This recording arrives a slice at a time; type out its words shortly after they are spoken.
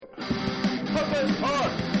Broncos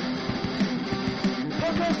Pod!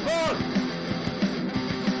 Broncos Pod!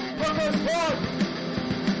 Broncos Pod!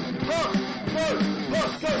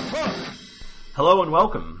 Broncos Pod! Hello and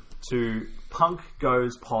welcome to Punk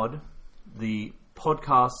Goes Pod, the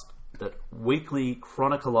podcast that weekly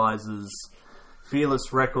chronicalizes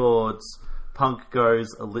Fearless Records Punk Goes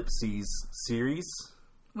Ellipses series.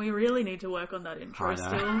 We really need to work on that intro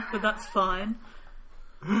still, but that's fine.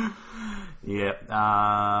 Yeah,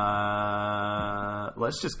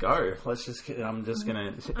 let's just go.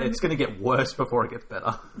 It's gonna get worse before it gets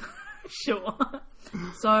better. Sure.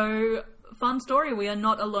 So, fun story, we are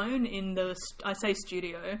not alone in the,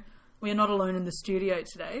 studio. We are not alone in the studio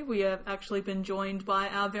today. We have actually been joined by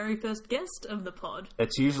our very first guest of the pod.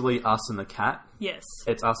 It's usually us and the cat. Yes.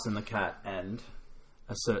 It's us and the cat and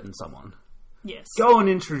a certain someone. Yes. Go and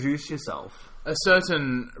introduce yourself. A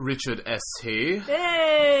certain Richard S.T.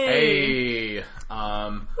 Hey! Hey!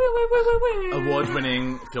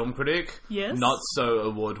 Award-winning film critic. Yes. Not so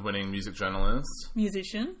award-winning music journalist.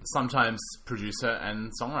 Musician. Sometimes producer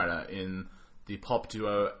and songwriter in the pop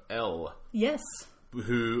duo L. Yes.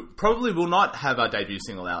 Who probably will not have our debut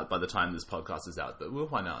single out by the time this podcast is out, but we'll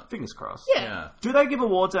find out. Fingers crossed. Yeah. Do they give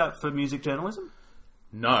awards out for music journalism?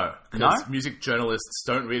 No, because No? music journalists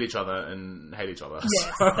don't read each other and hate each other.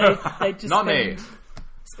 Yes, they just Not me.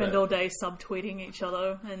 spend all day subtweeting each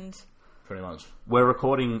other and... Pretty much. We're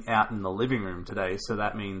recording out in the living room today, so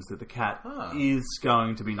that means that the cat is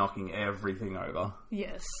going to be knocking everything over.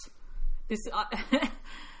 Yes.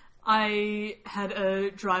 I had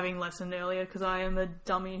a driving lesson earlier because I am a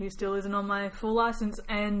dummy who still isn't on my full license,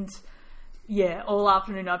 and yeah, all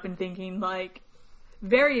afternoon I've been thinking, like,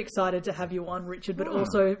 very excited to have you on, Richard, but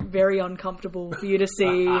also very uncomfortable for you to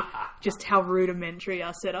see just how rudimentary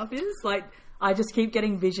our setup is. Like, I just keep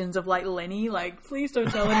getting visions of, like, Lenny, like, please don't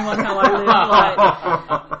tell anyone how I live.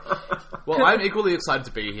 Like, Well, I'm equally excited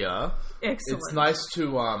to be here. excellent. It's nice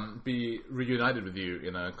to be reunited with you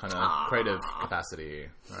in a kind of creative capacity,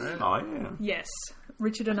 right? Oh, yeah. Yes.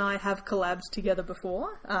 Richard and I have collabed together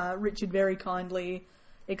before. Richard very kindly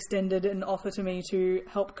extended an offer to me to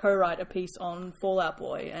help co-write a piece on Fall Out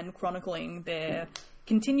Boy and chronicling their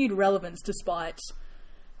continued relevance despite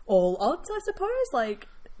all odds, I suppose. Like,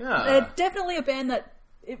 they're definitely a band that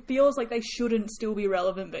it feels like they shouldn't still be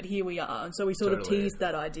relevant, but here we are. And so we sort of Totally. teased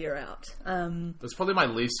that idea out. That's probably my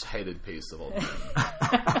least hated piece of all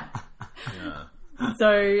time. Yeah.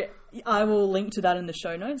 So I will link to that in the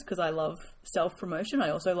show notes because I love self-promotion.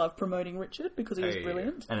 I also love promoting Richard because he was Hey.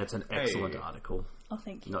 brilliant. And it's an excellent article. Oh,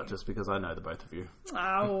 thank you. Not just because I know the both of you.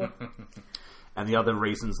 Ow. And the other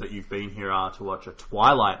reasons that you've been here are to watch a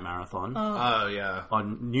Twilight marathon Oh, yeah.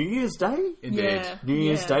 on New Year's Day. Indeed. Yeah. New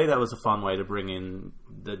Year's Day, that was a fun way to bring in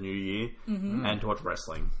the new year and to watch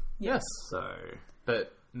wrestling. Yes. So,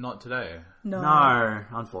 But not today. no,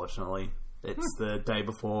 unfortunately. It's the day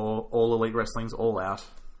before All Elite Wrestling's All Out.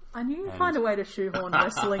 I knew you'd find a way to shoehorn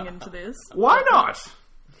wrestling into this. Why not?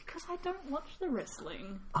 Because I don't watch the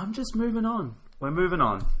wrestling. I'm just moving on. We're moving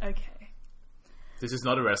on. Okay. This is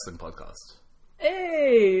not a wrestling podcast.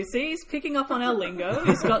 Hey, see, he's picking up on our lingo.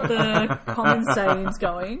 He's got the common sayings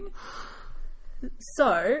going.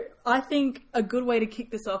 So, I think a good way to kick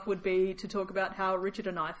this off would be to talk about how Richard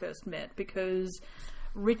and I first met, because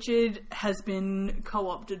Richard has been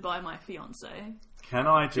co-opted by my fiancé. Can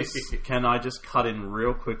I just cut in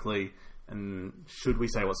real quickly, and should we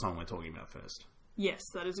say what song we're talking about first? Yes,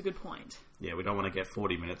 that is a good point. Yeah, we don't want to get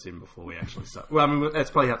 40 minutes in before we actually start. Well, I mean,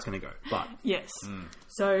 that's probably how it's going to go, but... Yes.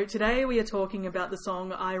 So today we are talking about the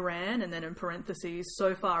song I Ran, and then in parentheses,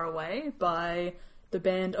 So Far Away, by the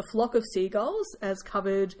band A Flock of Seagulls, as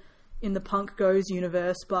covered in the Punk Goes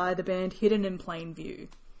universe by the band Hidden in Plain View.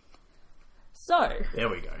 So, There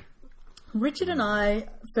we go. Richard and I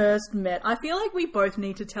first met. I feel like we both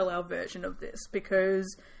need to tell our version of this,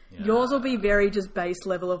 because yours will be very just base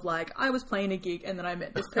level of like, I was playing a gig and then I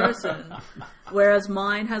met this person. Whereas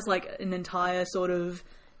mine has like an entire sort of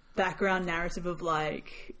background narrative of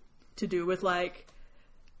like, to do with like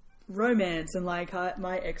romance and like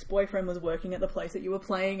my ex-boyfriend was working at the place that you were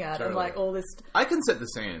playing at and like all this. I can set the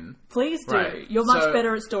scene. Please do. Right. You're much So-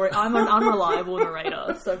 better at story. I'm an unreliable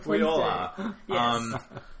narrator, so please We all do. are. Yes.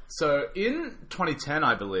 So in 2010,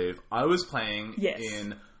 I believe, I was playing Yes.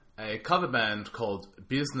 in a cover band called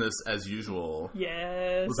Business as Usual.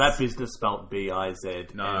 Yes. Was that business spelt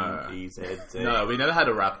B-I-Z-N-E-Z-Z? No, we never had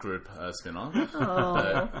a rap group spin-off.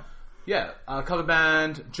 But, yeah, cover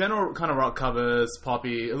band, general kind of rock covers,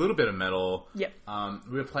 poppy, a little bit of metal. Yep.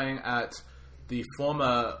 We were playing at the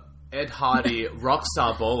former Ed Hardy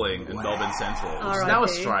Rockstar Bowling in Melbourne Central, which is now a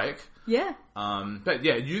R.I.P. strike. Yeah. But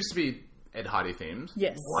yeah, it used to be Ed Hardy themed.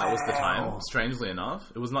 Yes. That was the time. Strangely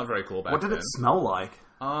enough, it was not very cool back What did then. it smell like?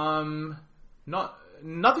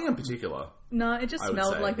 Nothing in particular. No, it just I would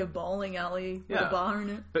smelled say. like a bowling alley with Yeah. a bar in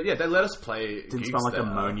it. But yeah, they let us play. Didn't gigs smell like there.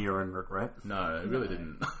 ammonia and regret. No, it really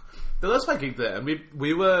didn't. They let us play gig there, and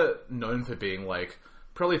we were known for being like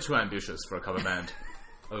probably too ambitious for a cover band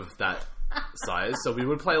of that size. So we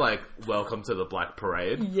would play like "Welcome to the Black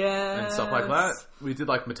Parade" Yeah. and stuff like that. We did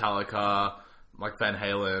like Metallica, like Van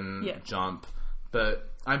Halen, Yeah. Jump. But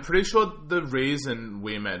I'm pretty sure the reason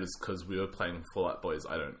we met is because we were playing Fall Out Boys.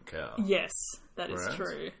 I don't care. Yes, that is Right?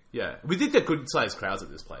 true. Yeah, we did get good sized crowds at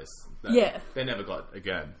this place. That Yeah. they never got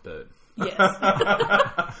again, but Yes.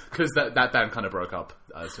 because that band kind of broke up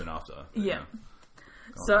soon after. But, Yeah.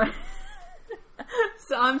 So,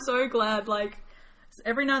 so I'm so glad, like,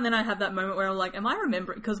 every now and then I have that moment where I'm like, am I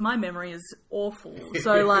remembering? Because my memory is awful.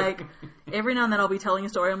 So, like, every now and then I'll be telling a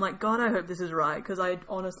story. I'm like, God, I hope this is right, because I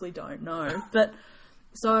honestly don't know. But,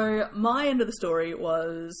 so, my end of the story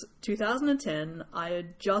was 2010. I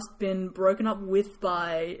had just been broken up with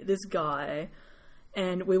by this guy,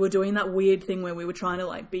 and we were doing that weird thing where we were trying to,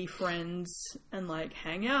 like, be friends and, like,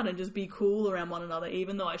 hang out and just be cool around one another,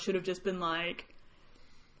 even though I should have just been like,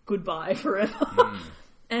 goodbye forever.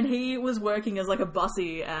 And he was working as like a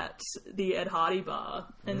bussy at the Ed Hardy bar.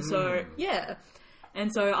 And so, yeah.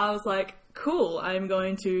 And so I was like, cool, I'm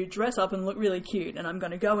going to dress up and look really cute. And I'm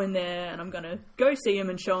going to go in there and I'm going to go see him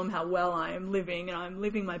and show him how well I am living. And I'm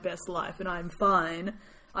living my best life and I'm fine.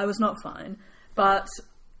 I was not fine. But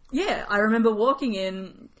yeah, I remember walking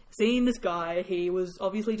in, seeing this guy. He was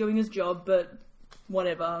obviously doing his job, but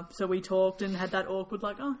whatever. So we talked and had that awkward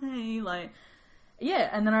like, oh, hey, like... Yeah,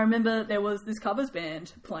 and then I remember there was this covers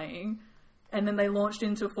band playing, and then they launched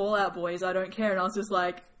into Fall Out Boys, I Don't Care, and I was just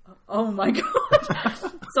like, oh my god.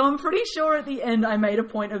 So I'm pretty sure at the end I made a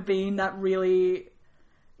point of being that really,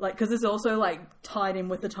 like, because it's also, like, tied in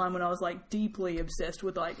with the time when I was, like, deeply obsessed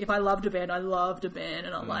with, like, if I loved a band, I loved a band,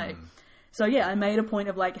 and I'm like... So yeah, I made a point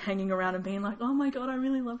of, like, hanging around and being like, oh my god, I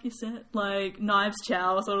really love your set. Like, Knives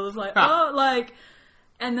Chow sort of was like, oh, like...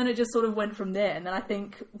 And then it just sort of went from there. And then I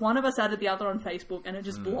think one of us added the other on Facebook and it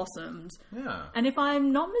just blossomed. Yeah. And if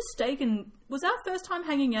I'm not mistaken, was our first time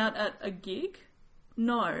hanging out at a gig?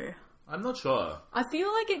 No. I'm not sure. I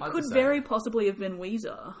feel like it Hard to could say. very possibly have been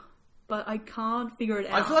Weezer. But I can't figure it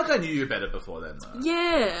out. I feel like I knew you better before then, though.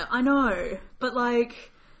 Yeah, I know. But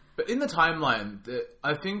like... But in the timeline,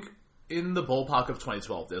 I think in the ballpark of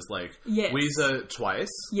 2012, there's like Yes. Weezer twice,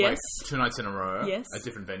 Yes. like 2 nights in a row, Yes. at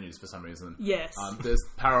different venues for some reason. Yes. There's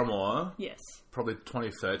Paramore, Yes. probably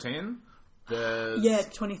 2013. There's Yeah,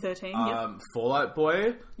 2013. Yep. Fall Out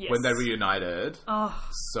Boy Yes. when they reunited. Oh,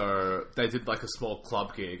 So they did like a small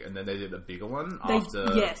club gig, and then they did a bigger one They- after.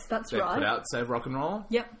 yes, that's they right. put out Save Rock and Roll.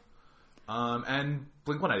 yep. And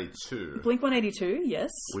Blink-182. Blink-182, yes.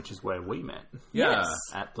 Which is where we met. Yeah. Yes.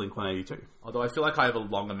 At Blink-182. Although I feel like I have a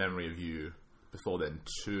longer memory of you before then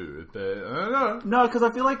too, but I don't know. No, because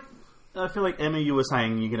I feel like Emma, you were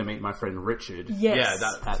saying you're going to meet my friend Richard Yes. Yeah,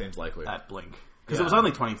 that At- seems likely. at Blink. Because Yeah. it was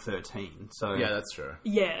only 2013, so... Yeah, that's true.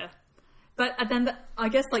 Yeah. But then I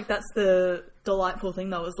guess like that's the delightful thing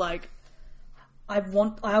though, is like I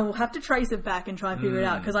will have to trace it back and try and figure it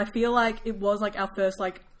out, because I feel like it was like our first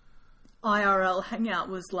like IRL hangout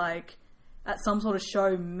was like at some sort of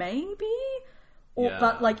show maybe, or Yeah.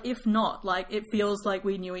 but like if not, like it feels like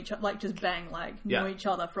we knew each other, like just bang, like knew Yeah. each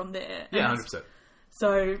other from there. Yeah, And 100%.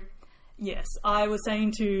 so, yes, I was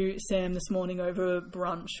saying to Sam this morning over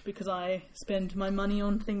brunch, because I spend my money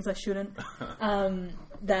on things I shouldn't,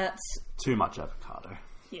 that, Too much avocado.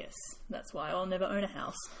 yes, that's why I'll never own a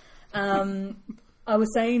house. I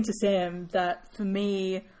was saying to Sam that for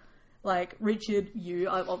me, like, Richard,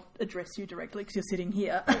 I'll address you directly because you're sitting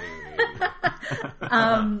here.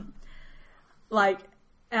 Like,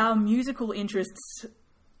 our musical interests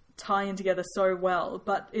tie in together so well,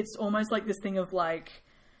 but it's almost like this thing of like,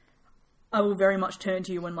 I will very much turn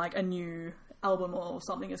to you when like a new album or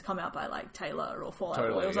something has come out by like Taylor or Fall Out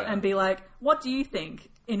Totally, Boy or something, yeah. and be like, what do you think?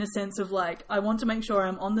 In a sense of like, I want to make sure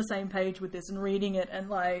I'm on the same page with this and reading it, and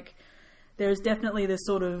like, there's definitely this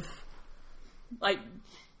sort of like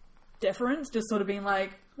deference, just sort of being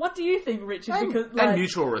like, what do you think, Richard? Because like, And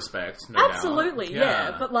mutual respect, no doubt. absolutely,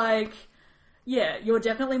 yeah. But like, yeah, you're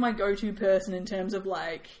definitely my go-to person in terms of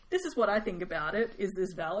like, this is what I think about it. Is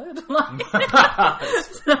this valid? Like,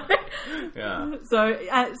 Yeah.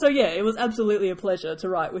 so yeah, it was absolutely a pleasure to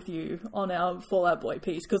write with you on our Fall Out Boy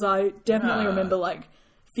piece, because I definitely Yeah. remember like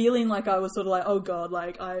feeling like I was sort of like, oh god,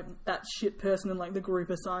 like I'm that shit person in like the group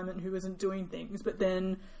assignment who isn't doing things. But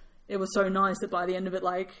then it was so nice that by the end of it,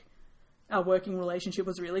 like, our working relationship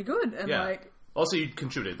was really good, and Yeah. like, Also, you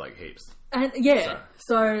contributed like heaps. And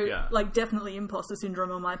so like definitely imposter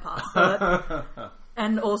syndrome on my part. But,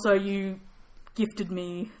 and also you gifted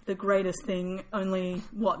me the greatest thing only,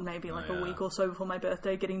 maybe a week or so before my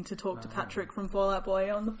birthday, getting to talk to Patrick from Fall Out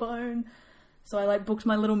Boy on the phone. So I booked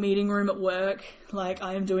my little meeting room at work.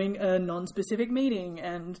 I am doing a non-specific meeting,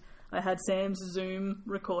 and I had Sam's Zoom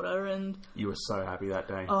recorder, and you were so happy that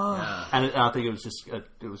day. Oh, yeah. And I think it was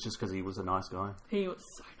just because he was a nice guy. He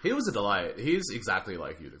was a delight. He's exactly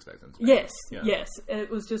like you'd expect him to be. Yes, it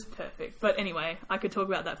was just perfect. But anyway, I could talk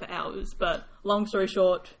about that for hours. But long story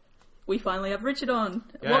short, we finally have Richard on.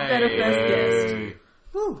 Yay. What better first guest?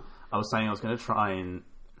 Woo. I was saying I was going to try and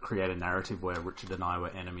create a narrative where Richard and I were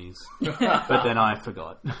enemies, but then I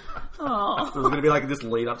forgot. Oh, So it was going to be this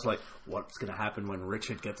lead up to what's going to happen when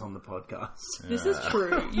Richard gets on the podcast. This is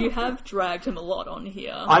true. You have dragged him a lot on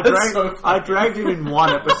here. I dragged him in one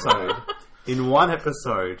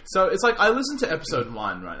episode. So it's I listened to episode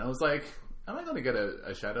 1, right? And I was like, am I going to get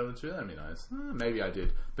a shout out or two? That'd be nice. Maybe I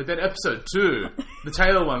did. But then episode 2, the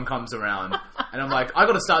Taylor one comes around, and I'm like, I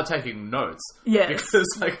got to start taking notes. Yes. Because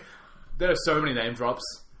there are so many name drops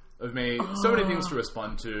of me, so many things to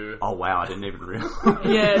respond to. Oh wow, I didn't even realize.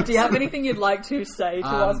 Yeah, do you have anything you'd like to say to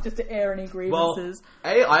us just to air any grievances?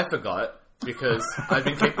 Well, A, I forgot because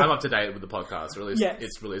I'm up to date with the podcast,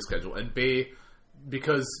 its release schedule, and B,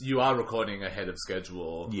 because you are recording ahead of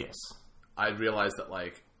schedule. Yes, I realized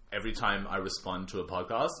that every time I respond to a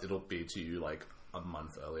podcast, it'll be to you a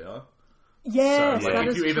month earlier. Yes, so that if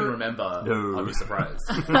is you even true. remember, I'll be surprised.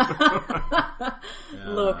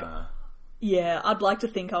 Look. Yeah, I'd like to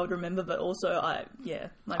think I would remember, but also, my I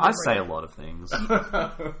memory. say a lot of things.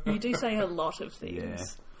 You do say a lot of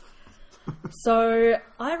things. Yeah. So,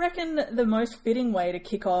 I reckon the most fitting way to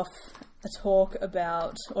kick off a talk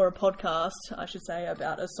about, or a podcast, I should say,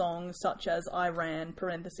 about a song such as I Ran,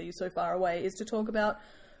 (So Far Away), is to talk about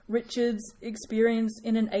Richard's experience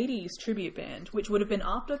in an 80s tribute band, which would have been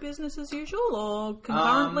after Business as Usual, or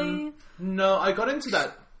concurrently? No, I got into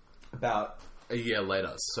that about a year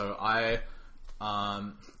later. So I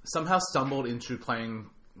somehow stumbled into playing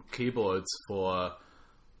keyboards for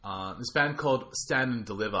this band called Stand and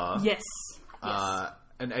Deliver. Yes.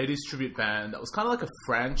 An 80s tribute band that was kind of like a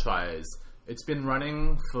franchise. It's been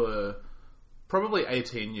running for probably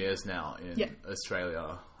 18 years now in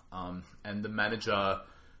Australia. And the manager,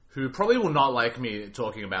 who probably will not like me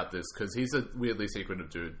talking about this because he's a weirdly secretive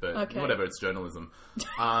dude, but whatever, it's journalism.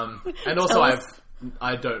 And also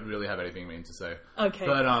I don't really have anything mean to say. Okay.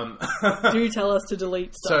 But do tell us to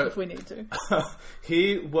delete stuff if we need to.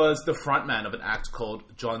 He was the frontman of an act called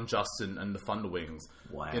John Justin and the Thunderwings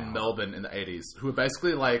in Melbourne in the 80s, who were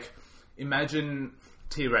basically imagine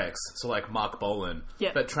T-Rex, so Mark Bolan,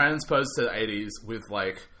 but transposed to the 80s with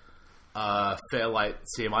Fairlight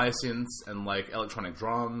CMI synths and electronic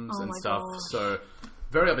drums and stuff. Gosh. So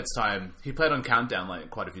very of its time. He played on Countdown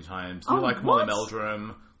quite a few times. Molly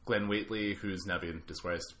Meldrum, Glenn Wheatley, who's now been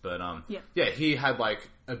disgraced, but he had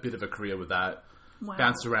a bit of a career with that. Wow.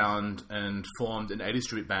 Bounced around and formed an 80s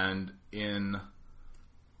tribute band in,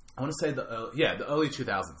 I want to say the early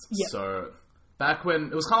 2000s. Yep. So back when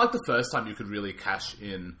it was kind of the first time you could really cash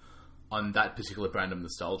in on that particular brand of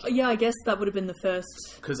nostalgia. Yeah, I guess that would have been the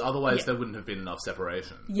first. Because otherwise there wouldn't have been enough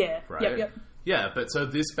separation. Yeah. Right? Yep. Yeah, but so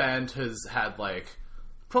this band has had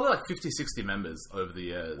probably 50, 60 members over the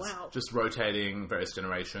years. Wow. Just rotating various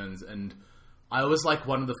generations. And I was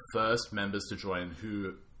one of the first members to join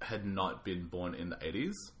who had not been born in the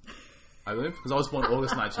 80s. I believe. Because I was born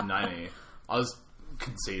August 1990. I was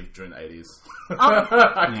conceived during the 80s.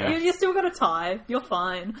 You still got a tie. You're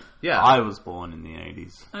fine. Yeah. I was born in the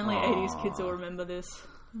 80s. Only 80s kids will remember this.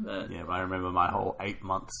 But... Yeah, but I remember my whole 8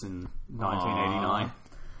 months in 1989.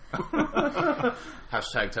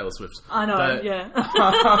 Hashtag Taylor Swift. I know, but, yeah.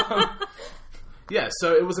 Yeah,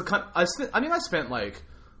 so it was I think I spent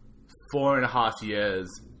 4.5 years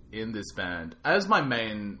in this band as my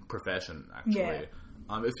main profession, actually.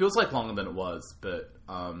 Yeah. It feels longer than it was, but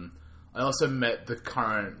I also met the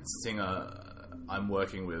current singer I'm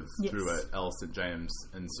working with through at L St James,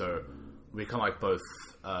 and so we kind of both,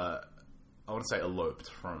 I want to say, eloped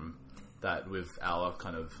from that with our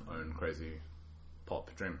kind of own crazy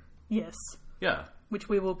pop dream. Yes. Yeah. Which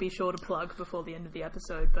we will be sure to plug before the end of the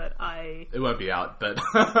episode, but It won't be out, but...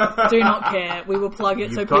 do not care. We will plug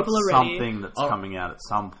it so You've got people are ready. something that's coming out at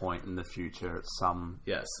some point in the future, at some...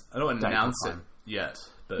 Yes. I don't announce it yet,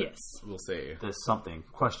 but we'll see. There's something.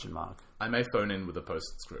 Question mark. I may phone in with a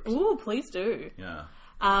postscript. Ooh, please do. Yeah.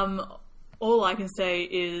 All I can say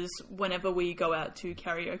is whenever we go out to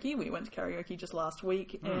karaoke, we went to karaoke just last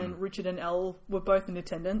week, and Richard and Elle were both in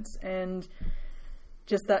attendance, and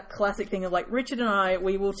just that classic thing of like, Richard and I,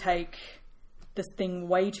 we will take this thing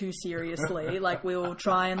way too seriously. Like, we'll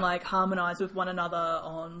try and like harmonize with one another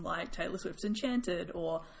on like Taylor Swift's Enchanted,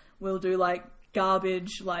 or we'll do like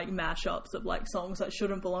garbage like mashups of like songs that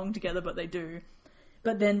shouldn't belong together but they do.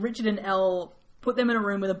 But then Richard and Elle put them in a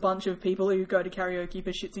room with a bunch of people who go to karaoke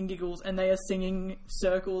for shits and giggles, and they are singing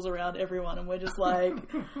circles around everyone, and we're just like,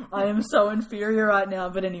 I am so inferior right now.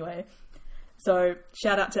 But anyway, so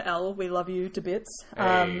shout out to Elle, we love you to bits.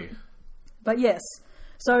 Hey. But yes,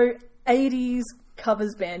 so 80s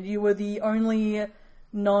covers band, you were the only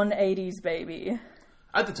non-80s baby.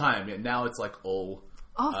 At the time, yeah. Now it's like all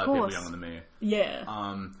Of people course. younger than me. Yeah.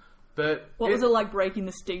 But What was it like breaking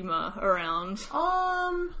the stigma around?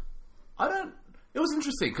 It was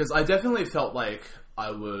interesting because I definitely felt like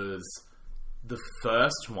I was the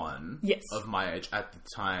first one Yes. of my age at the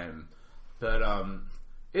time. But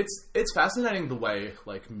it's fascinating the way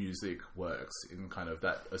like music works in kind of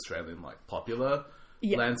that Australian like popular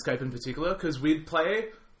Yeah. landscape in particular, because we'd play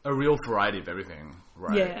a real variety of everything,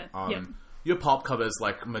 right? Yeah, yeah. Your pop covers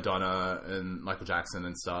like Madonna and Michael Jackson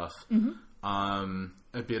and stuff. Mm-hmm.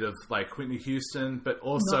 A bit of like Whitney Houston, but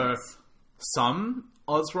also Nice. some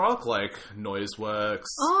Oz rock like Noiseworks.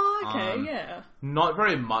 Oh, okay, yeah. Not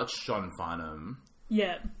very much John Farnham.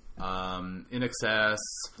 Yeah. In Excess.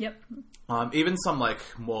 Yep. Even some like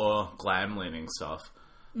more glam leaning stuff.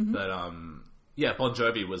 Mm-hmm. But yeah, Bon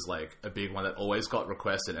Jovi was like a big one that always got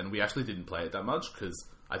requested, and we actually didn't play it that much because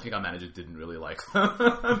I think our manager didn't really like them.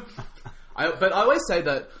 But I always say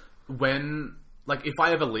that when, like, if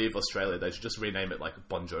I ever leave Australia, they should just rename it like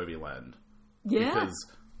Bon Jovi Land. Yeah. Because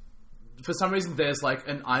for some reason there's like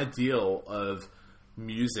an ideal of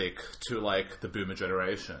music to like the boomer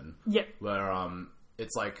generation. Yep. Where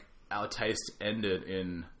it's like our taste ended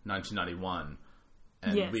in 1991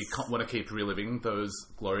 and Yes. we want to keep reliving those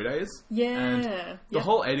glory days. Yeah. And the Yep.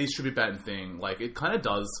 whole 80s tribute band thing, like, it kind of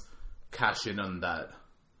does cash in on that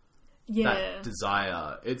Yeah.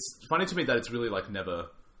 desire. It's funny to me that it's really like never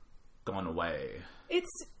gone away.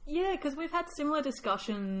 Yeah, because we've had similar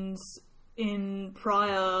discussions in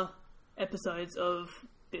prior episodes of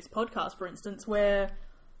this podcast, for instance, where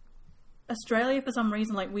Australia, for some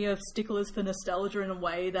reason, like, we are sticklers for nostalgia in a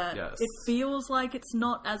way that Yes. it feels like it's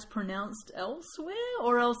not as pronounced elsewhere,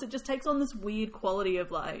 or else it just takes on this weird quality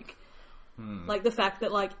of, like, like the fact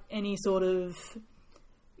that, like, any sort of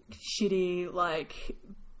shitty, like,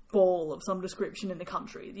 ball of some description in the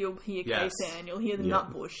country, you'll hear Yes. K-San, you'll hear the Yeah.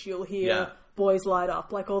 Nutbush, you'll hear Yeah. Boys Light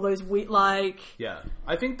Up, like, all those weird, like... Yeah.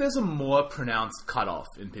 I think there's a more pronounced cutoff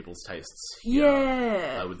in people's tastes here,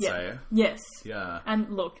 Yeah. I would yeah. say. Yes. Yeah. And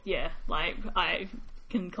look, yeah, like, I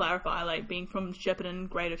can clarify, like, being from Shepparton,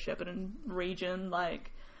 Greater Shepparton region,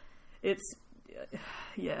 like, it's,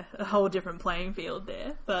 yeah, a whole different playing field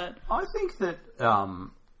there, but... I think that,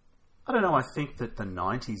 I don't know, I think that the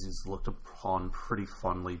 90s is looked upon pretty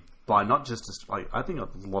fondly by not just, like, I think a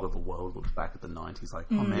lot of the world looks back at the 90s like,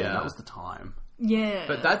 oh man, Yeah. that was the time. Yeah.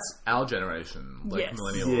 But that's our generation, like Yes.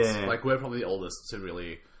 millennials. Yeah. Like, we're probably the oldest to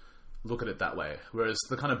really look at it that way. Whereas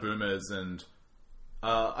the kind of boomers and...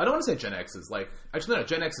 I don't want to say Gen X's. Like, actually, no,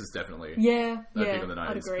 Gen X is definitely yeah, big yeah, in the 90s.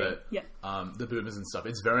 I'd agree. But Yeah. the boomers and stuff,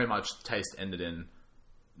 it's very much taste ended in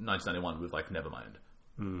 1991 with, like, Nevermind.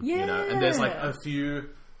 Yeah. You know? And there's, like, a few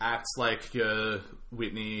acts like your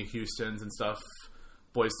Whitney Houstons and stuff,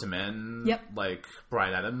 Boys to Men, Yep. like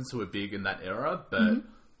Bryan Adams, who were big in that era, but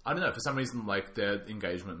I don't know, for some reason, like, their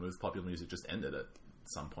engagement with popular music just ended at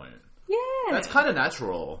some point. Yeah. That's kind of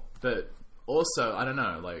natural, but also, I don't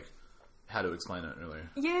know, like, how to explain it, really.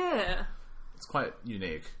 Yeah. It's quite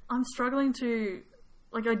unique. I'm struggling to...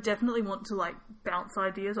 Like, I definitely want to, like, bounce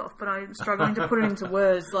ideas off, but I'm struggling to put it into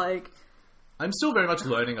words, like... I'm still very much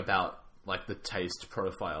learning about, like, the taste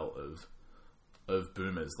profile of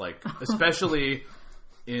boomers, like, especially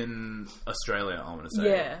in Australia, I want to say.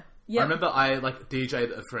 Yeah. Yeah. I remember I, like,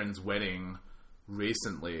 DJ'd a friend's wedding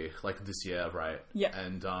recently, like, this year, right? Yeah.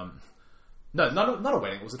 And, no, not a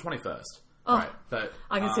wedding, it was the 21st. Oh. Right, but...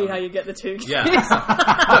 I can see how you get the two. Yeah.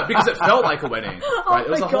 No, because it felt like a wedding, right? It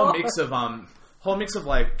was my a whole God. mix of,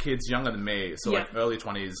 like, kids younger than me, so, like, Yeah. early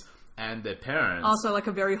 20s, and their parents. Also, like,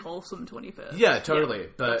 a very wholesome 21st. Yeah, totally.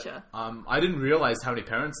 But gotcha. I didn't realize how many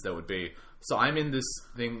parents there would be. So I'm in this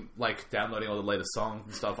thing, like, downloading all the latest songs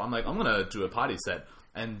and stuff. I'm like, I'm going to do a party set.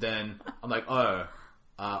 And then I'm like, I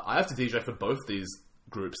have to DJ for both these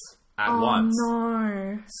groups at once.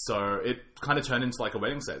 No. So it kind of turned into, like, a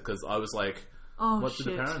wedding set. Because I was like, what do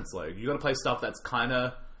the parents like? You got to play stuff that's kind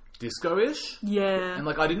of disco-ish. Yeah. And,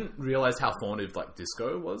 like, I didn't realize how formative, like,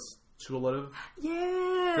 disco was to a lot of...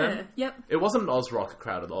 Yeah. Yeah. them. Yep. It wasn't an Oz rock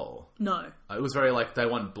crowd at all. No. It was very like they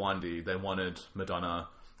wanted Blondie, they wanted Madonna,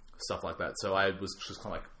 stuff like that. So I was just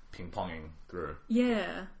kind of like ping-ponging through.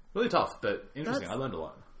 Yeah. Really tough, but interesting. That's- I learned a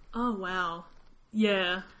lot. Oh, wow.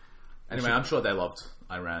 Yeah. Anyway, I'm sure they loved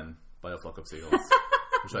I Ran by a Flock of Seagulls,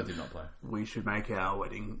 which I did not play. We should make our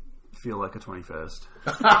wedding feel like a 21st.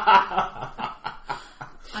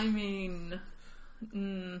 I mean,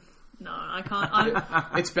 no, I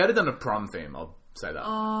can't. It's better than a prom theme, I'll say that.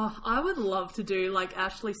 I would love to do like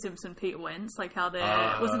Ashley Simpson, Pete Wentz, like how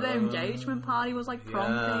was it their engagement party was like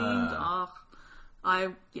prom themed? I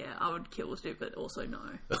would kill to do, but also no.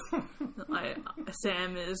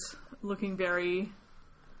 Sam is looking very.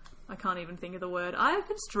 I can't even think of the word. I have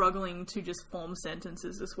been struggling to just form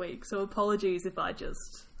sentences this week, so apologies if I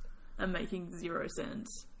just am making 0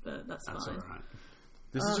 sense, but that's That's fine. alright.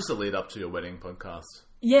 This is just a lead up to your wedding podcast.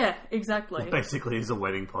 Yeah, exactly. Basically, it's a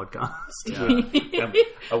wedding podcast. Yeah.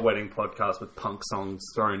 A wedding podcast with punk songs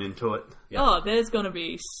thrown into it. Yeah. Oh, there's going to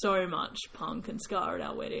be so much punk and ska at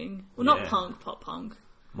our wedding. Well, Yeah. not punk, pop punk.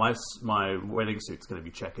 My wedding suit's going to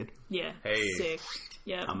be checkered. Yeah, Hey. sick.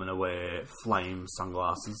 Yeah, I'm going to wear flame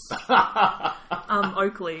sunglasses.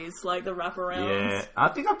 Oakley's, like the wraparounds. Yeah, I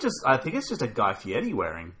think it's just a Guy Fieri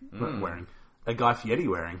wearing. A Guy Fieri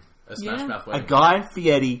wearing. A Smash Yeah. Mouth A wedding. Guy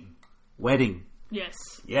Fieri wedding. Yes.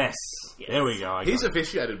 Yes. There we go. He's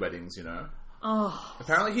officiated weddings, you know. Oh,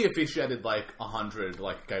 Apparently he officiated like 100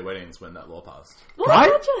 like gay weddings when that law passed. what Right?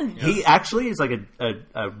 a legend! He actually is like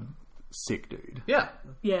a sick dude. Yeah.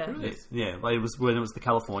 Yeah. Yeah, like it was when it was the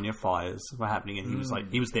California fires were happening, and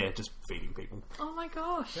he was there just feeding people. Oh my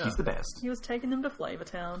gosh. He's the best. He was taking them to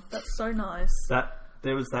Flavortown. That's so nice.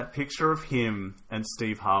 There was that picture of him and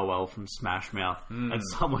Steve Harwell from Smash Mouth, and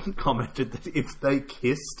someone commented that if they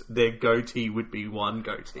kissed, their goatee would be one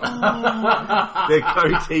goatee. Their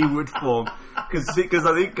goatee would form because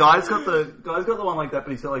I think Guy's got the one like that, but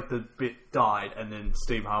he's got like the bit dyed, and then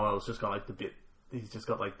Steve Harwell's just got like the bit. He's just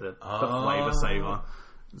got like the flavor saver.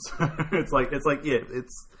 So it's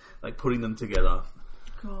like putting them together.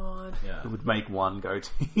 God. Yeah. It would make one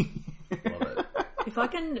goatee. Love it. If I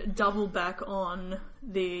can double back on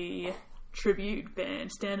the tribute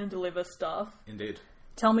band, Stand and Deliver stuff, Indeed.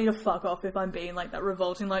 tell me to fuck off if I'm being like that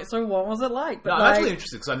revolting, like, so what was it like? But No, I'm like, actually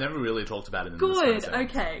interested because I never really talked about it in this kind of good, setting.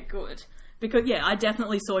 okay, good. Because, yeah, I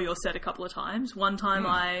definitely saw your set a couple of times. One time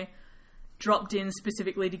I dropped in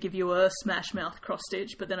specifically to give you a Smash Mouth cross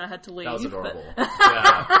stitch, but then I had to leave. That was but- adorable.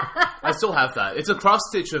 Yeah. I still have that. It's a cross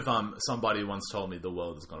stitch of somebody once told me the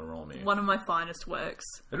world is going to roll me. One of my finest works.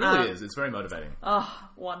 It really is. It's very motivating. Oh,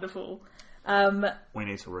 wonderful. We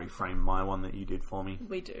need to reframe my one that you did for me.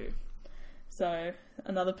 We do. So,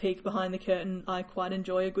 another peek behind the curtain. I quite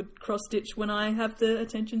enjoy a good cross stitch when I have the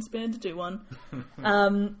attention span to do one.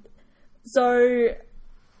 So,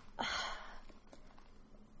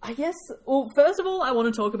 I guess, well, first of all, I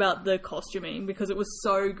want to talk about the costuming because it was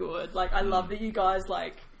so good. Like, I love that you guys,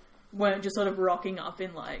 like, weren't just sort of rocking up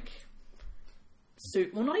in, like,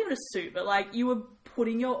 suit. Well, not even a suit, but, like, you were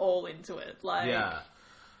putting your all into it. Like, Yeah.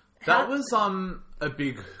 That was a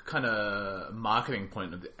big kind of marketing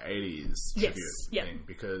point of the 80s Yes, tribute yeah. thing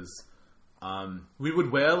because we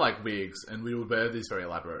would wear like wigs and we would wear these very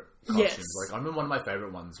elaborate costumes. Yes. Like I remember one of my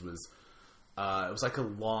favorite ones was it was like a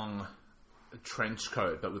long trench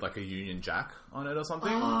coat but with like a Union Jack on it or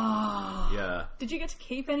something. Oh. Yeah. Did you get to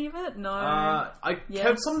keep any of it? No. I Yes.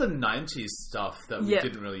 kept some of the 90s stuff that we Yeah.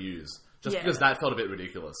 didn't really use just Yeah. because that felt a bit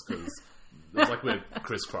ridiculous because it was like we're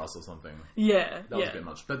crisscross or something. Yeah. That was a bit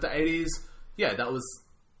much. But the 80s, yeah, that was,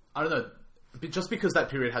 I don't know, just because that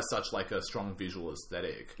period has such like a strong visual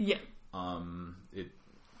aesthetic, Yeah. it,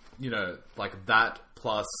 you know, like that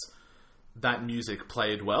plus that music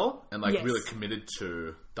played well and like Yes. really committed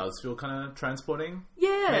to does feel kind of transporting.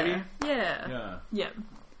 Yeah. Maybe? Yeah. Yeah. Yeah.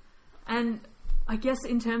 And I guess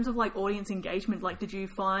in terms of like audience engagement, like did you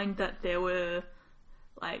find that there were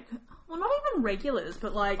like, well, not even regulars,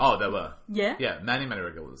 but like, Oh, there were. yeah? Yeah, many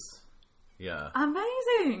regulars. Yeah.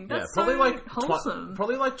 Amazing. That's yeah, probably so like wholesome.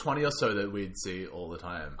 probably like 20 or so that we'd see all the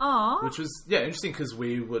time. Aw. Which was interesting because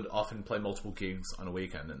we would often play multiple gigs on a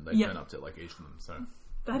weekend and they'd Yeah. turn up to like each of them. So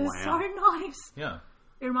That is Wow. so nice. yeah.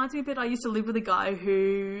 It reminds me a bit, I used to live with a guy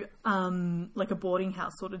who, like a boarding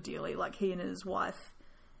house sort of dealie, like he and his wife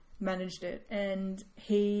managed it, and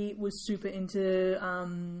he was super into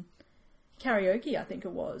karaoke, I think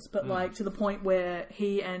it was, but like to the point where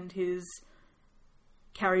he and his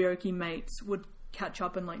karaoke mates would catch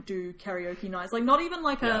up and like do karaoke nights. Like not even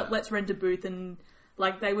like Yeah. a let's rent a booth, and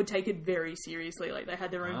like they would take it very seriously. Like they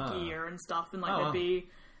had their own gear and stuff, and like Oh, they'd wow. be...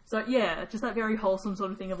 So yeah, just that very wholesome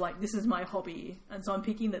sort of thing of like, this is my hobby. And so I'm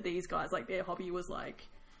picking that these guys, like their hobby was like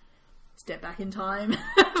step back in time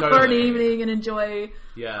for an Totally. evening and enjoy.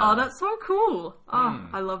 Yeah. Oh, that's so cool. Oh,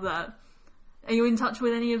 I love that. Are you in touch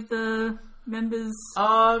with any of the members?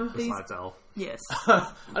 Besides Elle. Yes.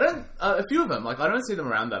 I don't. A few of them, like I don't see them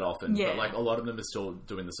around that often. Yeah. But like a lot of them are still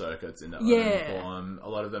doing the circuits in their Yeah. own form. A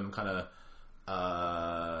lot of them kind of,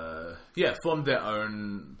 formed their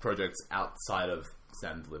own projects outside of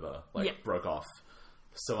Stand and Deliver. Like Yeah. broke off.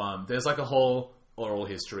 So there's like a whole oral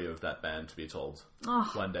history of that band to be told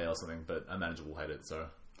one day or something. But our manager will hate it, so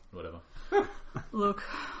whatever. Look,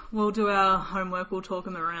 we'll do our homework. We'll talk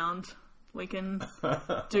them around. We can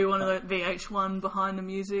do one of the VH1 behind the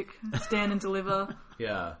music, Stand and Deliver.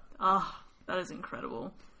 Yeah. That is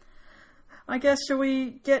incredible. I guess, shall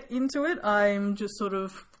we get into it? I'm just sort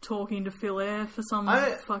of talking to fill air for some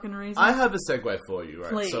fucking reason. I have a segue for you,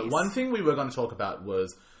 right? Please. So one thing we were going to talk about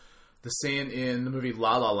was the scene in the movie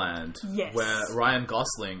La La Land, Yes. where Ryan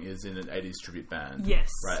Gosling is in an 80s tribute band. Yes.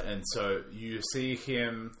 Right, and so you see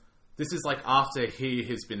him... This is like after he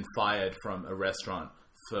has been fired from a restaurant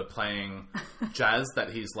for playing jazz that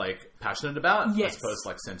he's like passionate about, Yes. as opposed to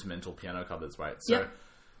like sentimental piano covers, right? So Yep.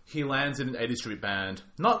 he lands in an 80s tribute band,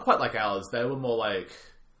 not quite like ours. They were more like,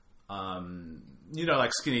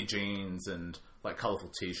 like skinny jeans and like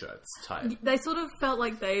colourful t-shirts type. They sort of felt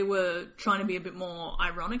like they were trying to be a bit more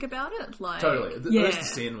ironic about it. Like, Totally. The yeah. rest of the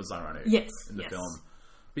scene was ironic Yes, in the yes. film.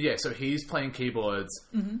 But yeah, so he's playing keyboards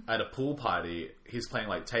at a pool party. He's playing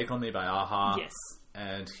like Take On Me by a-ha. Yes.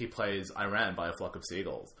 And he plays I Ran by A Flock of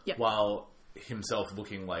Seagulls. Yep. While himself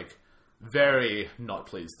looking like very not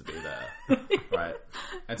pleased to be there. Right?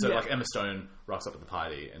 And so Yeah. like Emma Stone rocks up at the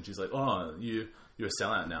party and she's like, oh, you're a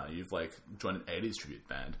sellout now. You've like joined an 80s tribute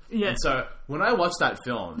band. Yeah. And so when I watched that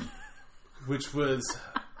film, which was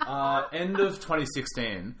end of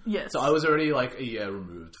 2016. Yes. So I was already like a year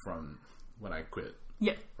removed from when I quit.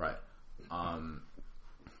 Yeah. Right.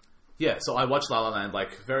 So I watched La La Land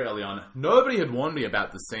like very early on. Nobody had warned me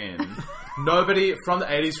about the scene. Nobody from the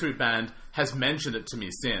 80s tribute band has mentioned it to me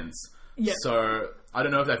since. Yeah. So I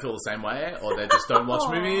don't know if they feel the same way or they just don't watch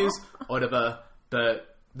movies or whatever.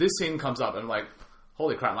 But this scene comes up and I'm like,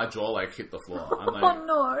 holy crap, my jaw like hit the floor. I'm like Oh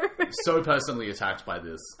no. so personally attacked by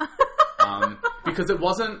this. Because it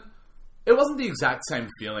wasn't the exact same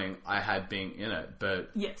feeling I had being in it, but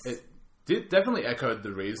Yes. it did definitely echoed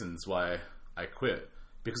the reasons why I quit.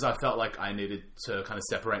 Because I felt like I needed to kind of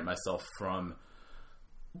separate myself from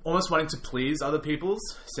almost wanting to please other people's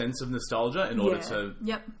sense of nostalgia in order to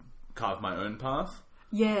Yep. carve my own path.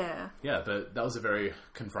 Yeah. Yeah, but that was a very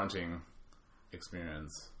confronting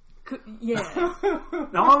experience. Yeah.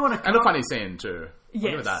 Now I want to And a funny scene too. I'll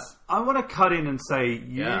give it Yes. that. I want to cut in and say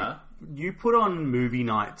Yeah. you put on movie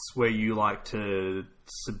nights where you like to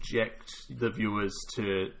subject the viewers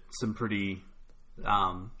to some pretty,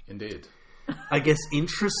 Indeed. I guess,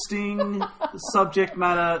 interesting subject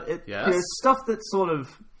matter. Yes. Stuff that sort of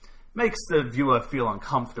makes the viewer feel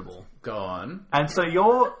uncomfortable. Go on. And so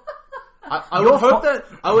you're... I would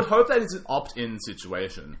hope that it's an opt-in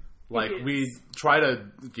situation. Like is. we try to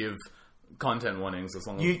give content warnings as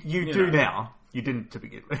long as You do know. now. You didn't to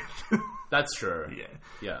begin with. That's true.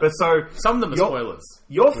 Yeah. But so... Some of them are you're- spoilers.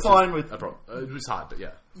 You're which fine is with... a problem. It was hard, but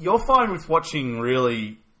yeah. You're fine with watching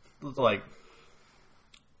really,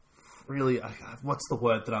 what's the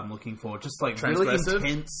word that I'm looking for? Just like really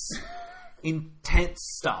Transgressive? intense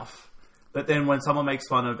stuff. But then when someone makes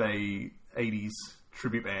fun of a 80s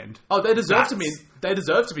tribute band, Oh, they deserve to That's- be. They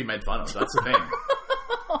deserve to be made fun of. That's the thing.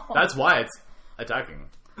 That's why it's attacking.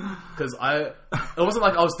 Because it wasn't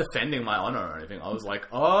like I was defending my honor or anything. I was like,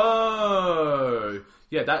 oh,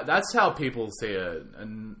 yeah, that's how people see it,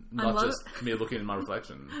 and not love just me looking in my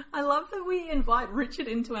reflection. I love that we invite Richard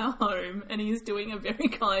into our home and he's doing a very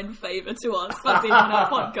kind favour to us by being on our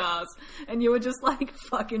podcast. And you were just like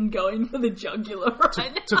fucking going for the jugular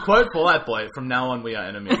right now. To quote Fall Out Boy, from now on we are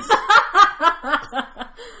enemies.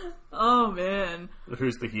 Oh man.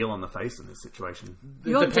 who's the heel on the face in this situation?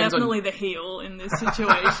 You're depends definitely the heel in this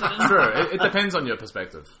situation. True, it depends on your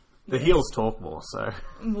perspective. The heels talk more, so...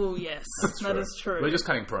 Well, yes, that is true. We're just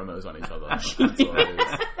cutting promos on each other. That's all it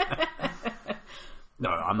is. No,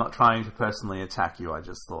 I'm not trying to personally attack you. I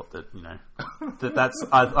just thought that, that's...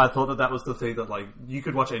 I thought that was the thing that, like, you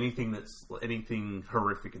could watch anything that's... anything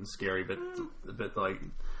horrific and scary, but like,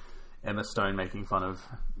 Emma Stone making fun of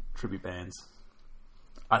tribute bands.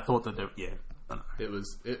 I thought that, I don't know.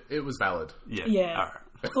 It was valid. Yeah. Yeah.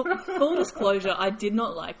 All right. Full disclosure, I did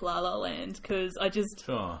not like La La Land because I just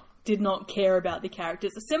Sure. did not care about the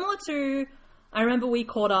characters. Similar to, I remember we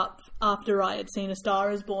caught up after I had seen A Star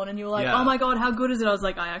Is Born and you were like, Yeah. oh my god, how good is it? I was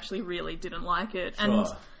like, I actually really didn't like it. And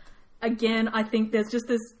Sure. again, I think there's just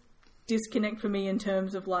this disconnect for me in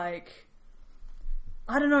terms of like,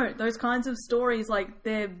 I don't know, those kinds of stories, like,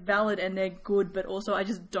 they're valid and they're good, but also I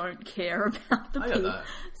just don't care about the I get people. that.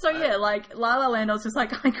 So yeah, like, La La Land, I was just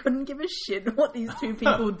like, I couldn't give a shit what these two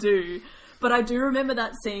people do. But I do remember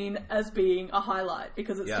that scene as being a highlight,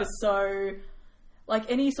 because it's just so,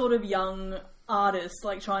 like, any sort of young artist,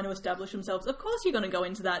 like, trying to establish themselves, of course you're going to go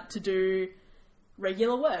into that to do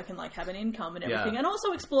regular work and, like, have an income and everything, and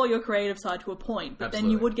also explore your creative side to a point, but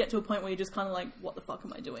then you would get to a point where you're just kind of like, what the fuck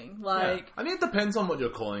am I doing? Like, I mean, it depends on what your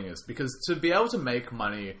calling is, because to be able to make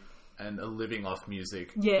money and a living off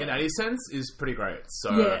music in any sense is pretty great.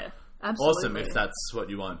 So yeah, absolutely. awesome if that's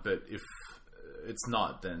what you want, but if it's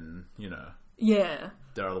not, then, you know,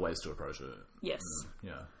 there are other ways to approach it. Yes.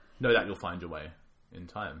 No doubt you'll find your way in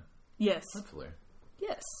time. Yes. Hopefully.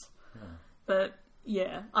 Yes. But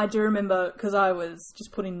yeah, I do remember, because I was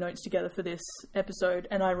just putting notes together for this episode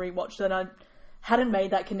and I rewatched it, and I hadn't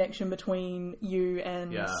made that connection between you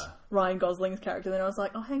and Ryan Gosling's character. Then I was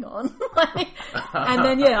like, oh, hang on. And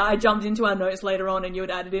then, I jumped into our notes later on and you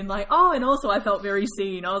had added in like, oh, and also I felt very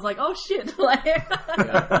seen. I was like, oh, shit.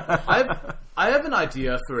 I have an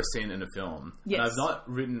idea for a scene in a film. Yes. And I've not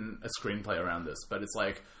written a screenplay around this, but it's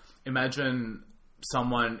like, imagine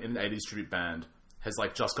someone in an 80s tribute band has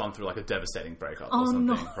like just gone through like a devastating breakup or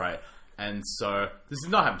something, right? And so this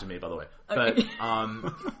has not happened to me, by the way. Okay.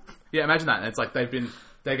 But imagine that. And it's like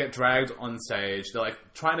they get dragged on stage. They're like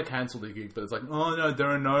trying to cancel the gig, but it's like, oh no,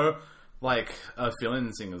 there are no like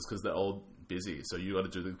fill-in singers because they're all busy. So you got to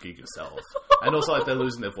do the gig yourself. And also like they're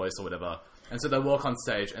losing their voice or whatever. And so they walk on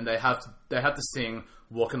stage and they have to sing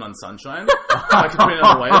 "Walking on Sunshine" like between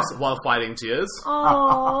the waves while fighting tears.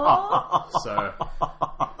 Aww. So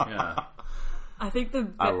yeah. I think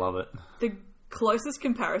I love it. The closest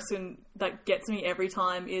comparison that gets me every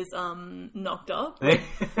time is Knocked Up.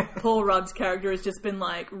 Paul Rudd's character has just been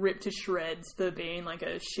like ripped to shreds for being like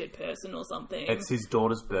a shit person or something. It's his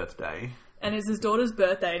daughter's birthday. And it's his daughter's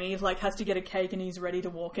birthday and he like has to get a cake and he's ready to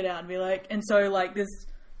walk it out and be like, and so like this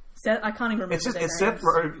Seth, I can't even remember. It's Seth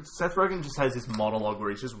Rogen just has this monologue where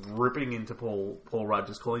he's just ripping into Paul Rudd,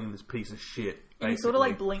 just calling him this piece of shit. And he sort of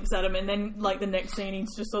like blinks at him, and then like the next scene,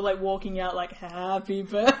 he's just sort of like walking out like happy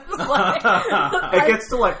birthday. It gets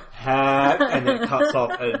to like and then it cuts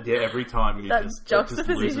off, and every time that's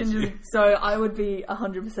juxtaposition. So I would be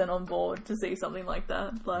 100% on board to see something like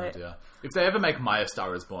that. Like, if they ever make My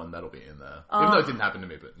Star Is Born, that'll be in there. Even though it didn't happen to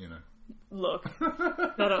me, but you know. Look,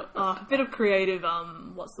 a bit of creative,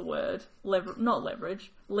 what's the word? Not leverage,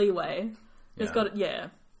 leeway. It's got it,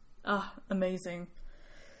 amazing.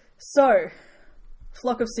 So,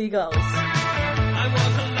 Flock of Seagulls. I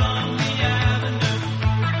walk along the avenue.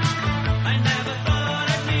 I never thought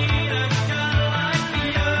I'd meet a girl like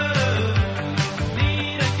you.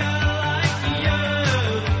 Meet a girl like you.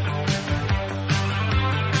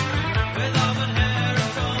 With auburn hair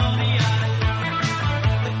and tawny eyes.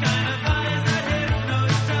 The kind of eyes that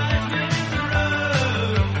hypnotize with the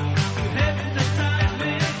road. You hypnotize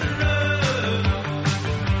with the road.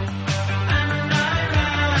 And I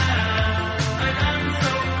ran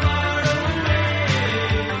so far away. I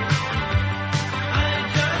just ran.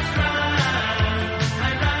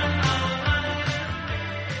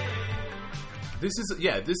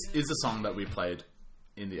 This is a song that we played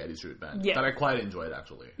in the 80s Tribute Band. Yeah. That I quite enjoyed,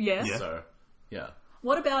 actually. Yeah. So, yeah.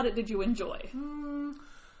 What about it did you enjoy?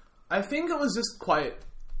 I think it was just quite...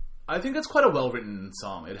 I think it's quite a well-written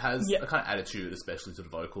song. It has Yeah. a kind of attitude, especially to the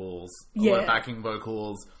vocals. A Yeah. lot of backing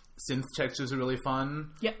vocals. Synth textures are really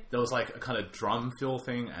fun. Yep. There was like a kind of drum fill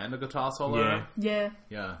thing and a guitar solo. Yeah.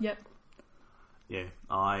 Yeah. Yep. Yeah,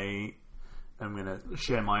 I am going to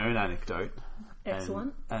share my own anecdote.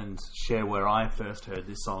 Excellent. And share where I first heard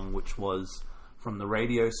this song, which was from the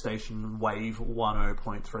radio station Wave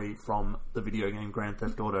 10.3 from the video game Grand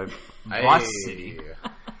Theft Auto Vice City.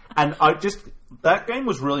 And that game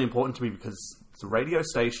was really important to me because the radio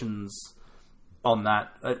stations on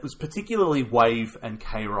that, it was particularly Wave and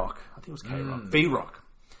K-Rock. I think it was K-Rock. V-Rock.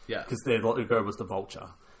 Yeah. Because their logo was the vulture.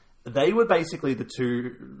 They were basically the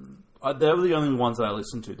two... they were the only ones that I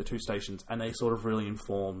listened to, the two stations, and they sort of really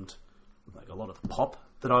informed like a lot of the pop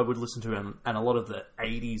that I would listen to and a lot of the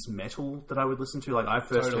 80s metal that I would listen to. Like I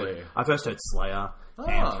first heard Slayer,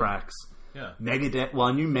 Anthrax, Megadeth. Well,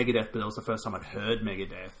 I knew Megadeth, but it was the first time I'd heard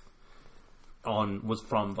Megadeth was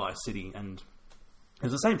from Vice City, and it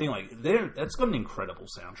was the same thing. Like that's got an incredible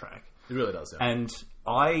soundtrack. It really does, yeah. And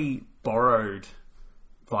I borrowed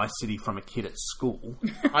Vice City from a kid at school.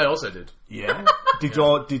 I also did. Yeah. Did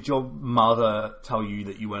your mother tell you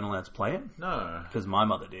that you weren't allowed to play it? No. Because my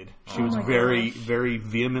mother did. She was very, very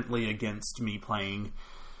vehemently against me playing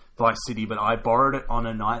Vice City, but I borrowed it on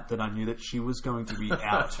a night that I knew that she was going to be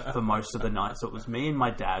out for most of the night. So it was me and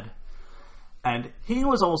my dad. And he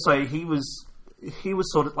was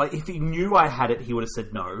sort of like, if he knew I had it, he would have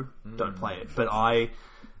said, no, don't play it. But I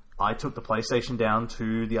took the PlayStation down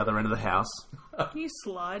to the other end of the house. You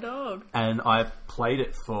sly dog. And I played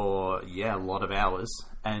it for, a lot of hours.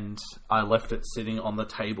 And I left it sitting on the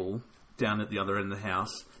table down at the other end of the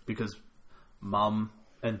house because Mum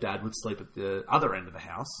and Dad would sleep at the other end of the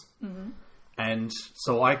house. Mm-hmm. And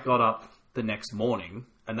so I got up the next morning,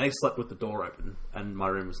 and they slept with the door open, and my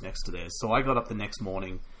room was next to theirs. So I got up the next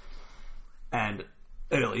morning and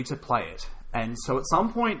early to play it. And so at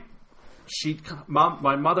some point,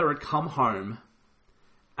 my mother had come home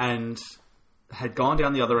and had gone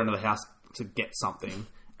down the other end of the house to get something,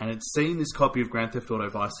 and had seen this copy of Grand Theft Auto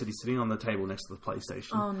Vice City sitting on the table next to the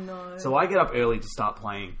PlayStation. Oh, no. So I get up early to start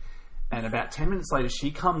playing, and about 10 minutes later,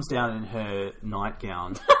 she comes down in her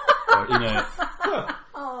nightgown. Or in her...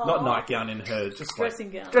 Not nightgown, in her... just Dressing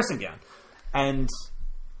gown. Dressing gown. And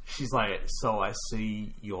she's like, so I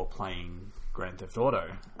see you're playing Grand Theft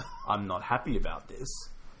Auto. I'm not happy about this.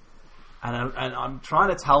 And I'm trying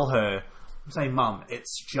to tell her, I'm saying, Mum,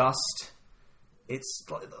 it's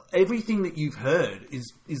everything that you've heard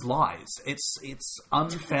is lies. It's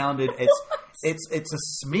unfounded. It's a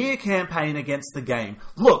smear campaign against the game.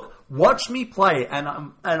 Look, watch me play, and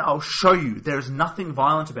I'll show you. There's nothing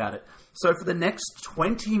violent about it. So for the next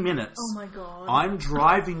 20 minutes, Oh my God. I'm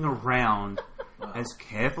driving around as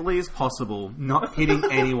carefully as possible, not hitting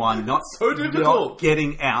anyone, not So difficult. not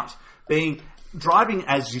getting out, driving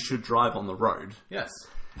as you should drive on the road. Yes.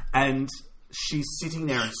 And she's sitting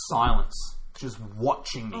there in silence, just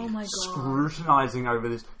watching me, Oh my God. scrutinizing over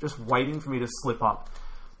this, just waiting for me to slip up.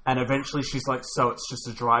 And eventually she's like, so it's just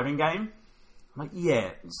a driving game? I'm like, yeah.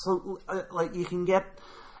 So, like, you can get...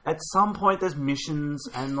 At some point there's missions,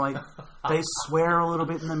 and, like, they swear a little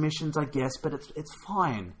bit in the missions, I guess, but it's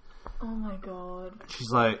fine. Oh my God. She's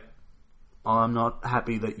like, I'm not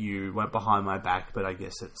happy that you went behind my back, but I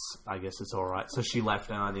guess it's all right. So she left,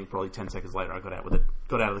 and I think probably 10 seconds later, I got out of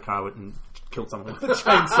the car and killed someone with a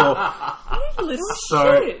chainsaw. You little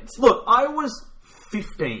So shit. look, I was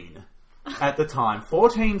 15 at the time,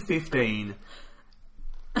 14, 15.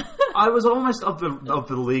 I was almost of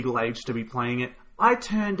the legal age to be playing it. I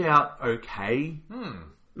turned out okay.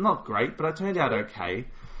 Not great, but I turned out okay.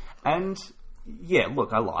 And yeah,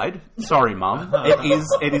 look, I lied. Sorry, Mum.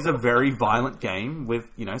 It is a very violent game with,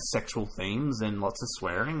 sexual themes and lots of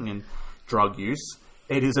swearing and drug use.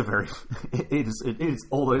 It is it is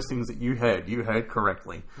all those things that you heard. You heard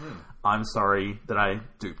correctly. I'm sorry that I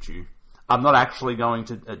duped you. I'm not actually going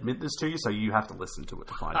to admit this to you, so you have to listen to it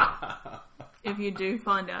to find out. If you do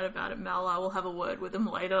find out about it, Mal, I will have a word with him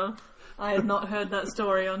later. I had not heard that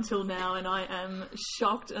story until now, and I am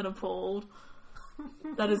shocked and appalled.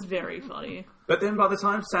 That is very funny. But then by the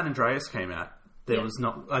time San Andreas came out, there was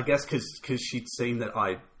not... I guess because she'd seen that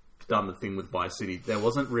I'd done the thing with Vice City, there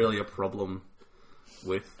wasn't really a problem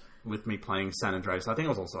with me playing San Andreas. I think I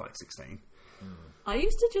was also like 16. I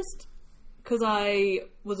used to just... Because I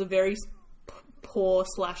was a very poor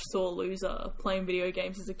 / sore loser playing video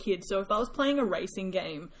games as a kid, so if I was playing a racing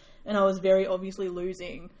game and I was very obviously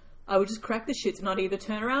losing, I would just crack the shits and I'd either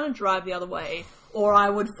turn around and drive the other way, or I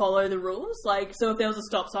would follow the rules. Like, so if there was a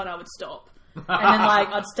stop sign, I would stop. And then, like,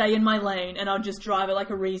 I'd stay in my lane and I'd just drive at, like,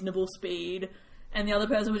 a reasonable speed. And the other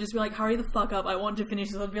person would just be like, hurry the fuck up, I want to finish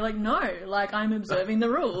this. I'd be like, no, like, I'm observing the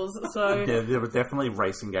rules. So Yeah, there were definitely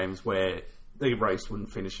racing games where the race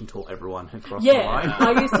wouldn't finish until everyone had crossed the yeah, line.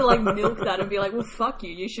 I used to, like, milk that and be like, well, fuck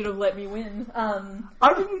you should have let me win.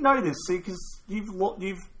 I didn't know this, see, because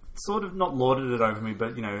you've sort of not lauded it over me,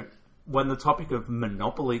 but, when the topic of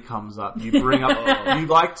Monopoly comes up, you bring up you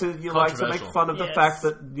like to make fun of the Yes. fact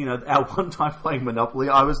that our one time playing Monopoly,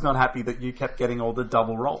 I was not happy that you kept getting all the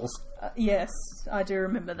double rolls. Yes, I do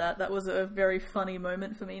remember that. That was a very funny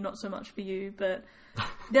moment for me, not so much for you, but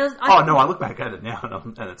there was... I look back at it now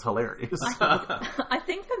and it's hilarious. I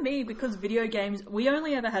think for me, because video games, we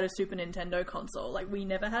only ever had a Super Nintendo console. Like, we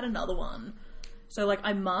never had another one. So, like,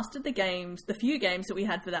 I mastered the few games that we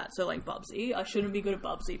had for that. So, like, Bubsy. I shouldn't be good at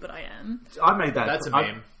Bubsy, but I am. I made that. That's a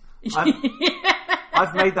meme.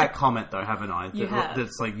 I've made that comment though, haven't I? You have.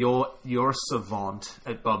 That's like you're a savant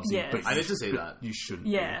at Bubsy. Yes. But I need to see that. You shouldn't.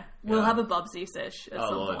 Yeah, be. we'll have a Bubsy sesh at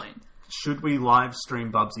some Lord. point. Should we live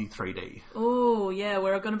stream Bubsy 3D? Oh, yeah,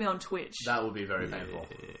 we're going to be on Twitch. That would be very painful.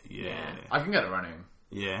 Yeah. I can get it running.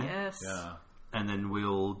 Yeah. Yes. Yeah. And then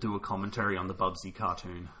we'll do a commentary on the Bubsy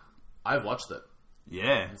cartoon. I've watched it.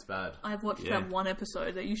 Yeah. It's bad. I've watched Yeah. that one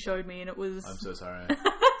episode that you showed me, and it was... I'm so sorry.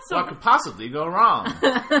 What could possibly go wrong?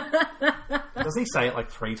 The Does he say it like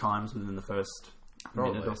 3 times within the first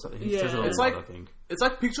minute or so? He says it a It's lot, like- I think. It's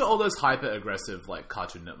like picture all those hyper aggressive like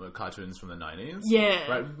Cartoon Network cartoons from the 90s. Yeah.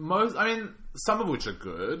 Right. Some of which are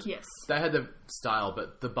good. Yes. They had the style,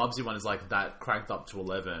 but the Bubsy one is like that cranked up to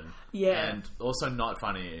 11. Yeah. And also not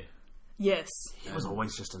funny. Yes. He was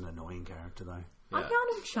always just an annoying character, though. I Yeah. found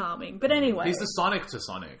him charming. But anyway. He's the Sonic to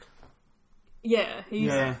Sonic. Yeah,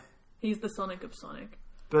 Yeah. he's the Sonic of Sonic.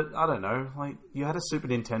 But I don't know, like, you had a Super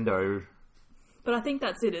Nintendo. But I think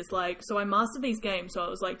that's it. It's like, so I mastered these games, so I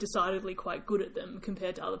was like decidedly quite good at them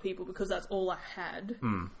compared to other people because that's all I had.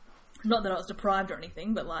 Not that I was deprived or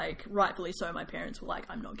anything, but like rightfully so. My parents were like,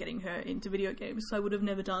 "I'm not getting her into video games," so I would have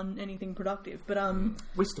never done anything productive. But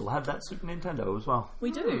We still have that Super Nintendo as well. we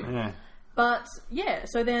do. Yeah. But yeah,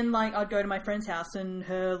 so then like I'd go to my friend's house and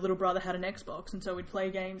her little brother had an Xbox, and so we'd play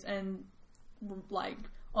games, and like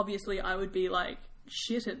obviously I would be like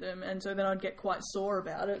shit at them, and so then I'd get quite sore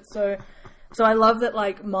about it. So I love that,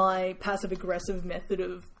 like, my passive-aggressive method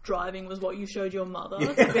of driving was what you showed your mother.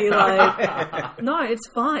 To be like, no, it's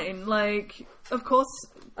fine. Like, of course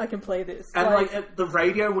I can play this. And, the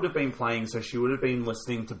radio would have been playing, so she would have been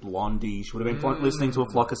listening to Blondie. She would have been listening to A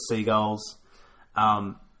Flock of Seagulls.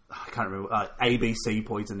 I can't remember. ABC,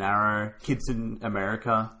 Poison Arrow. Kids in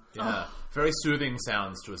America. Yeah. Very soothing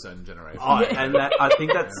sounds to a certain generation. Oh, and I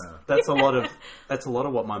think that's a lot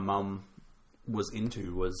of what my mum was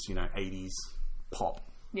into was, 80s pop.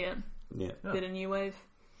 Yeah, Yeah. bit of new wave.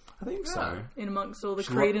 I think so. In amongst all the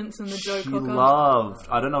Credence and the Joe She Cocker. loved,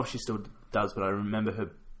 I don't know if she still does, but I remember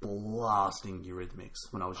her blasting Eurythmics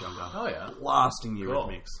when I was younger. Oh, yeah. Blasting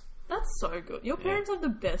Eurythmics. That's so good. Your parents have the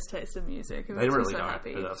best taste in music. It They makes me really so don't,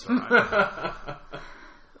 happy. but that's alright.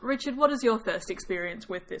 Richard, what is your first experience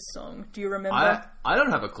with this song? Do you remember? I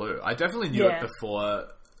don't have a clue. I definitely knew Yeah. it before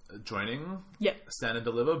joining Yeah. Stand and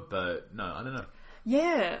Deliver, but no, I don't know.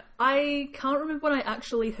 Yeah, I can't remember when I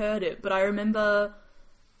actually heard it, but I remember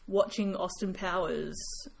watching Austin Powers.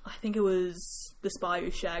 I think it was The Spy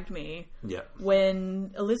Who Shagged Me. Yeah.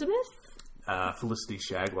 When Elizabeth? Felicity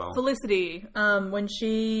Shagwell. Felicity. When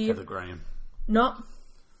she... Heather Graham. Not...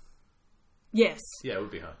 Yes. Yeah, it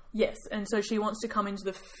would be her. Yes, and so she wants to come into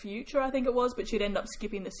the future, I think it was, but she'd end up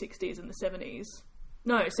skipping the 60s and the 70s.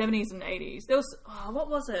 No, 70s and 80s. There was... Oh, what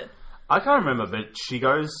was it? I can't remember, but she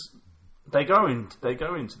goes... They go into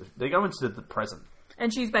the present.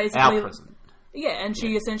 And she's basically... Our present. Yeah, and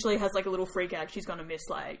she essentially has like a little freak out. She's going to miss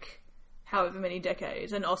like however many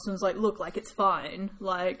decades. And Austin's like, look, like it's fine.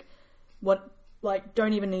 Like, what, like,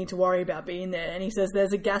 don't even need to worry about being there. And he says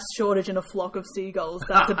there's a gas shortage and a flock of seagulls.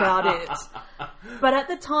 That's about it. But at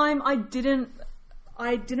the time, I didn't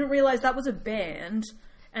realize that was a band.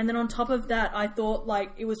 And then on top of that, I thought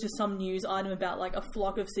like it was just some news item about like a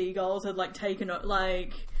flock of seagulls had like taken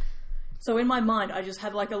like... So in my mind, I just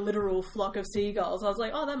had like a literal flock of seagulls. I was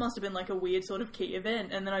like, oh, that must have been like a weird sort of key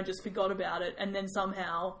event. And then I just forgot about it. And then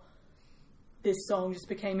somehow this song just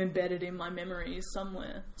became embedded in my memories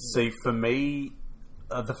somewhere. See, for me,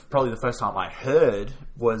 probably the first time I heard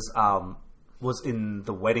was in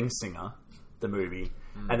The Wedding Singer, the movie.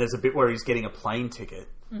 And there's a bit where he's getting a plane ticket,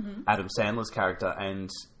 Adam Sandler's character, and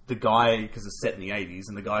the guy, because it's set in the 80s,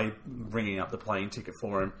 and the guy ringing up the plane ticket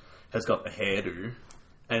for him has got the hairdo.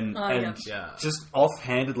 And Yeah. just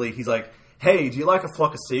offhandedly, he's like, hey, do you like a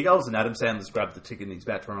flock of seagulls? And Adam Sandler's grabbed the ticket and he's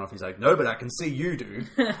about to run off. He's like, no, but I can see you do.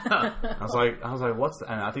 I was like, what's that?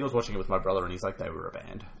 And I think I was watching it with my brother and he's like, they were a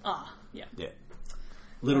band. Ah, yeah. Yeah.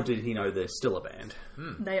 Little did he know they're still a band.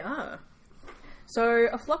 They are. So,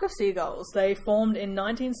 A Flock of Seagulls, they formed in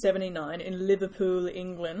 1979 in Liverpool,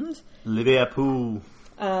 England. Liverpool.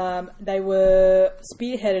 They were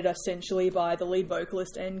spearheaded essentially by the lead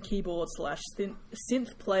vocalist and keyboard /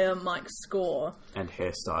 synth player Mike Score. And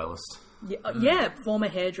hairstylist. Yeah, former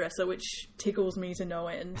hairdresser, which tickles me to no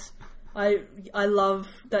end. I love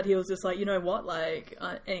that he was just like, you know what, like,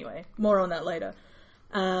 anyway, more on that later.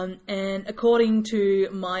 And according to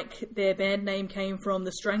Mike, their band name came from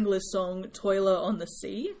the Stranglers song Toiler on the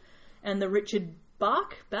Sea, and the Richard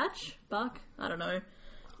Bach? I don't know.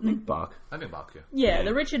 I think Bach. I think Bach, yeah. Yeah,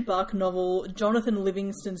 the Richard Bach novel Jonathan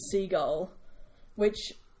Livingston Seagull,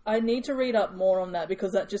 which I need to read up more on that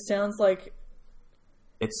because that just sounds like...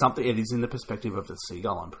 It's something. It is in the perspective of the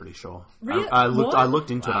seagull. I'm pretty sure. Really? I looked. What? I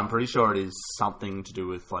looked into it. I'm pretty sure it is something to do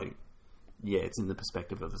with like. Yeah, it's in the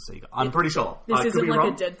perspective of the seagull. I'm pretty sure. This I could isn't be like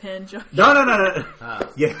wrong. a deadpan joke. No.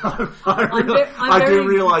 Yeah, I very- do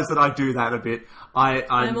realise that I do that a bit.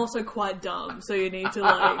 I'm also quite dumb, so you need to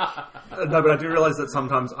like... No, but I do realise that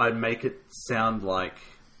sometimes I make it sound like,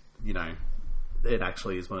 you know, it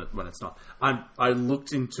actually is when it's not. I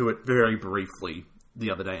looked into it very briefly the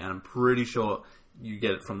other day, and I'm pretty sure you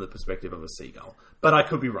get it from the perspective of a seagull. But I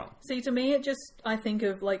could be wrong. See, to me, I think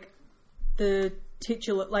of like the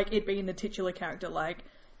titular, like it being the titular character, like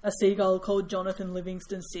a seagull called Jonathan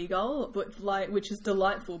Livingston Seagull, but like which is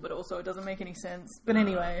delightful, but also it doesn't make any sense. But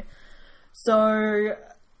anyway, so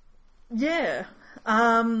yeah,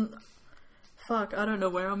 fuck, I don't know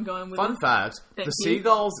where I'm going with Fun it. fact, Thank the you.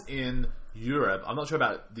 seagulls in Europe, I'm not sure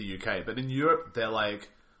about the UK, but in Europe, they're like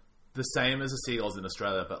the same as the seagulls in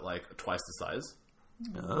Australia, but like twice the size.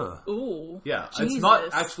 Ugh. Ooh, Yeah, Jesus. it's not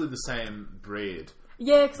actually the same breed,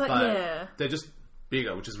 yeah, cause but yeah, they're just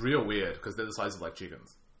bigger, which is real weird because they're the size of like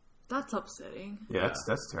chickens. that's upsetting. Yeah,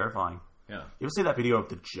 that's terrifying. Yeah. You ever see that video of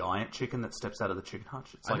the giant chicken that steps out of the chicken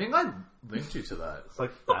hutch? It's I like, think I linked you to that. it's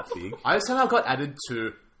like that big. I somehow got added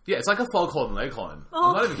to... Yeah, it's like a foghorn leghorn.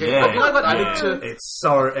 Oh. I'm not even kidding. Yeah, I think I got added yeah. to...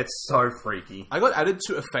 It's so freaky. I got added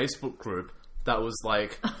to a Facebook group that was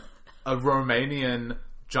like a Romanian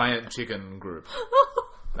giant chicken group.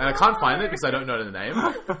 And I can't find it because I don't know the name.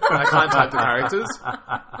 And I can't type the characters.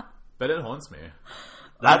 But it haunts me.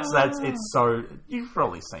 It's so, you've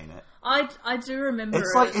probably seen it. I do remember.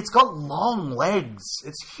 It's like, it's got long legs.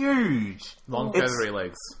 It's huge. Long It's- feathery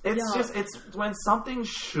legs. It's Yeah. just, it's when something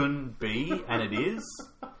shouldn't be, and it is.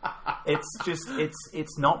 It's just,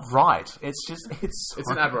 it's not right. It's just, it's It's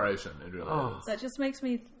an aberration. It really Oh. is. That just makes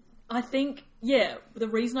me. I think, yeah, the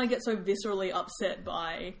reason I get so viscerally upset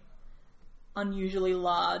by unusually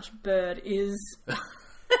large bird is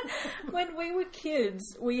when we were kids,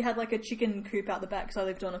 we had like a chicken coop out the back because I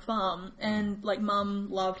lived on a farm, and like mum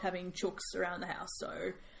loved having chooks around the house,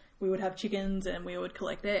 so we would have chickens and we would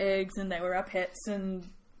collect their eggs, and they were our pets and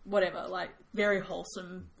whatever, like very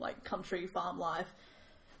wholesome, like country farm life.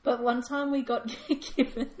 But one time we got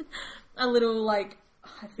given a little, like,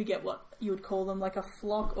 I forget what you would call them, like a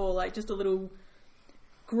flock or like just a little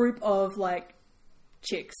group of like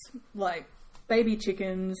chicks, like baby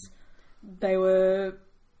chickens. They were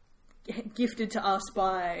gifted to us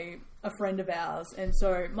by a friend of ours, and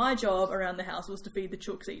so my job around the house was to feed the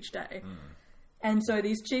chooks each day. And so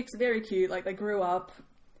these chicks, very cute, like they grew up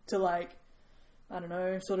to like, I don't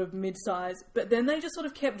know, sort of mid-size, but then they just sort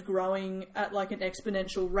of kept growing at like an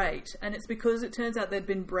exponential rate, and it's because it turns out they'd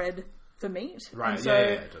been bred for meat. Right, And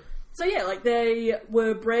yeah. so yeah, like they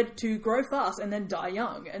were bred to grow fast and then die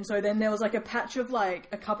young. And so then there was like a patch of like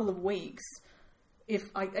a couple of weeks,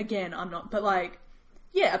 I'm not, but like,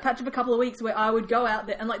 yeah, a patch of a couple of weeks where I would go out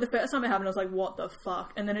there, and like the first time it happened I was like, what the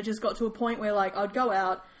fuck? And then it just got to a point where like I'd go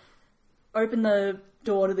out, open the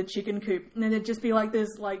door to the chicken coop, and then it'd just be like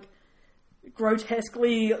this like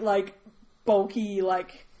grotesquely like bulky,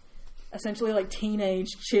 like essentially like teenage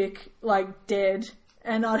chick, like dead.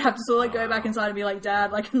 And I'd have to sort of like go back inside and be like,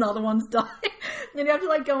 Dad, like another one's died. And then you have to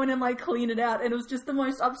like go in and like clean it out. And it was just the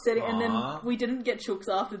most upsetting. And then we didn't get chooks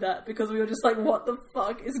after that because we were just like, what the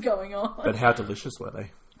fuck is going on? But how delicious were they?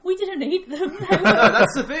 We didn't eat them. No,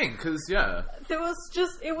 that's the thing, because, yeah. It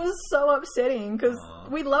was so upsetting because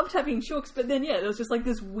we loved having chooks. But then, yeah, there was just like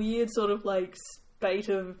this weird sort of like spate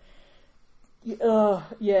of,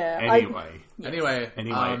 yeah. Anyway, Anyway,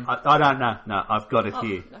 I don't know. No, I've got it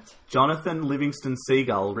here. that's- Jonathan Livingston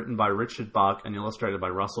Seagull, written by Richard Bach and illustrated by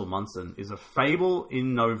Russell Munson, is a fable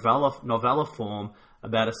in novella form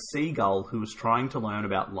about a seagull who is trying to learn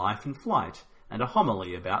about life and flight, and a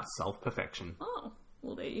homily about self-perfection. Oh,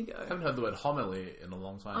 well, there you go. I haven't heard the word homily in a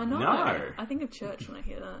long time. I know. No. I think of church when I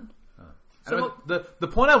hear that. Anyway, the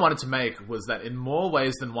point I wanted to make was that in more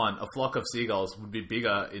ways than one, a flock of seagulls would be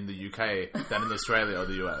bigger in the UK than in Australia or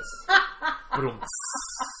the US. Ba-dum.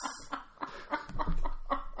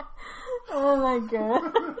 Oh my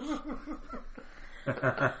god.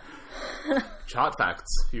 Chart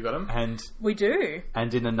facts. You got them? And We do.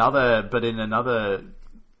 in another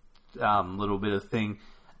little bit of thing,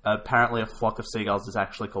 apparently a flock of seagulls is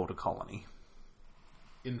actually called a colony.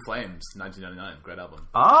 In Flames, 1999. Great album.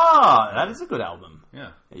 Ah, that is a good album.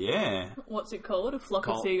 Yeah. Yeah. What's it called? A flock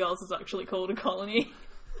of Col- seagulls is actually called a colony.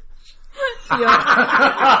 Like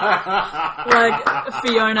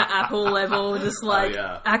Fiona Apple level, just like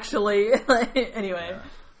yeah. actually. Anyway,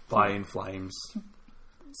 By In Flames.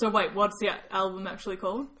 so wait, what's the album actually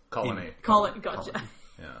called? Colony. Colony. Gotcha.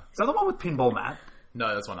 Yeah. Is that the one with Pinball Matt?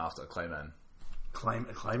 No, that's one after. Clayman.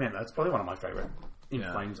 Clayman, that's probably one of my favourite In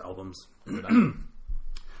Yeah. Flames albums. Good album.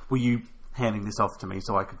 Were you handing this off to me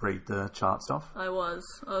so I could read the chart stuff? I was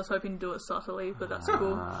hoping to do it subtly, but that's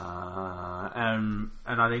cool. And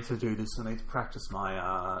I need to do this. I need to practice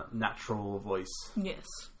my natural voice. Yes.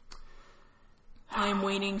 I am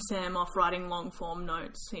weaning Sam off writing long form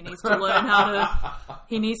notes. He needs to learn how to.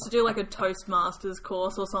 He needs to do like a Toastmasters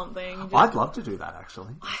course or something. I'd love to do that,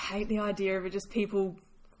 actually. I hate the idea of it. Just people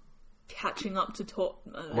catching up to talk.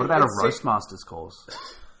 What about a Roastmasters course?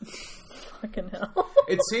 Fucking hell.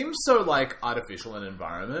 It seems so like artificial an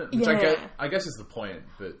environment, which I guess is the point,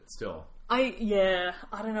 but still. I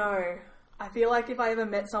don't know. I feel like if I ever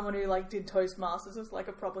met someone who like did Toastmasters as like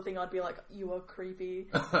a proper thing, I'd be like, you are creepy.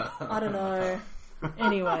 I don't know.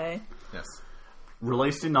 Anyway. Yes.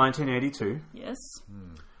 Released in 1982. Yes.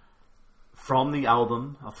 From the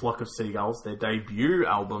album A Flock of Seagulls, their debut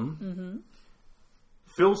album,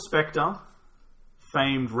 Phil Spector,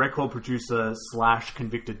 famed record producer /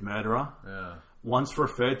 convicted murderer, once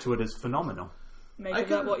referred to it as phenomenal. Make of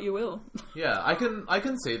that what you will. Yeah, I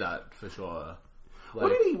can see that for sure. Like,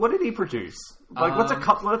 What did he produce? Like, what's a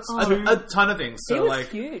couple? a ton of things. So He was like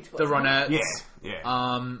huge, the wasn't Ronettes.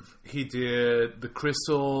 Yeah. He did the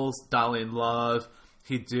Crystals, Darlene Love.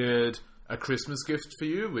 He did A Christmas Gift for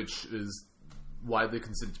You, which is widely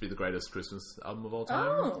considered to be the greatest Christmas album of all time.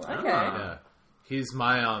 Oh, okay. Yeah, he's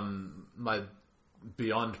my my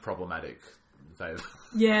beyond problematic fave.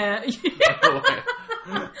 Yeah.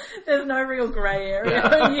 Anyway, There's no real grey area.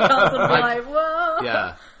 You can't sort of be like, whoa.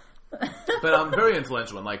 yeah. But very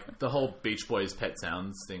influential, and like the whole Beach Boys Pet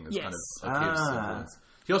Sounds thing is kind of huge influence.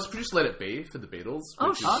 He also produced Let It Be for the Beatles,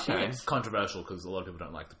 which is controversial because a lot of people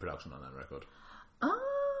don't like the production on that record. Ah.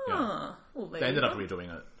 Yeah. Well, there They ended you up go.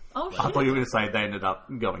 redoing it. Oh, shit. I thought you were going to say they ended up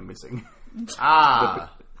going missing.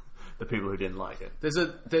 The people who didn't like it. There's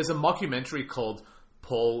a mockumentary called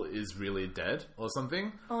Paul is Really Dead or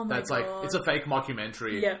something. Oh my That's God. like it's a fake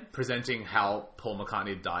mockumentary Yeah. presenting how Paul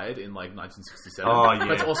McCartney died in like 1967. Oh, yeah.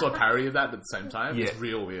 But it's also a parody of that at the same time. Yeah. It's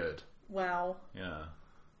real weird. Wow. Yeah.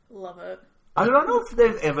 Love it. I don't know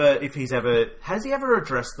if has he ever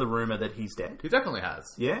addressed the rumor that he's dead? He definitely has.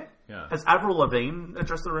 Yeah? Yeah. Has Avril Lavigne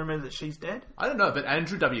addressed the rumor that she's dead? I don't know, but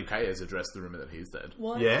Andrew WK has addressed the rumor that he's dead.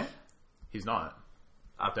 What? Yeah? He's not.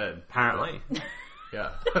 Dead. Apparently.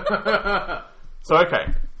 Yeah. So, okay.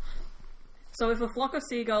 So if A Flock of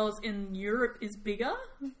Seagulls in Europe is bigger,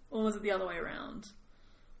 or was it the other way around?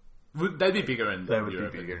 They'd be bigger in They would be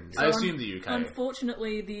Europe. bigger in I assume the UK.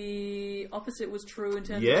 Unfortunately, the opposite was true in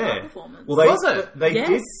terms of Yeah. chart performance. Well, Was it? They Yes.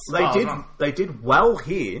 did. Oh, no. They did well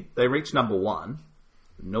here. They reached number one,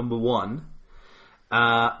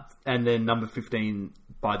 and then number 15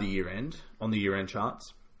 by the year end on the year end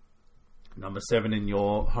charts. Number 7 in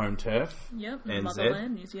your home turf. Yep, NZ.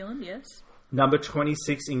 Motherland, New Zealand, yes. Number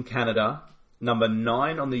 26 in Canada. Number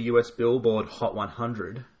 9 on the US Billboard Hot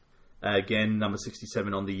 100. Again, number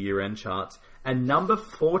 67 on the year-end charts. And number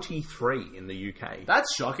 43 in the UK.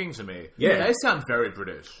 That's shocking to me. Yeah. They sound very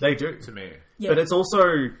British. They do. To me. Yeah. But it's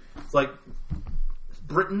also, like,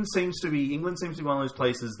 England seems to be one of those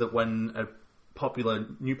places that when a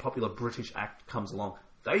new popular British act comes along,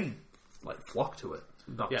 they, like, flock to it.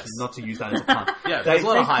 Yes. Not to use that as a pun. Yeah, they, there's a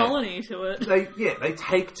lot They of hype. colony to it. they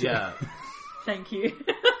take to Yeah. it. Thank you.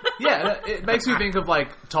 Yeah, it makes me think of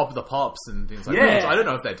like Top of the Pops and things like Yeah. that. I don't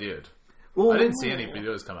know if they did. Well, I didn't see any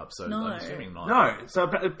videos come up, so No. I'm assuming not. No, so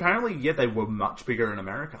apparently, they were much bigger in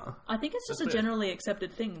America. I think it's just That's a weird. generally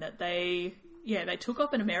accepted thing that they took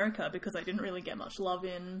off in America because they didn't really get much love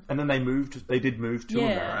in. And then they did move to Yeah.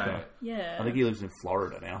 America. Right. Yeah. I think he lives in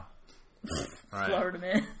Florida now. Right. Florida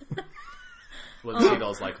man. What the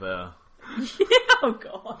seagulls like there. Oh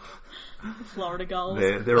god. Florida gulls.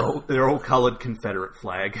 They're all coloured Confederate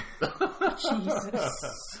flag. Jesus.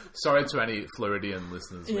 Sorry to any Floridian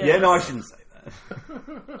listeners. Yeah. Yeah, no, I shouldn't say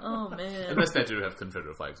that. Oh man. Unless they do have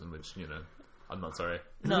Confederate flags, in which, I'm not sorry.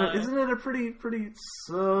 No. Isn't it a pretty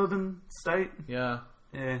southern state? Yeah.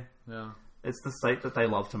 Yeah. Yeah. It's the state that they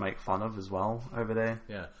love to make fun of as well over there.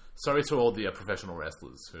 Yeah. Sorry to all the professional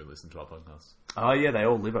wrestlers who listen to our podcast. Oh yeah, they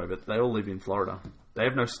all live in Florida. They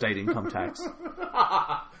have no state income tax.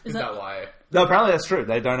 Is that why? No, apparently that's true.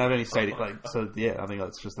 They don't have any state I think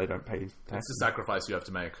that's just they don't pay It's tax. the sacrifice you have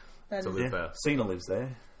to make That to is- live there. Cena lives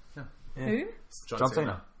there. Who? John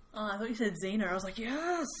Cena. Oh, I thought you said Xena. I was like,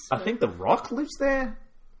 yes. I think The Rock lives there.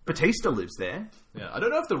 Batista lives there. Yeah. I don't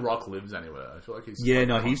know if The Rock lives anywhere. I feel like he's... Yeah,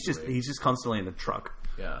 no, constantly- he's just constantly in the truck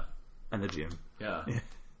Yeah. and the gym. Yeah.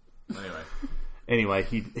 Anyway. Anyway,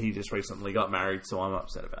 he just recently got married, so I'm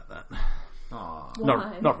upset about that. Aw.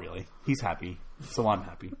 Why? Not really. He's happy, so I'm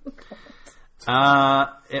happy.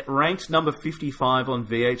 It ranked number 55 on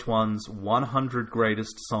VH1's 100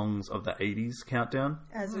 Greatest Songs of the 80s countdown.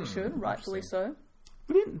 As it should, rightfully so.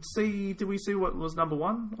 Did we see what was number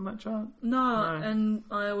 1 on that chart? No, and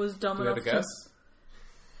I was dumb Do we have enough a guess?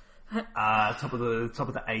 Top of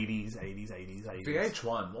the 80s.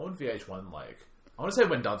 VH1. What would VH1 like? I want to say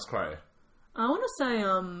When Doves Cry. I want to say,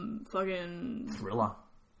 fucking... Thriller.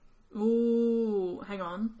 Ooh, hang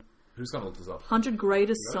on. Who's going to look this up? 100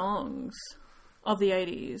 Greatest Songs of the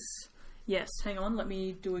 80s. Yes, hang on, let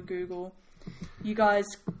me do a Google. You guys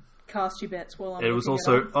cast your bets while I'm It was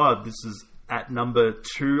looking also this is at number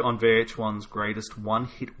 2 on VH1's greatest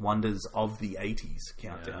one-hit wonders of the 80s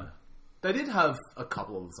countdown. They did have a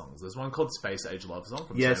couple of songs. There's one called Space Age Love Song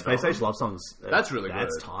from Yeah, Sam Space Ballard. Age Love Songs. That's really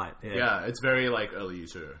That's good. tight. Yeah, it's very like early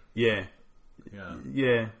U2. Yeah.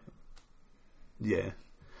 Yeah. Yeah.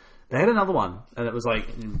 They had another one, and it was like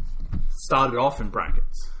started off in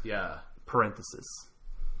brackets, Yeah. parenthesis.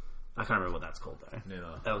 I can't remember what that's called though.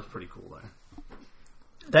 Neither. That was pretty cool though.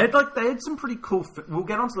 They had some pretty cool. We'll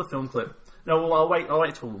get onto the film clip. No, well, I'll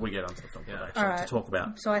wait till we get onto the film clip Yeah. actually Alright. to talk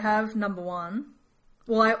about. So I have number 1.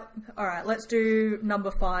 Well, alright, let's do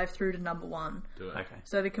number 5 through to number 1. Do it. Okay.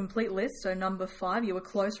 So the complete list. So number 5, You Were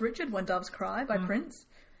Close, Richard, When Doves Cry by Prince.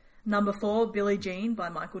 Number 4, Billie Jean by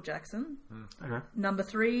Michael Jackson. Okay. Number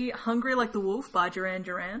 3, Hungry Like the Wolf by Duran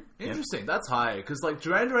Duran. Interesting. That's high because like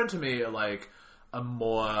Duran Duran to me are like a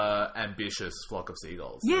more ambitious Flock of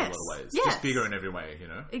Seagulls in a lot Yes. of ways. Yes. Just bigger in every way, you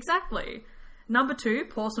know. Exactly. Number 2,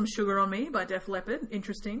 Pour Some Sugar on Me by Def Leppard.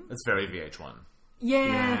 Interesting. It's very VH1.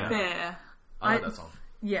 Yeah, fair. I like that song.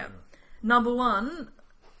 Yeah. Number 1,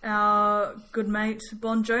 our good mate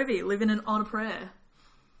Bon Jovi, Living on a Prayer.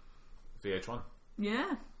 VH1.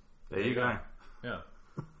 Yeah. There you go. Yeah.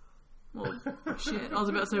 Well, shit. I was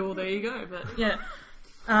about to say, well, there you go. But yeah.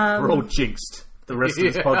 We're all jinxed. The rest of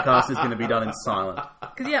this podcast is going to be done in silence.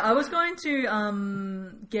 Because, yeah, I was going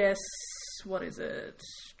to guess, what is it?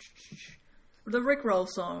 The Rickroll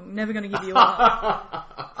song, Never Gonna Give You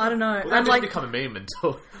Up. I don't know. Well, that And, didn't like, become a meme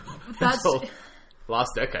until that's...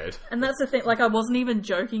 last decade. And that's the thing, like, I wasn't even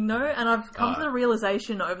joking, though, and I've come to the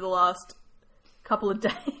realization over the last couple of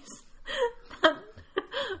days that,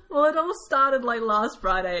 well, it all started, like, last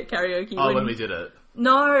Friday at karaoke. Oh, when we did it.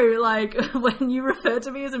 No, like, when you referred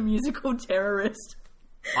to me as a musical terrorist.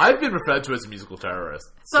 I've been referred to as a musical terrorist,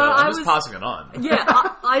 So so I I'm just was- passing it on. Yeah,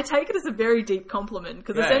 I take it as a very deep compliment,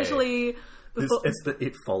 because Yay. essentially... Before, It's the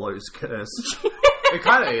It Follows curse. It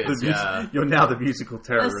kind of is, yeah. You're now the musical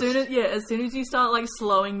terrorist. as soon as you start, like,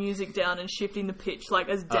 slowing music down and shifting the pitch, like,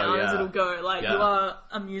 as down as yeah. it'll go, like, Yeah. you are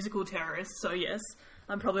a musical terrorist, so yes,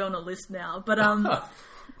 I'm probably on a list now. But,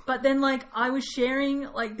 but then, like, I was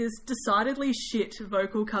sharing, like, this decidedly shit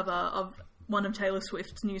vocal cover of one of Taylor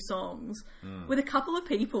Swift's new songs with a couple of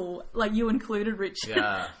people, like you included, Richard.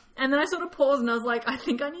 Yeah. And then I sort of paused and I was like, I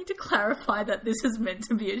think I need to clarify that this is meant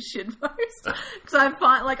to be a shitpost. Because I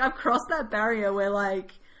find, like, I've crossed that barrier where,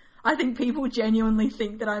 like, I think people genuinely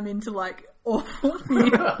think that I'm into, like, awful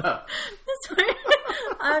music. So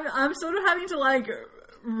I'm sort of having to, like,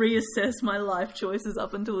 reassess my life choices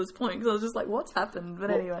up until this point. Because I was just like, what's happened?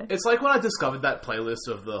 But anyway. It's like when I discovered that playlist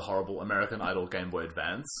of the horrible American Idol Game Boy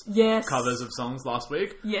Advance Yes. covers of songs last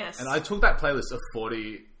week. Yes. And I took that playlist of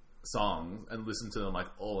 40 songs and listened to them like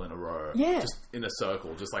all in a row. Yeah. Just in a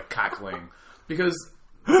circle, just like cackling. Because,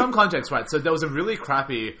 some context, right? So there was a really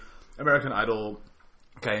crappy American Idol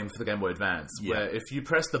game for the Game Boy Advance where if you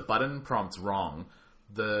press the button prompt wrong,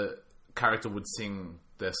 the character would sing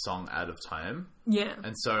their song out of time. Yeah.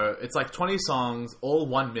 And so it's like 20 songs, all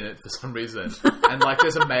 1 minute for some reason. And like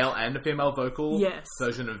there's a male and a female vocal Yes.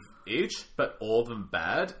 version of each, but all of them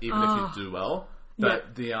bad, even if you do well.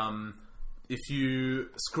 But the if you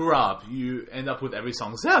screw up, you end up with every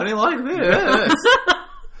song sounding like this.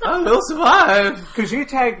 I will survive. Because you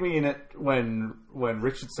tagged me in it when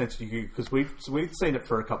Richard sent it to you, because we've seen it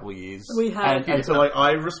for a couple of years. We have, and so like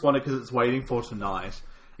I responded because it's waiting for tonight.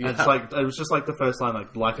 And it's Yeah. like it was just like the first line,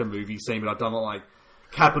 like a movie scene, but I've done it like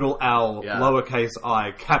capital L, lowercase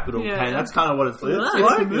I, capital Yeah. K. That's kind of what it's like. It's Like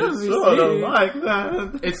like a movie sort of scene. like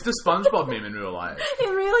that. It's the SpongeBob meme in real life. It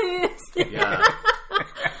really is. Yeah.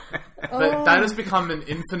 But that has become an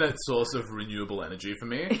infinite source of renewable energy for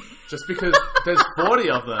me. Just because there's 40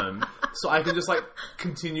 of them, so I can just like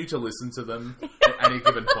continue to listen to them at any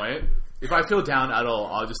given point. If I feel down at all,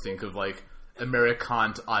 I'll just think of like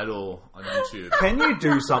American Idol on YouTube. Can you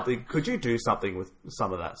do something? Could you do something with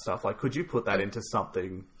some of that stuff? Like, could you put that into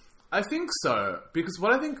something? I think so, because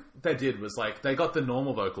what I think they did was like they got the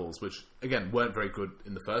normal vocals, which again weren't very good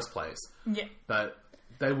in the first place, Yeah. but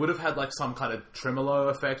they would have had like some kind of tremolo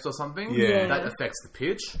effect or something Yeah. that affects the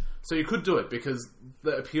pitch. So you could do it because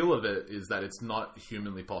the appeal of it is that it's not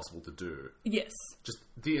humanly possible to do. Yes. Just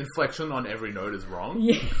the inflection on every note is wrong.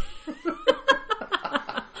 Yeah.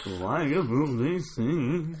 Like a movie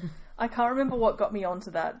scene. I can't remember what got me onto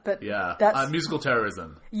that, but Yeah, that's musical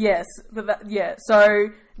terrorism. yes, but so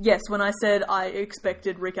yes, when I said I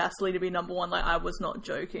expected Rick Astley to be number one, like I was not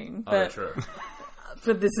joking, Oh, but true.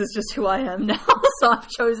 but this is just who I am now, so I've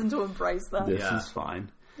chosen to embrace that. This Yeah. is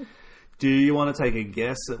fine. Do you want to take a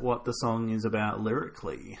guess at what the song is about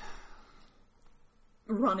lyrically?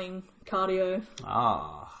 running cardio.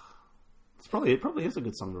 It probably is a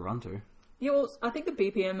good song to run to. Yeah, well, I think the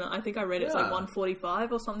BPM, I think I read it's like Yeah.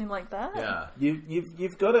 145 or something like that. Yeah.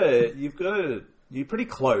 You've got to. You're pretty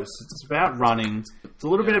close. It's about running. It's a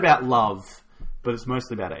little bit about love, but it's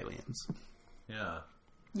mostly about aliens. Yeah.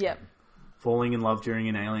 Yep. Falling in love during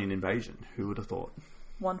an alien invasion. Who would have thought?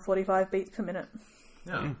 145 beats per minute.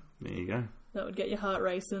 Yeah. There you go. That would get your heart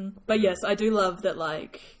racing. But yes, I do love that,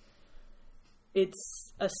 like,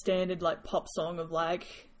 it's a standard, like, pop song of, like,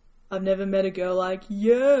 I've never met a girl like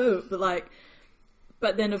you.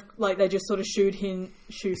 But then, like, they just sort of he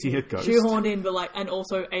a ghost? shoehorned in, but, like, and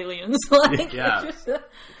also aliens. Like, Yeah. just,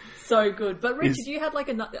 so good. But, Richard, you had, like,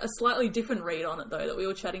 a slightly different read on it, though, that we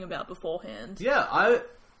were chatting about beforehand. Yeah,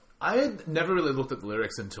 I had never really looked at the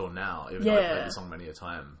lyrics until now, even though I played the song many a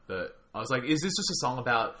time. But I was like, is this just a song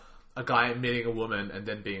about a guy meeting a woman and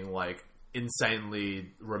then being, like, insanely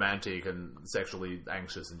romantic and sexually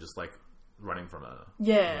anxious and just, like, running from her?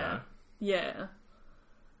 Yeah. You know? Yeah.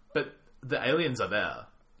 But the aliens are there,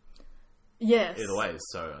 Yes. in a way,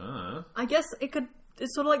 so... I guess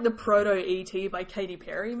it's sort of like the proto E.T. by Katy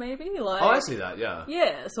Perry, maybe? Like, Oh, I see that, yeah.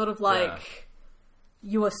 Yeah, sort of like,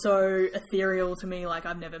 Yeah. you are so ethereal to me, like,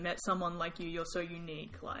 I've never met someone like you, you're so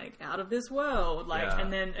unique, like, out of this world, like, Yeah.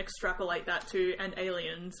 and then extrapolate that to, and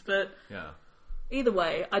aliens, but Yeah. either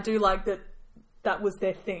way, I do like that was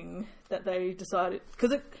their thing, that they decided,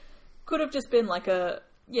 because it could have just been like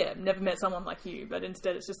never met someone like you, but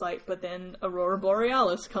instead it's just like, but then Aurora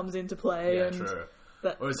Borealis comes into play, Yeah, and true.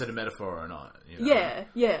 but- Or is it a metaphor or not? You know?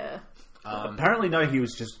 yeah. Apparently, no, he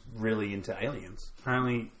was just really into aliens.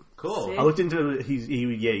 Apparently, Cool. Sick. I looked into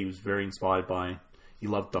he was very inspired by. He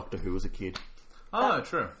loved Doctor Who as a kid. Oh,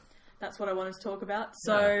 true. That's what I wanted to talk about.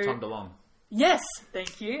 So, Yeah, Tom DeLonge. yes,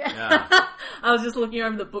 thank you. Yeah. I was just looking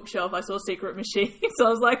over the bookshelf. I saw Secret Machine, so I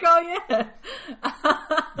was like, oh yeah.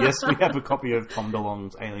 Yes, we have a copy of Tom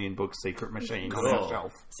DeLonge's alien book, Secret Machine, on our Cool.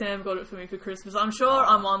 shelf. Sam got it for me for Christmas. I'm sure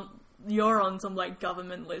you're on some like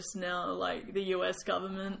government list now, like the US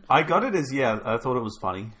government. I got it as I thought it was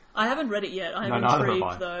funny. I haven't read it yet. I'm No, neither have I.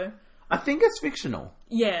 intrigued though. I think it's fictional,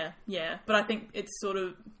 Yeah, but I think it's sort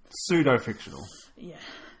of pseudo fictional. yeah.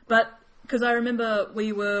 But because I remember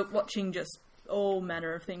we were watching just all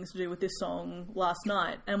manner of things to do with this song last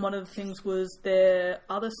night, and one of the things was their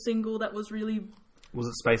other single that was really Was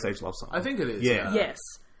it Space Age Love Song? I think it is. Yeah. yes.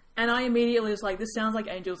 And I immediately was like, this sounds like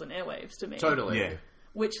Angels and Airwaves to me. Totally. Yeah.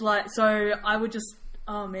 Which, like, so I would just,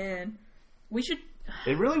 oh man, we should,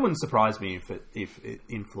 It really wouldn't surprise me if it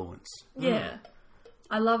influenced. yeah.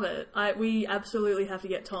 I love it. We absolutely have to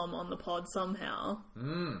get Tom on the pod somehow.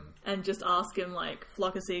 And just ask him, like,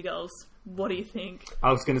 flock of seagulls, what do you think?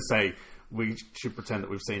 I was going to say we should pretend that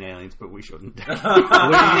we've seen aliens, but we shouldn't.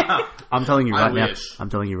 I'm telling you right now. wish. I'm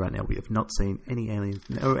telling you right now. We have not seen any aliens.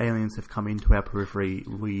 No aliens have come into our periphery.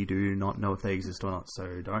 We do not know if they exist or not.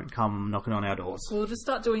 So don't come knocking on our doors. We'll just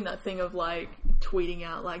start doing that thing of, like, tweeting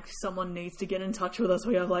out, like, someone needs to get in touch with us.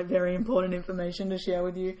 We have, like, very important information to share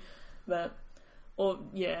with you. But, or,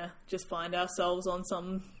 yeah, just find ourselves on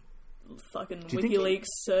some fucking you think WikiLeaks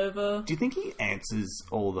server. Do you think he answers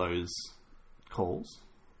all those calls?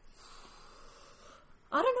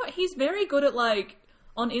 I don't know. He's very good at, like,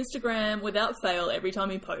 on Instagram, without fail, every time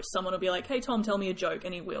he posts, someone will be like, hey, Tom, tell me a joke,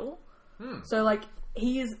 and he will. So, like,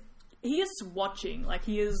 he is watching. Like,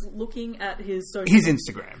 he is looking at his social... His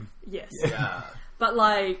Instagram. Yes. Yeah. But,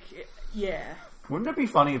 like, yeah. Wouldn't it be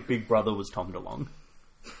funny if Big Brother was Tom DeLonge?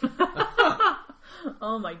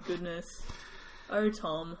 Oh, my goodness. Oh,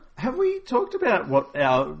 Tom. Have we talked about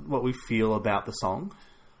what we feel about the song?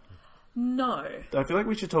 No. I feel like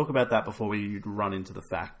we should talk about that before we run into the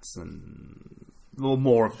facts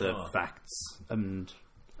more of the facts and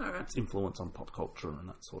Alright. its influence on pop culture and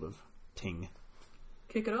that sort of ting.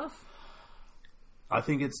 Kick it off. I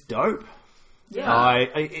think it's dope. Yeah.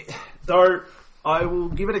 Though I will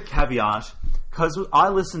give it a caveat because I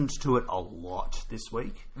listened to it a lot this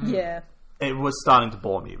week. Yeah. It was starting to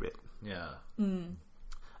bore me a bit. Yeah.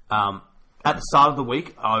 At the start of the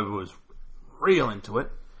week, I was real into it,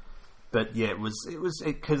 but yeah, it was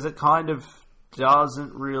because it kind of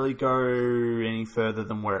doesn't really go any further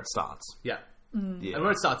than where it starts. Yeah. Yeah. And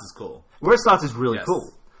where it starts is cool. Where it starts is really Yes.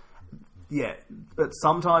 cool. Yeah, but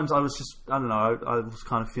sometimes I was just, I don't know, I was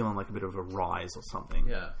kind of feeling like a bit of a rise or something.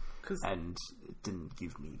 Yeah. Because And it didn't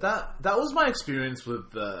give me that was my experience with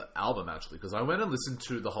the album, actually, because I went and listened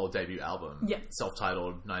to the whole debut album, Yeah.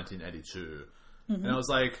 self-titled 1982, and I was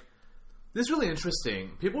like, this is really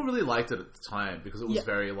interesting. People really liked it at the time because it was Yeah.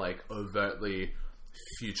 very, like, overtly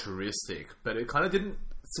futuristic, but it kind of didn't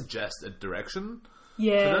suggest a direction.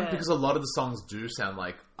 Yeah. for them, because a lot of the songs do sound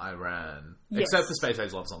like Iran, Yes. except the Space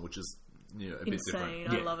Age Love Song, which is a bit Insane. different.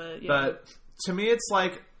 I love it. Yeah. But to me, it's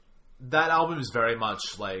like that album is very much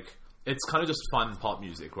like it's kind of just fun pop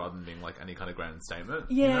music rather than being like any kind of grand statement.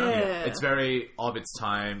 you know? Yeah. It's very of its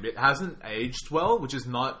time. It hasn't aged well, which is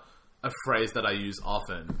not a phrase that I use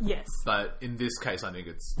often. Yes. But in this case, I think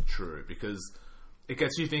it's true because it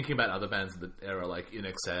gets you thinking about other bands of the era like In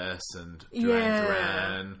Excess and Duran Yeah.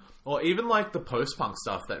 Duran, or even like the post-punk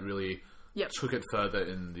stuff that really Yep. took it further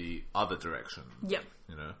in the other direction. Yep.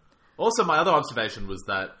 You know. Also, my other observation was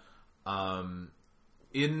that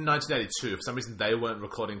in 1982, for some reason, they weren't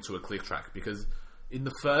recording to a click track because in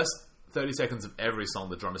the first 30 seconds of every song,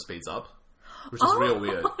 the drummer speeds up, which is real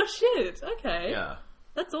weird. Oh shit! Okay. Yeah.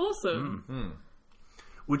 That's awesome.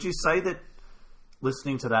 Would you say that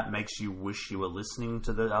listening to that makes you wish you were listening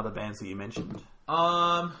to the other bands that you mentioned?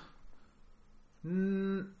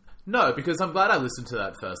 No, because I'm glad I listened to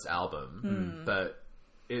that first album, but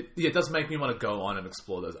it does make me want to go on and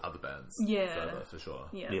explore those other bands Yeah. further, for sure.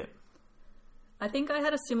 Yeah. I think I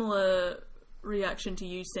had a similar reaction to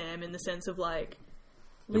you, Sam, in the sense of like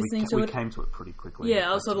listening to we it. came to it pretty quickly. Yeah,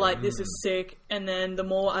 I was sort of like, this is sick. And then the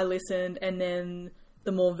more I listened, and then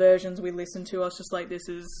the more versions we listened to, I was just like, this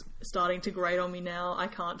is starting to grate on me now. I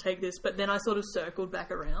can't take this. But then I sort of circled back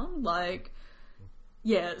around. Like,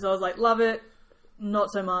 yeah, so I was like, love it,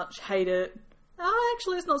 not so much, hate it. Oh,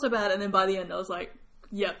 actually, it's not so bad. And then by the end, I was like,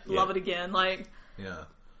 yep, love it again. Like,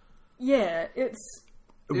 yeah, it's...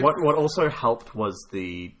 What also helped was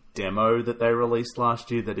the demo that they released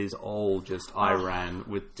last year that is all just Iran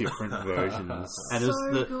with different versions. And it's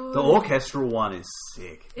So good. the orchestral one is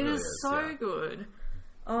sick. It is so good.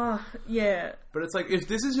 Oh, yeah. But it's like, if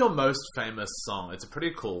this is your most famous song, it's a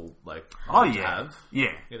pretty cool, like, Oh, to yeah. have,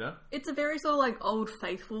 Yeah. you know? It's a very sort of like Old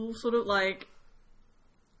Faithful sort of like,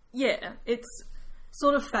 yeah, it's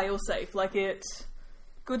sort of fail safe. Like, it's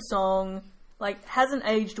good song, like hasn't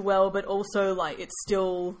aged well, but also like it's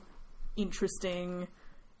still interesting,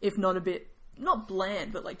 if not a bit, not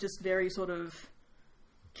bland, but like just very sort of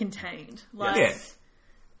contained. Like, Yeah.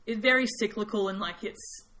 it's very cyclical and like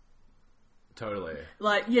it's Totally.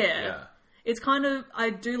 like, Yeah. it's kind of,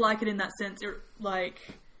 I do like it in that sense. It, like,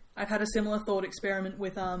 I've had a similar thought experiment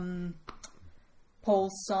with Paul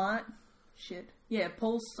Simon.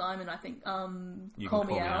 Paul Simon. I think You Call Can Me Call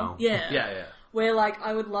Me Out. Out. Yeah. Where like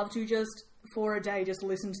I would love to just for a day just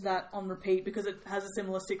listen to that on repeat because it has a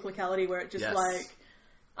similar cyclicality where it just Yes. like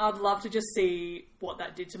I'd love to just see what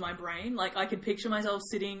that did to my brain. Like I could picture myself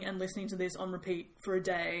sitting and listening to this on repeat for a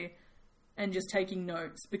day and just taking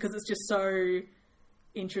notes because it's just so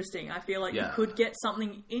interesting. I feel like you Yeah. could get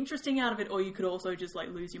something interesting out of it or you could also just like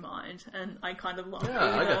lose your mind, and I kind of love Yeah,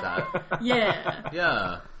 I either. get that. Yeah.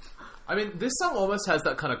 Yeah. I mean, this song almost has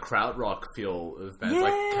that kind of krautrock feel of bands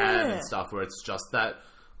like Can and stuff, where it's just that,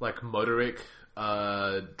 like, motoric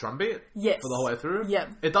drum beat Yes. for the whole way through. Yep.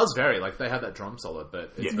 It does vary. Like, they have that drum solo,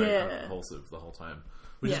 but it's very kind Yeah. of propulsive the whole time.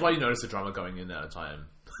 Which is Yeah. why you notice the drummer going in at a time.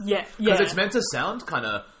 Yeah. Because Yeah. it's meant to sound kind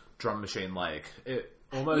of drum machine-like. It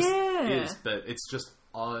almost Yeah. is, but it's just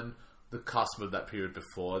on the cusp of that period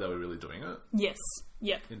before they were really doing it, Yes.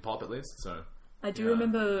 Yeah. in pop at least, so... I do Yeah.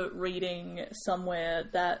 remember reading somewhere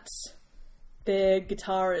that their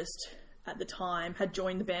guitarist at the time had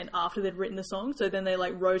joined the band after they'd written the song, so then they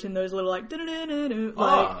like wrote in those little like like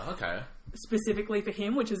Oh, okay. specifically for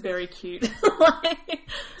him, which is very cute. Like,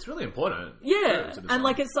 It's really important. yeah, to the and song.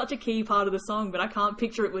 like it's such a key part of the song, but I can't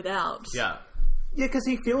picture it without. Yeah. Yeah, because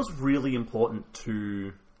he feels really important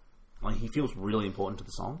to... Like, he feels really important to the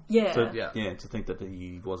song. Yeah. So, Yeah. to think that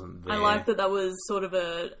he wasn't there. I like that was sort of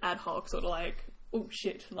a ad hoc sort of like, oh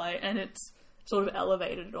shit, like, and it's sort of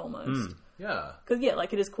elevated it almost. Yeah. Because yeah,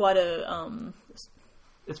 like it is quite a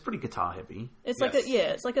It's pretty guitar heavy. it's Yes. like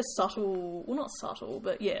it's like a subtle, well not subtle,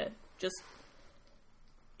 but yeah, just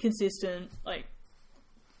consistent, like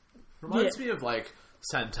Reminds me of, like,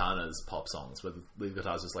 Santana's pop songs, where the lead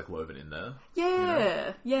guitar's just, like, woven in there.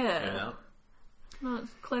 yeah. In and out. No,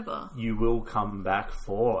 it's clever. You will come back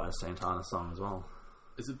for a Santana song as well.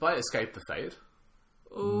 Is it by Escape the Fate?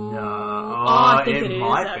 Ooh. No, Oh, I think it it is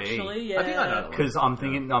might be. actually. Yeah, I think I know that one. Because I'm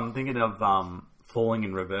thinking of Falling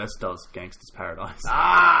in Reverse does Gangsta's Paradise.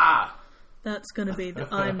 Ah! That's gonna be the.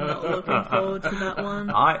 I'm not looking forward to that one.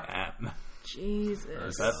 I am.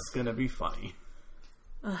 Jesus. That's gonna be funny.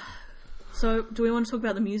 So, do we want to talk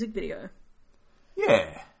about the music video?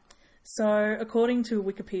 Yeah. So, according to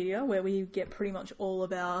Wikipedia, where we get pretty much all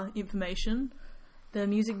of our information, the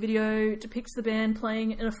music video depicts the band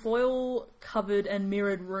playing in a foil-covered and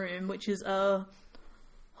mirrored room, which is a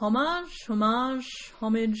homage. Homage.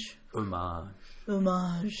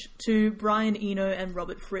 homage to Brian Eno and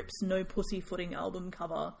Robert Fripp's No Pussyfooting album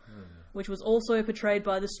cover, which was also portrayed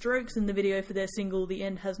by The Strokes in the video for their single The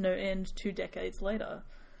End Has No End 2 decades later.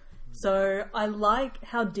 So I like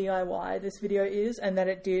how DIY this video is, and that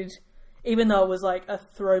it did, even though it was like a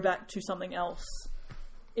throwback to something else,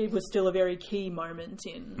 it was still a very key moment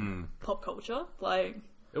in pop culture. Like,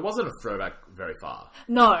 It wasn't a throwback very far.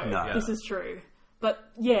 no, No. this is true. But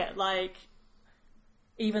yeah, like,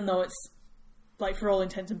 even though it's, like, for all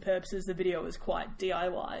intents and purposes, the video is quite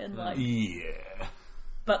DIY and like, Yeah.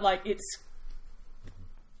 but like it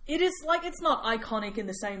is like, it's not iconic in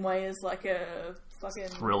the same way as like a fucking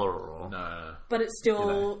Thriller or... No. but it's still,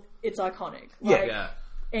 You know. it's iconic. Yeah. Like, Yeah.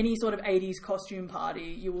 any sort of 80s costume party,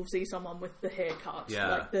 you will see someone with the haircut, Yeah.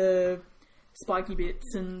 like the spiky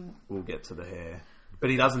bits and... We'll get to the hair. But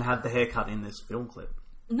he doesn't have the haircut in this film clip.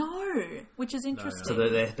 No, which is interesting. So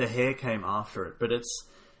the hair came after it. But it's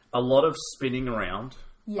a lot of spinning around.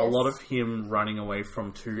 A Yes. lot of him running away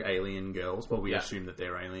from two alien girls. Well, we Yeah. assume that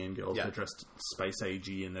they're alien girls. Yeah. They're dressed space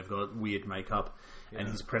agey and they've got weird makeup. And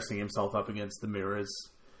he's pressing himself up against the mirrors.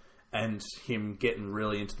 And him getting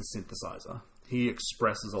really into the synthesizer. He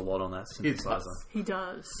expresses a lot on that synthesizer. He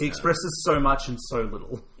does. He expresses so much and so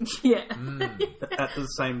little Yeah. at the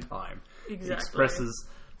same time. He Exactly. expresses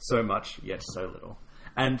so much, yet so little.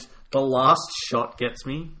 And the last shot gets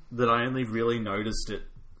me, that I only really noticed it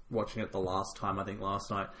watching it the last time, I think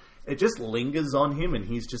last night. It just lingers on him, and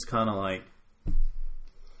he's just kind of like,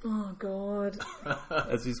 Oh, God.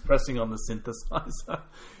 as he's pressing on the synthesizer.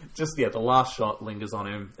 Just, yeah, the last shot lingers on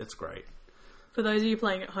him. It's great. For those of you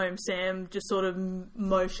playing at home, Sam just sort of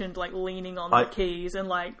motioned, like, leaning on I- the keys and,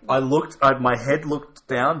 like, My head looked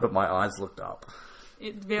down, but my eyes looked up.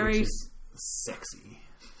 it Which very... is sexy.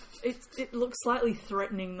 It looks slightly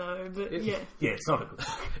threatening, though, but yeah. Yeah, it's not a good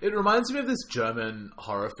It reminds me of this German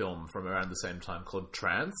horror film from around the same time called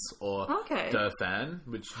Trance, or Okay. Der Fan,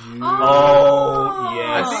 which you... Oh,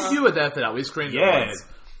 yes. I think you were there for that. We screened it Yeah, once.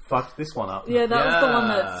 fucked this one up. Yeah, that was the one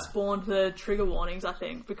Yeah. that spawned the trigger warnings, I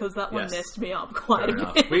think, because that one Yes. messed me up quite Fair a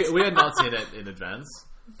enough. bit. We had not seen it in advance.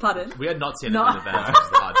 Pardon? We had not seen No. it in advance, which is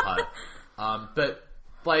the hard part. But,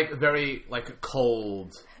 like, very, like,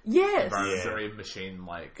 cold... Yes. environment, Yeah. very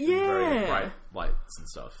machine-like, and Yeah. very bright lights and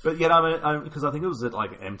stuff. But yet, I mean, because I think it was at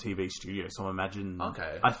like MTV Studio, so I imagine.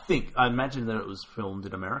 Okay. I imagine that it was filmed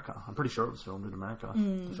in America. I'm pretty sure it was filmed in America.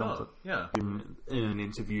 The film Oh, clip. yeah. In an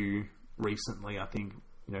interview recently, I think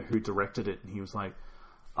who directed it, and he was like,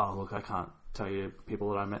 "Oh, look, I can't tell you people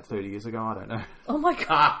that I met 30 years ago. I don't know." Oh my god,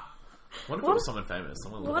 Ah! What if it was someone famous?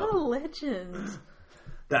 Someone what look a up. legend.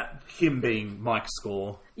 That him being Mike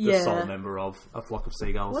Score, the Yeah. sole member of A Flock of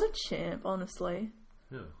Seagulls. What a champ, honestly.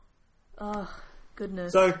 Yeah. Oh,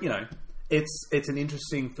 goodness. So it's an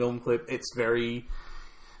interesting film clip. It's very,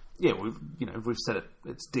 we've said it.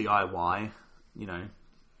 It's DIY,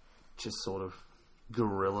 just sort of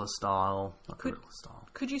guerrilla style, not guerrilla style.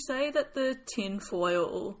 Could you say that the tin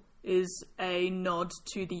foil is a nod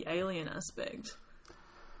to the alien aspect?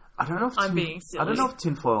 I don't know if I'm being I don't silly. know if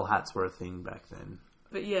tinfoil hats were a thing back then.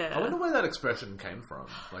 But yeah. I wonder where that expression came from.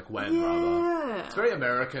 Like, when, yeah. rather. It's very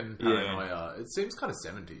American paranoia. It seems kind of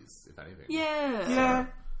 70s, if anything. Yeah. Yeah,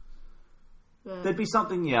 Yeah. there'd be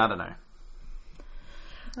something. Yeah, I don't know.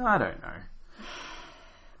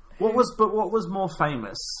 What was more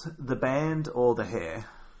famous, the band or the hair?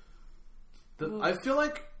 I feel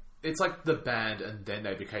like it's like the band, and then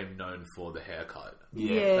they became known for the haircut.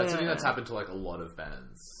 Yeah. That's something that's happened to, like, a lot of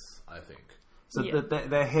bands, I think. So Yeah.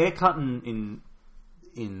 the haircut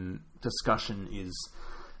in discussion is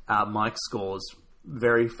Mike Score's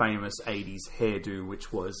very famous 80s hairdo,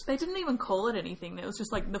 which was They didn't even call it anything. It was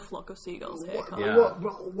just like the Flock of Seagulls haircut. Yeah.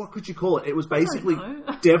 what could you call it? It was basically know.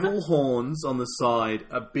 devil horns on the side,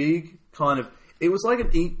 a big kind of. It was like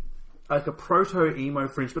a proto emo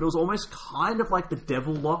fringe, but it was almost kind of like the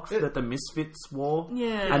devil lock that the Misfits wore.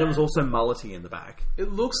 Yeah. and it was also mullety in the back.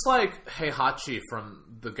 It looks like Heihachi from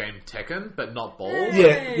the game Tekken, but not bald.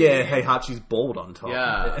 Yeah. Heihachi's bald on top.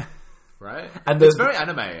 Yeah. Right? And it's the- very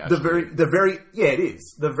anime, actually. It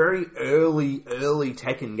is the very early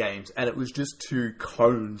Tekken games, and it was just two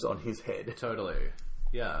cones on his head. Totally.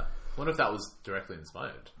 Yeah. Wonder if that was directly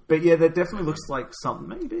inspired. But yeah, that definitely looks like something.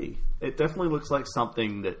 Maybe it definitely looks like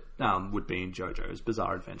something that would be in JoJo's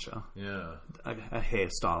Bizarre Adventure. Yeah. A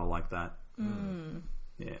hairstyle like that.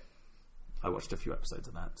 Yeah, I watched a few episodes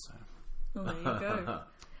of that. So Oh, there you go.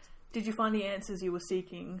 Did you find the answers you were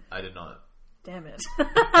seeking? I did not. Damn it.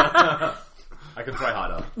 I can try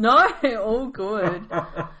harder. No, all good.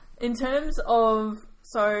 In terms of,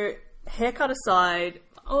 so haircut aside,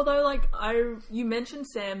 although like you mentioned,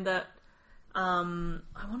 Sam, that I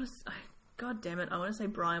God damn it, I want to say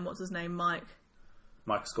Brian, what's his name? Mike.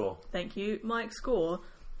 Mike Score. Thank you. Mike Score.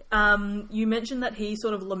 You mentioned that he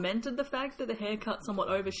sort of lamented the fact that the haircut somewhat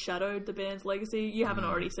overshadowed the band's legacy. You haven't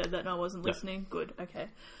already said that, and I wasn't listening. Good, okay.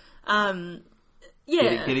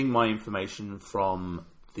 Yeah. Getting my information from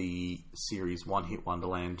the series One Hit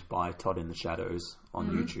Wonderland by Todd in the Shadows on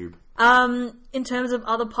YouTube. In terms of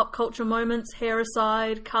other pop culture moments, hair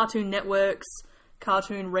aside, Cartoon Network's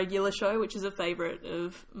Cartoon Regular Show, which is a favourite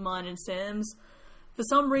of mine and Sam's. For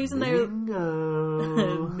some reason,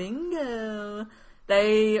 Mingo.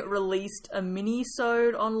 They released a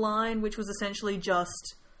mini-sode online, which was essentially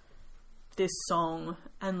just this song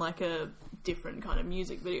and like a different kind of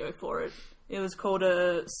music video for it. It was called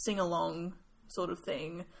a sing-along sort of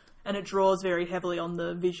thing, and it draws very heavily on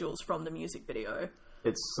the visuals from the music video.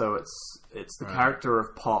 It's the character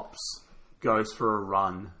of Pops goes for a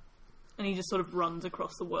run. And he just sort of runs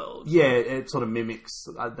across the world. Yeah, it sort of mimics.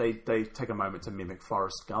 They take a moment to mimic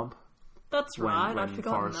Forrest Gump. That's right. I'd When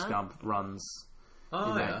forgotten Forrest that. Gump runs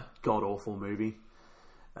Oh, in yeah. that god awful movie.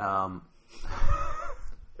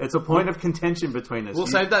 It's a point of contention between us. We'll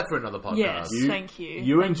save that for another podcast. Yes, thank you.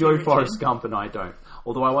 You Thank enjoy you, Forrest Richard. Gump and I don't.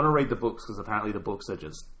 Although I want to read the books because apparently the books are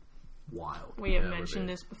just wild. We have Yeah, mentioned we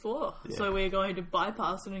do. this before, so we're going to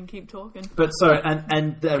bypass it and keep talking. But so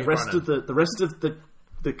and the rest running. of the rest of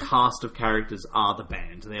the cast of characters are the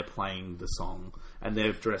band. They're playing the song and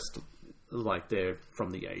they're dressed like they're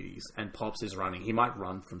from the 80s. And Pops is running. He might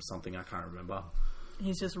run from something, I can't remember.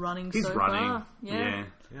 He's just running He's so running. far. Yeah.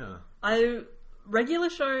 Yeah. Regular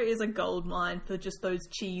Show is a gold mine for just those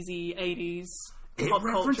cheesy 80s pop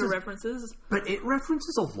culture references. But it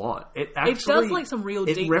references a lot. It does, like, some real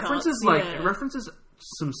it deep references cuts, like yeah. it references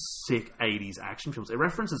some sick 80s action films. It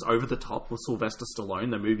references Over the Top with Sylvester Stallone,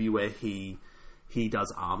 the movie where he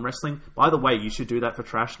does arm wrestling. By the way, you should do that for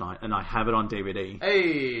Trash Night, and I have it on DVD.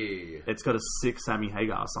 Hey! It's got a sick Sammy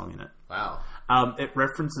Hagar song in it. Wow. It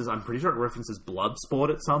references, I'm pretty sure it references Bloodsport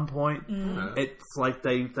at some point. It's like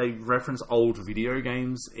they reference old video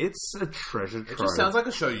games. It's a treasure trove. It just sounds like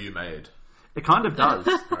a show you made. It kind of does.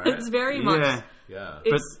 Right? It's very much... Yeah. Yeah.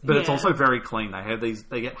 But it's yeah. also very clean.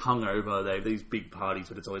 They get hungover. They have these big parties,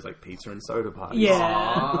 but it's always like pizza and soda parties. Yeah.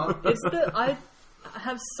 Aw. I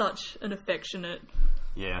have such an affectionate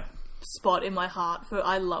Yeah. spot in my heart for...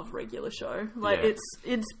 I love Regular Show. Like, Yeah.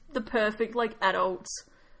 it's the perfect, like, adult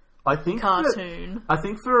I think cartoon. I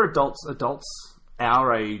think for adults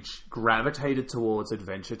our age gravitated towards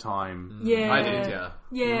Adventure Time. Yeah. I did, yeah.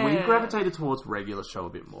 Yeah. We gravitated towards Regular Show a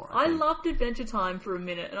bit more. I think. loved Adventure Time for a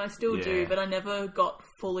minute, and I still do, Yeah. but I never got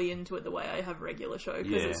fully into it the way I have Regular Show,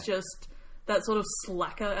 because Yeah. it's just that sort of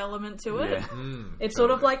slacker element to it. Yeah. It's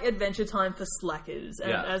sort of like Adventure Time for slackers,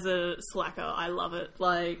 and Yeah. as a slacker, I love it.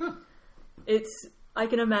 Like, I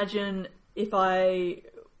can imagine if I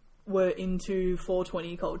were into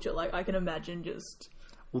 420 culture, like, I can imagine just...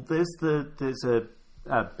 Well, there's a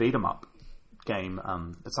beat 'em up game.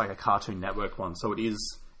 It's like a Cartoon Network one. So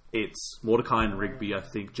it's Mordecai and Rigby, I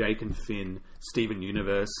think, Jake and Finn, Steven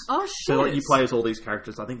Universe. Oh, So like, you shit. play as all these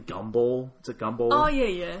characters. I think Gumball. Is it Gumball? Oh,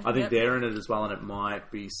 yeah. I think Yep. they're in it as well, and it might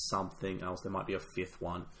be something else. There might be a fifth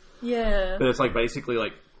one. Yeah. But it's like basically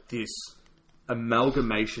like this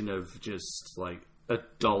amalgamation of just like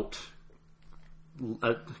adult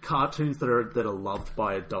cartoons that are loved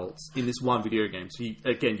by adults in this one video game. So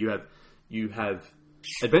you have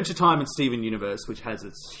Adventure Time and Steven Universe, which has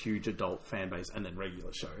its huge adult fan base, and then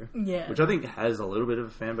Regular Show, Yeah. which I think has a little bit of a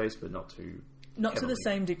fan base, but not too. Not to the heavily.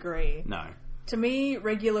 same degree. No. To me,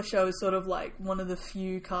 Regular Show is sort of like one of the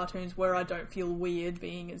few cartoons where I don't feel weird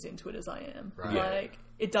being as into it as I am. Right. Like,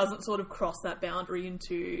 it doesn't sort of cross that boundary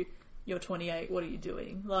into, you're 28, what are you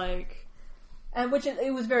doing? Like, and which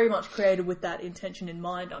it was very much created with that intention in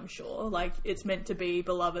mind, I'm sure. Like, it's meant to be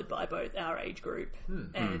beloved by both our age group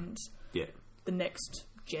and Yeah. the next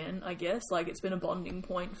gen, I guess. Like, it's been a bonding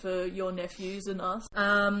point for your nephews and us.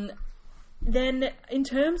 Then, in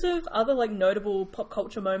terms of other, like, notable pop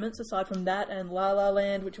culture moments, aside from that and La La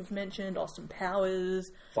Land, which we've mentioned, Austin Powers,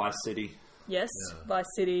 Vice City. yes, Vice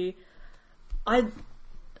City, I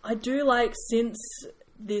do like, since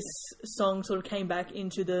this song sort of came back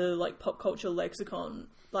into the, like, pop culture lexicon,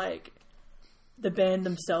 like, the band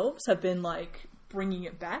themselves have been, like, bringing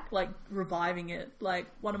it back, like, reviving it. Like,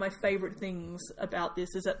 one of my favourite things about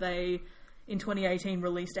this is that they, in 2018,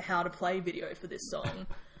 released a How to Play video for this song.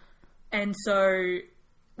 And so,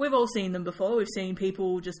 we've all seen them before. We've seen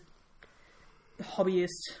people, just hobbyists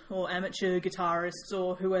or amateur guitarists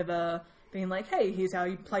or whoever, being like, hey, here's how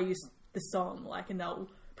you play this song. Like, and they'll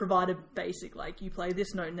provide a basic, like, you play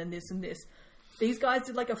this note and then this and this. these guys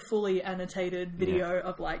did like a fully annotated video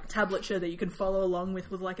of like tablature that you can follow along with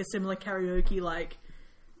like a similar karaoke like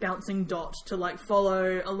bouncing dot to like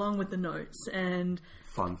follow along with the notes and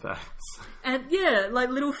Fun facts. yeah, like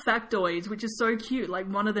little factoids, which is so cute. Like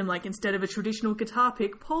one of them, like instead of a traditional guitar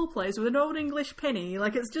pick, Paul plays with an old English penny.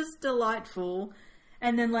 Like it's just delightful.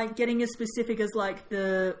 And then like getting as specific as like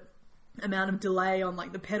the amount of delay on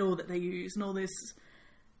like the pedal that they use and all this.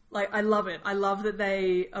 Like I love it. I love that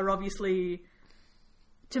they are obviously.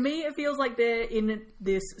 To me, it feels like they're in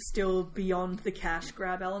this still beyond the cash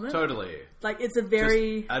grab element. Totally. Like it's a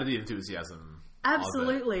very Just out of the enthusiasm.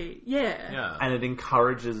 absolutely, yeah. Yeah. And it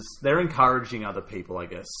encourages... They're encouraging other people, I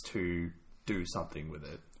guess, to do something with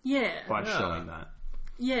it Yeah. by showing that.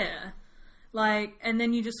 Yeah. Like, and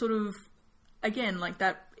then you just sort of, again, like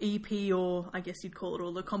that EP, or I guess you'd call it,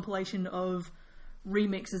 or the compilation of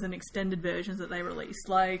remixes and extended versions that they released.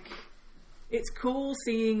 Like, it's cool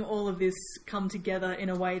seeing all of this come together in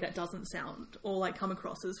a way that doesn't sound or like come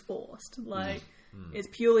across as forced. Like, it's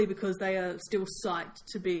purely because they are still psyched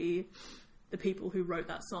to be the people who wrote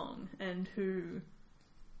that song and who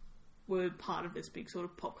were part of this big sort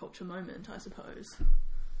of pop culture moment, I suppose.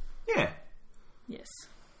 Yeah. Yes.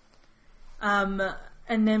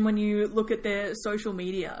 And then when you look at their social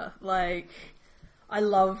media, like, I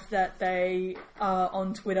love that they are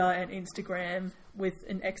on Twitter and Instagram with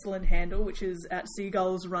an excellent handle, which is at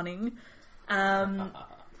Seagulls Running.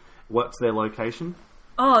 What's their location?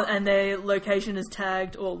 Oh, and their location is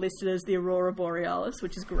tagged or listed as the Aurora Borealis,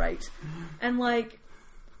 which is great. And, like,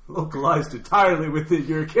 Localized entirely within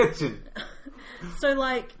your kitchen. so,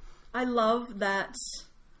 like, I love that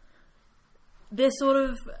they're sort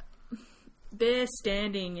of... Their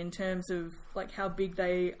standing in terms of, like, how big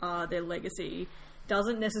they are, their legacy,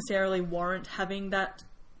 doesn't necessarily warrant having that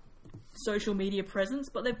social media presence,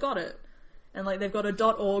 but they've got it. And, like, they've got a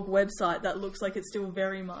 .org website that looks like it's still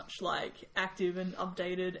very much, like, active and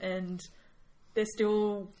updated, and they're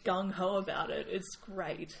still gung-ho about it. It's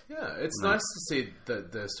great. Yeah, it's nice to see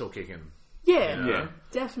that they're still kicking. Yeah, Yeah.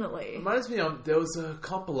 definitely. Reminds me of, there was a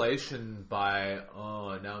compilation by,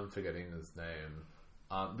 now I'm forgetting his name.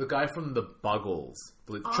 The guy from the Buggles,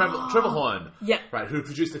 Trevor Horn, Yeah. right, who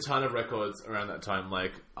produced a ton of records around that time,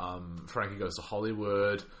 like Frankie Goes to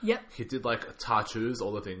Hollywood. Yep. He did like Tattoos,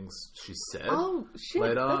 All the Things She Said. Oh, shit,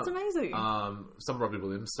 later. that's amazing. Some Robbie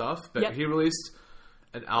Williams stuff, but Yep. he released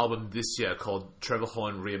an album this year called Trevor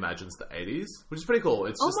Horn Reimagines the 80s, which is pretty cool.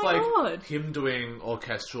 It's just my like God. him doing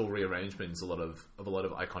orchestral rearrangements of a lot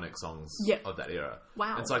of iconic songs Yep. of that era.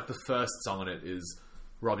 Wow. It's like the first song on it is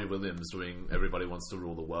Robbie Williams doing Everybody Wants to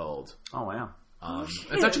Rule the World. Oh, wow.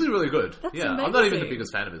 It's actually really good. That's I'm not even the amazing.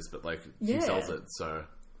 biggest fan of his, but like he Yeah. sells it, so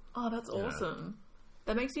Oh, that's awesome.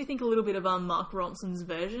 That makes me think a little bit of Mark Ronson's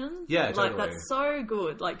version. Yeah, Like, totally. that's so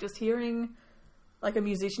good. Like, just hearing, like, a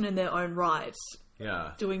musician in their own right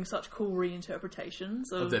yeah. doing such cool reinterpretations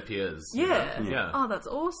of... Of their peers. you Yeah. know? Yeah. Oh, that's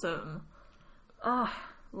awesome. Oh,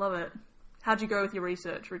 love it. How'd you go with your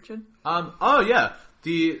research, Richard?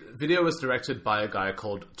 The video was directed by a guy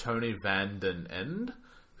called Tony Van Den End,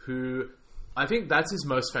 who I think that's his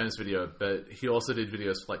most famous video, but he also did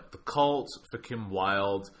videos for like The Cult, for Kim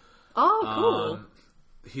Wilde. Oh, cool.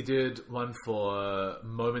 He did one for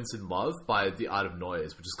Moments in Love by The Art of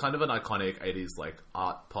Noise, which is kind of an iconic 80s like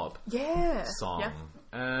art pop Yeah. song. Yeah.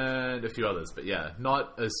 And a few others, but yeah,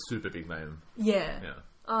 not a super big name. Yeah. Yeah.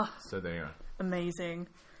 Oh, So there you go. amazing.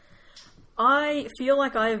 I feel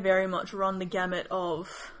like I have very much run the gamut of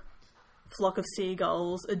Flock of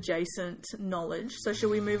Seagulls adjacent knowledge. So shall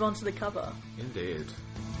we move on to the cover? Indeed.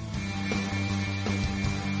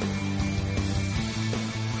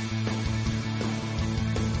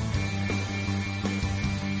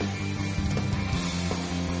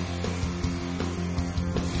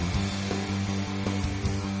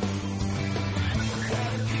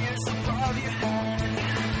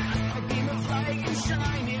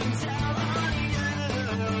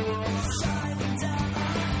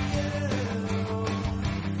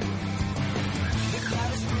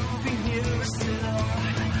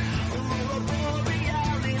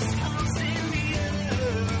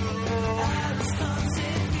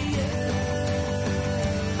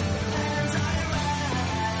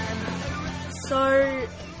 So,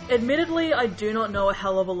 admittedly, I do not know a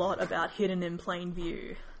hell of a lot about Hidden in Plain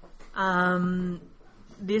View.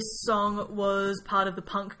 This song was part of the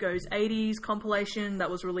Punk Goes 80s compilation that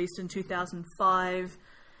was released in 2005.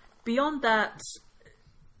 Beyond that,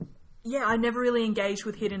 yeah, I never really engaged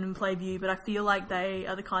with Hidden in Plain View, but I feel like they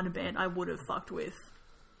are the kind of band I would have fucked with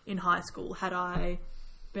in high school had I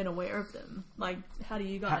been aware of them. Like, how do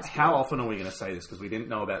you guys feel? How often are we going to say this? Because we didn't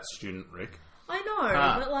know about Student Rick. I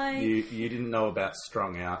know, but like... You didn't know about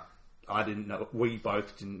Strung Out. I didn't know. We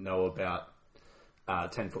both didn't know about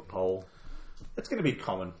 10-foot pole. It's going to be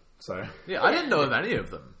common. So Yeah, I didn't know of any of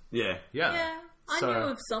them. yeah. Yeah. Yeah, I So- knew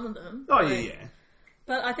of some of them. Oh like- yeah.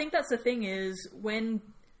 But I think that's the thing is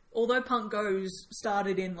although Punk Goes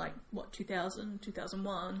started in 2000,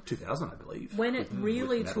 2001, 2000, I believe. when it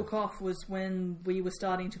really with metal. took off was when we were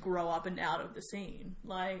starting to grow up and out of the scene.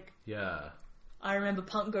 Like, Yeah. I remember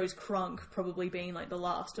Punk Goes Crunk probably being the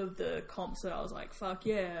last of the comps that I was like, fuck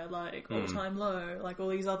yeah, All Time Low, all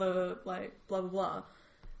these other blah blah blah.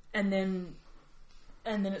 And then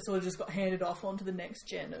it sort of just got handed off onto the next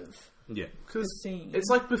gen of Yeah. the scene. It's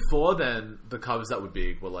before then, the covers that were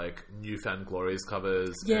big were Newfound Glories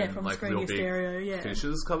covers. Yeah, and, from real Screening big Stereo, yeah.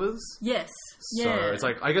 Finishers covers. Yes. So Yeah. it's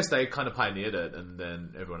I guess they kind of pioneered it, and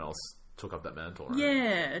then everyone else took up that mantle, right?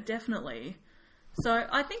 Yeah, definitely. So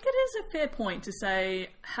I think it is a fair point to say,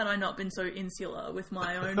 had I not been so insular with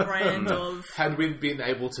my own brand of... Had we been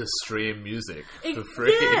able to stream music It- for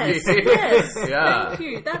free? Yes, yes. Yeah. Thank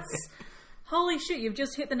you. That's... Holy shit, you've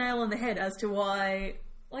just hit the nail on the head as to why...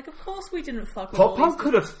 of course we didn't fuck with Pop all punk these...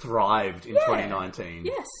 could have thrived in 2019.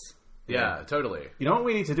 Yes. Yeah, totally. You know what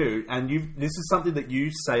we need to do, and this is something that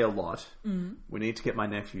you say a lot. We need to get my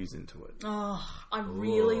nephews into it. Oh, I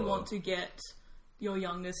really Ooh. want to get your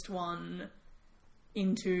youngest one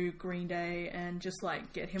into Green Day and just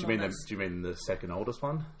get him Do on you that. do you mean the second oldest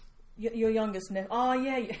one? Your youngest nephew. Oh,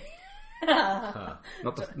 yeah. yeah.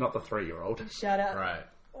 Not the 3-year-old. Shout out. Right.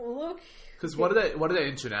 Look. Because what are they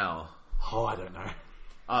into now? Oh, I don't know.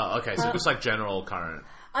 Oh, okay. So just general current.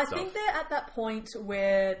 I stuff. think they're at that point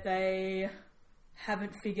where they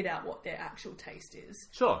haven't figured out what their actual taste is.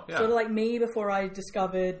 Sure. Yeah. Sort of like me before I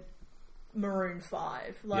discovered Maroon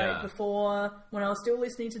 5. Yeah. Before, when I was still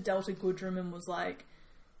listening to Delta Goodrem and was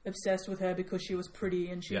obsessed with her because she was pretty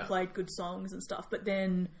and she Yeah. played good songs and stuff. But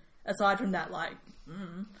then, aside from that,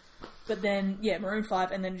 but then, yeah, Maroon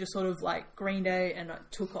 5 and then just sort of Green Day and it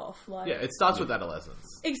took off. Yeah, it starts with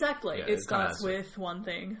adolescence. Exactly. Yeah, it it kinda starts has to. with one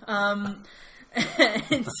thing.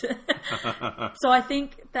 And so I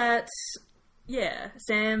think that, yeah,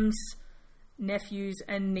 Sam's nephews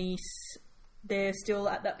and niece, they're still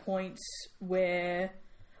at that point where,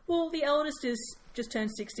 well, the eldest is just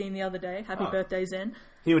turned 16 the other day. Happy birthday, Zen.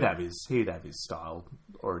 He'd have his style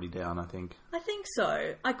already down, I think. I think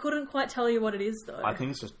so. I couldn't quite tell you what it is, though. I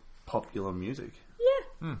think it's just popular music.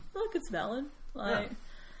 Yeah, look, it's valid.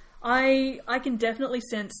 I can definitely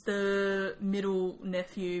sense the middle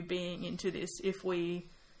nephew being into this if we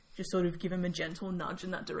just sort of give him a gentle nudge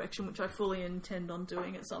in that direction, which I fully intend on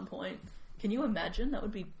doing at some point. Can you imagine? That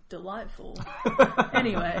would be delightful.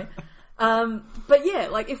 Anyway, but yeah,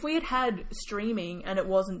 if we had streaming and it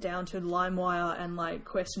wasn't down to LimeWire and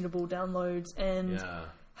questionable downloads and Yeah.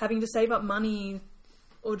 having to save up money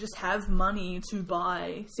or just have money to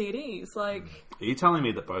buy CDs, Are you telling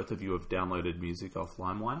me that both of you have downloaded music off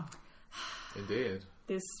LimeWire? Indeed.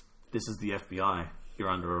 this. This is the FBI. You're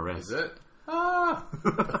under arrest. Is it?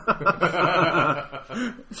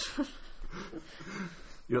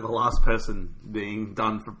 You're the last person being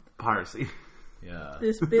done for piracy. Yeah.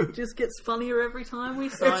 This bit just gets funnier every time we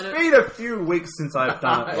sign It's it. been a few weeks since I've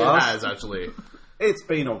done it It last. has, actually. It's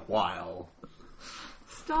been a while.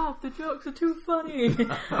 Stop, the jokes are too funny.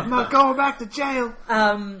 I'm not going back to jail.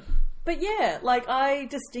 But yeah, I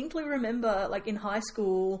distinctly remember, in high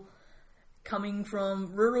school, coming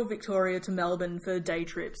from rural Victoria to Melbourne for day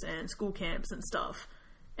trips and school camps and stuff.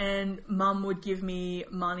 And Mum would give me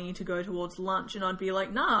money to go towards lunch, and I'd be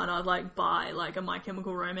like, nah, and I'd buy a My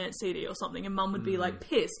Chemical Romance CD or something, and Mum would be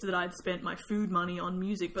pissed that I'd spent my food money on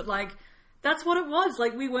music, but that's what it was.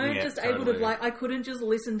 We weren't Yeah, just able to, totally. I couldn't just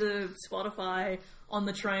listen to Spotify on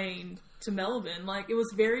the train to Melbourne. It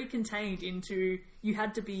was very contained into, you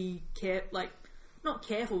had to be not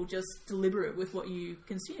careful, just deliberate with what you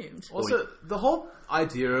consumed. Also, the whole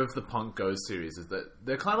idea of the Punk Goes series is that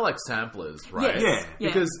they're kind of like samplers, right? Yes. Yeah.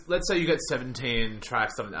 Because let's say you get 17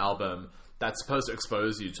 tracks on an album that's supposed to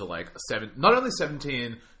expose you to not only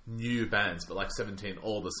 17 new bands, but 17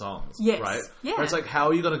 older songs, Yes. right? Yeah. But it's how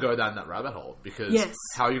are you going to go down that rabbit hole? Because Yes.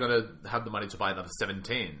 how are you going to have the money to buy another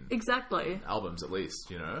 17 Exactly. albums at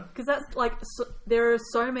least, you know? Because that's there are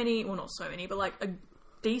so many, well, not so many, but a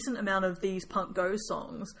decent amount of these Punk Go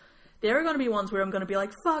songs. There are going to be ones where I'm going to be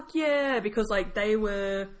fuck yeah, because they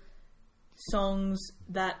were songs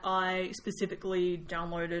that I specifically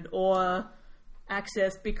downloaded or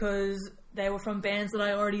accessed because they were from bands that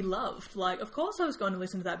I already loved. Of course I was going to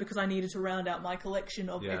listen to that because I needed to round out my collection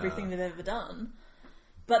of Yeah. everything they've ever done.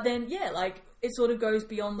 But then, yeah, it sort of goes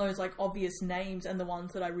beyond those, obvious names and the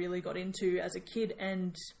ones that I really got into as a kid.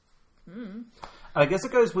 And I guess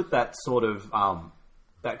it goes with that sort of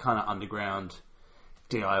that kind of underground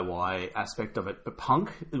DIY aspect of it. But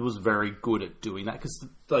punk, it was very good at doing that because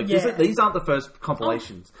these aren't the first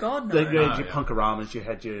compilations. Oh, God, no. You had your Punkaramas, you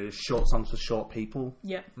had your short songs for short people.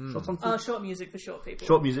 Yeah. Short songs for Short music for short people.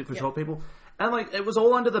 short music for short people. And like it was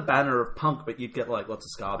all under the banner of punk, but you'd get like lots of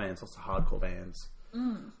ska bands, lots of hardcore bands.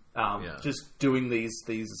 Just doing these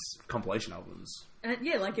compilation albums. And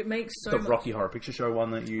like it makes so The much... Rocky Horror Picture Show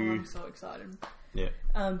one that you... I'm so excited. Yeah.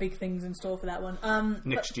 Big things in store for that one.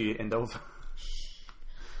 Next year, end of.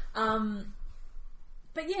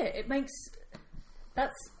 But yeah, it makes...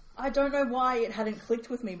 That's... I don't know why it hadn't clicked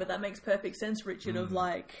with me, but that makes perfect sense, Richard, of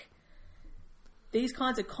like... These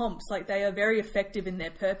kinds of comps, like, they are very effective in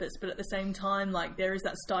their purpose, but at the same time, like, there is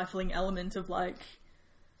that stifling element of, like...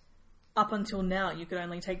 Up until now, you could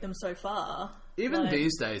only take them so far. Even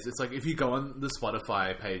these days, it's like if you go on the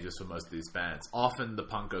Spotify pages for most of these bands, often the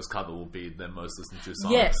Punkos cover will be their most listened to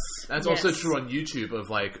song. Yes. That's also true on YouTube of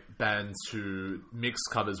like bands who mix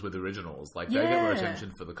covers with originals. Like they get more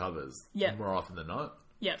attention for the covers more often than not.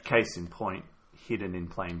 Yeah. Case in point, Hidden in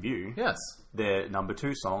Plain View. Yes. Their number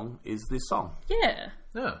 2 song is this song. Yeah.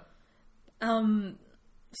 Yeah.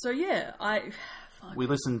 So yeah, We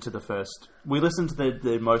listened to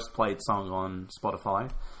the most played song on Spotify.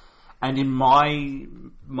 And in my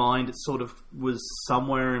mind, it sort of was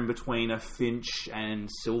somewhere in between a Finch and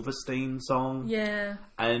Silverstein song. Yeah.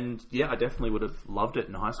 And yeah, I definitely would have loved it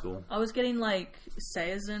in high school. I was getting like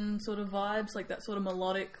Sayazin sort of vibes, like that sort of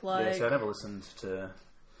melodic, like... Yeah, so I never listened to...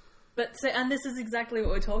 And this is exactly what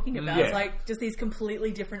we're talking about. Yeah. It's like just these completely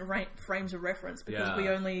different frames of reference because we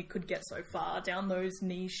only could get so far down those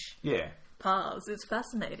niche paths. It's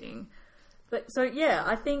fascinating. But so yeah,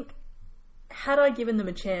 I think had I given them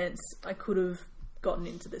a chance, I could have gotten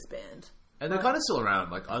into this band. And they're kind of still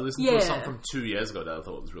around. Like I listened to a song from 2 years ago that I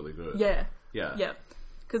thought was really good. Yeah. Yeah. Yeah.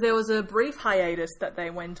 Because there was a brief hiatus that they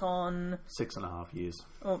went on. 6.5 years.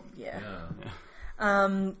 Oh, yeah.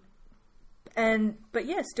 But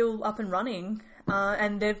yeah, still up and running.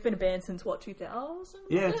 And they've been a band since what, 2000?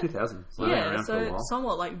 Yeah, 2000. So they've been around for a so while.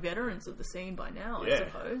 somewhat like veterans of the scene by now, I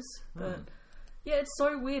suppose. But yeah, it's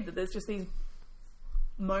so weird that there's just these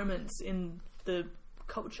moments in the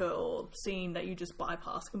culture or scene that you just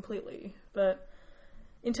bypass completely. But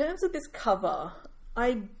in terms of this cover,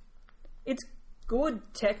 it's good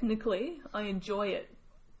technically. I enjoy it.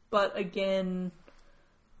 But again,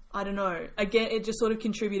 I don't know. Again, it just sort of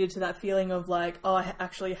contributed to that feeling of like, oh, I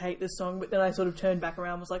actually hate this song. But then I sort of turned back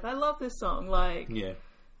around and was like, I love this song. Like,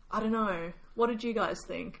 I don't know. What did you guys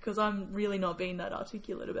think? Because I'm really not being that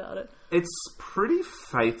articulate about it. It's pretty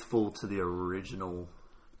faithful to the original.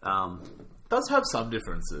 It does have some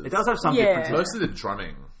differences. It does have some differences. Mostly the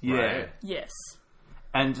drumming. Right? Yes.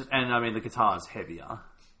 And I mean, the guitar is heavier.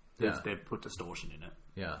 Yeah. They put distortion in it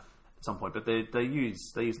Yeah. at some point. But they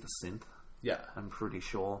use the synth. Yeah. I'm pretty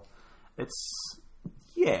sure. It's...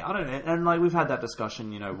 Yeah, I don't know. And like we've had that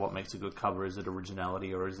discussion, what makes a good cover? Is it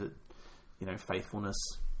originality or is it, faithfulness?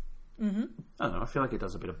 Mm-hmm. I don't know. I feel like it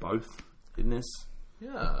does a bit of both in this.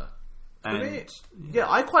 Yeah. And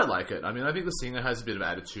I quite like it. I mean, I think the singer has a bit of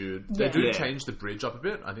attitude. They do Yeah. change the bridge up a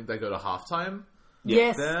bit. I think they go to halftime.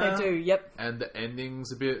 Yes, there. they do. Yep. And the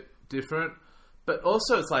ending's a bit different. But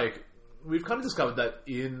also, it's like, we've kind of discovered that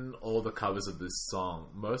in all the covers of this song,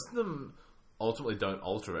 most of them ultimately don't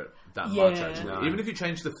alter it that much, actually. No. Even if you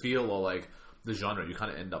change the feel or, like, the genre, you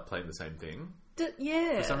kind of end up playing the same thing.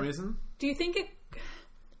 For some reason. Do you think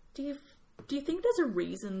do you think there's a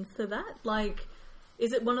reason for that? Like,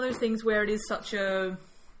 is it one of those things where it is such a...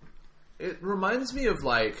 It reminds me of,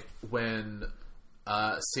 like, when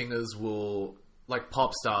singers will... Like,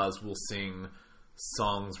 pop stars will sing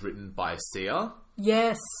songs written by Sia.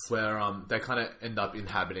 Yes. Where they kind of end up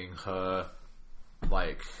inhabiting her,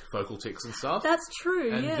 like, vocal tics and stuff. That's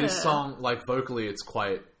true, And this song, like, vocally, it's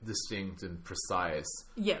quite distinct and precise.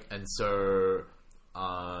 Yeah. And so,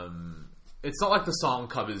 it's not like the song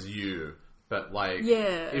covers you, but, like,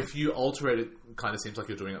 if you alter it, it kind of seems like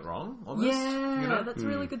you're doing it wrong, almost. Yeah, that's a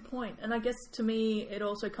really good point. And I guess, to me, it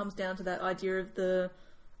also comes down to that idea of the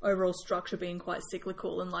overall structure being quite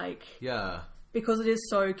cyclical and, like... Yeah. Because it is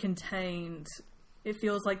so contained, it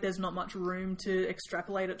feels like there's not much room to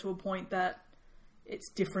extrapolate it to a point that it's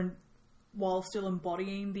different while still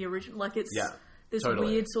embodying the original. Like, it's this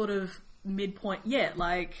weird sort of midpoint. Yeah,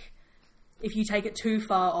 like, if you take it too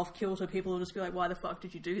far off kilter, people will just be like, why the fuck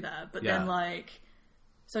did you do that? But then, like...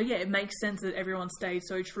 So, yeah, it makes sense that everyone stayed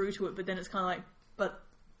so true to it, but then it's kind of like, but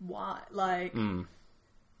why? Like...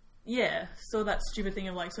 Yeah, so that stupid thing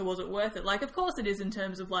of like, so was it worth it? Like, of course it is in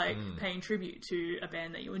terms of like paying tribute to a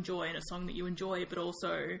band that you enjoy and a song that you enjoy, but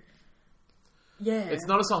also Yeah. It's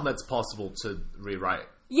not a song that's possible to rewrite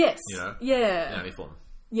Yes. You know? Yeah. in any form.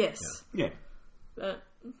 Yes. Yeah. But,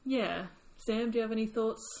 yeah. Sam, do you have any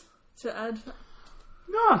thoughts to add?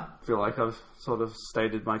 No, I feel like I've sort of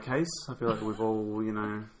stated my case. I feel like we've all,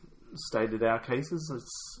 stated our cases.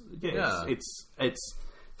 It's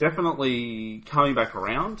definitely coming back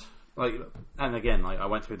around. Like, and again, like I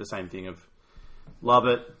went through the same thing of love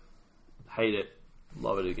it, hate it,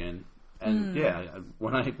 love it again, and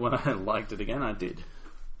when I liked it again, I did.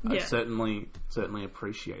 I Yeah. certainly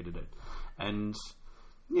appreciated it, and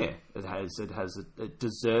yeah, it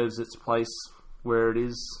deserves its place where it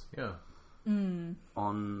is Yeah.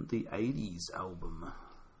 on the 80s album,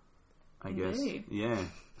 I guess. Indeed. Yeah.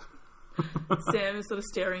 Sam is sort of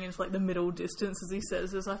staring into like the middle distance as he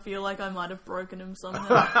says this. I feel like I might have broken him somehow.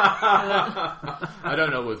 I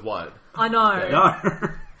don't know with what. I know. No. I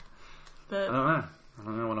But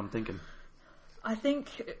don't know what I'm thinking. I think,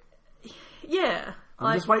 yeah.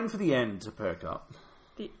 I'm just waiting for the end to perk up.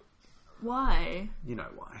 Why? You know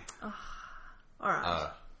why.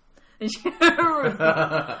 Alright.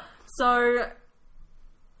 So,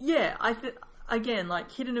 yeah, again,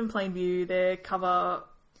 like Hidden in Plain View, their cover,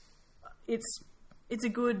 it's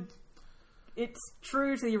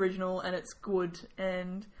true to the original and it's good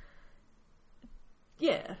and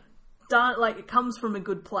yeah, done, like it comes from a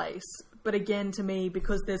good place. But again, to me,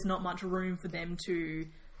 because there's not much room for them to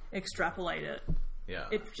extrapolate it, Yeah.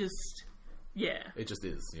 it just, yeah. It just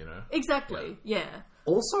is, Exactly, yeah.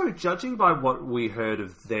 Also, judging by what we heard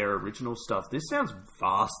of their original stuff, this sounds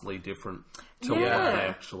vastly different to Yeah. what they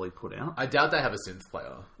actually put out. I doubt they have a synth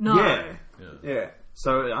player. No. Yeah.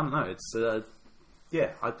 So, I don't know. It's,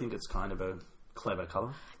 I think it's kind of a clever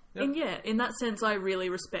cover. And yeah, in that sense, I really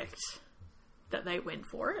respect that they went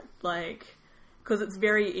for it. Like, because it's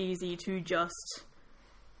very easy to just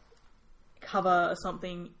cover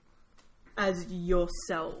something as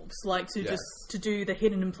yourselves. Like, to Yes. just, to do the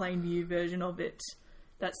Hidden in Plain View version of it,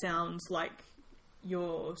 that sounds like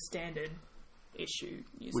your standard issue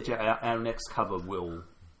music. Which our next cover will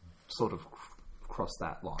sort of cross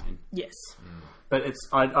that line. Yes. But it's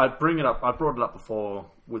I bring it up. I brought it up before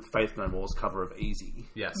with Faith No More's cover of Easy.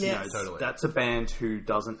 Yes, Yes. totally. That's a band who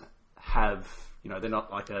doesn't have, they're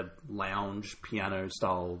not like a lounge piano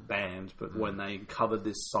style band, but when they covered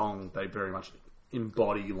this song, they very much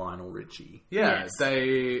embody Lionel Richie. Yeah, Yes.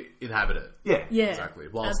 they inhabit it. Yeah. Yeah. Exactly.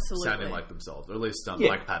 Whilst absolutely. sounding like themselves. Or at least Yeah.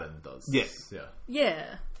 Mike Patton does. Yes. Yeah.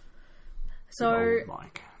 Yeah. So, Old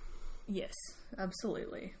Mike. yes,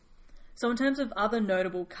 absolutely. So in terms of other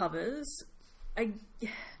notable covers,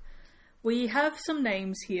 we have some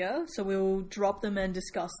names here, so we'll drop them and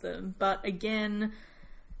discuss them. But again,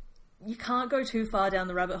 you can't go too far down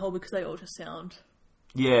the rabbit hole because they all just sound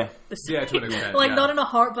Yeah. the same. Yeah, to an extent. Like, yeah. not in a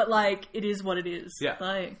heart, but like, it is what it is. Yeah.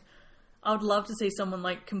 Like, I would love to see someone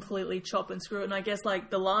like completely chop and screw it. And I guess like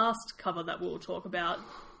the last cover that we'll talk about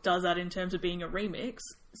does that in terms of being a remix.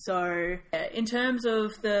 So in terms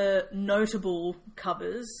of the notable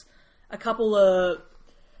covers, a couple are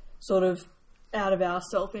sort of out of our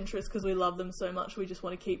self-interest because we love them so much. We just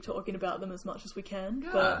want to keep talking about them as much as we can.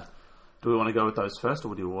 Yeah. But Do we want to go with those first,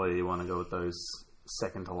 or do you want to go with those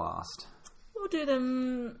second to last? we'll do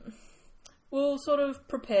them. We'll sort of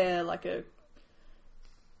prepare like a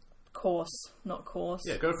course.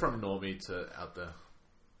 Yeah, go from normie to out there.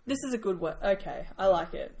 This is a good way. Okay, I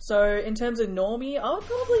like it. So, in terms of normie, I would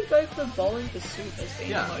probably go for Bowling for Soup as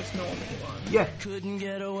being Yeah. the most normie one. Yeah. Couldn't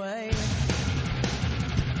get away.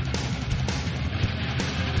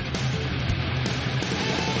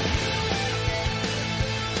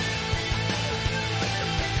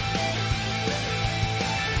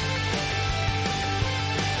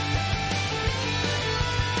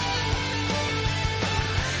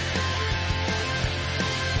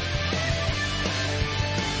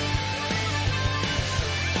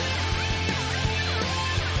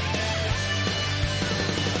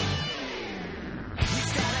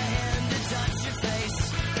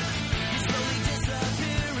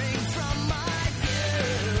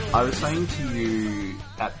 I was saying to you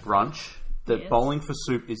at brunch that Yes. Bowling for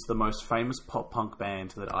Soup is the most famous pop punk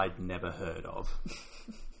band that I'd never heard of.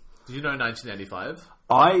 Did you know 1985?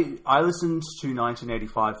 I listened to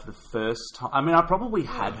 1985 for the first time. I mean, I probably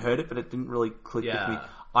had heard it, but it didn't really click with me. Yeah.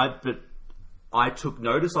 But I took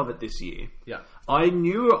notice of it this year. Yeah. I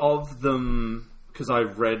knew of them because I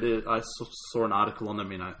read it. I saw an article on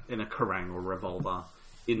them in a Kerrang or Revolver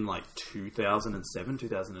in like 2007,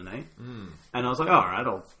 2008. And I was like, all right,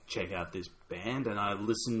 I'll check out this band. And I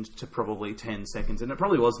listened to probably 10 seconds. And it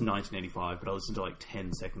probably was 1985, but I listened to like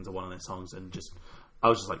 10 seconds of one of their songs and I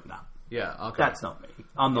was just like, nah, Yeah, okay. That's not me.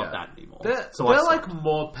 I'm not Yeah. that anymore. They're I like stopped.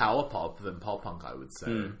 more power pop than pop punk, I would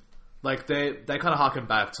say. Like they kind of harken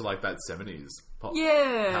back to like that 70s pop,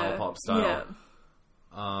 Yeah. power pop style.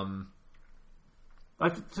 Yeah.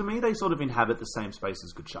 Like, to me, they sort of inhabit the same space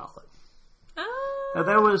as Good Charlotte. Uh, Now,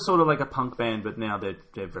 they were sort of like a punk band, but now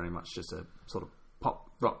they're very much just a sort of pop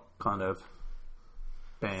rock kind of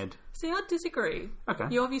band. see, I disagree. Okay.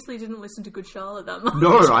 You obviously didn't listen to Good Charlotte that much.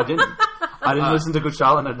 No, I didn't. I didn't listen to Good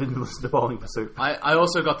Charlotte, and I didn't listen to Bowling for Soup. I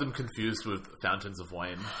also got them confused with Fountains of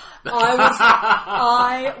Wayne.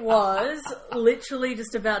 I was literally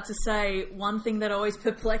just about to say one thing that always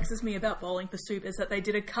perplexes me about Bowling for Soup is that they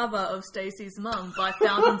did a cover of Stacey's Mum by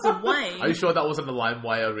Fountains of Wayne. Are you sure that wasn't a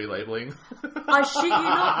LimeWire relabeling? I shit you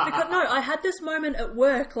not. Because, no, I had this moment at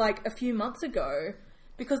work like a few months ago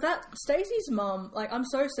because that Stacey's Mum, like, I'm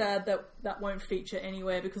so sad that that won't feature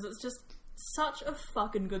anywhere because it's just such a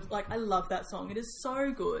fucking good. Like, I love that song. It is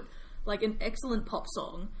so good. Like, an excellent pop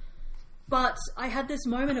song. But I had this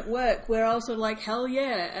moment at work where I was sort of like, hell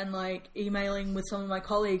yeah, and like emailing with some of my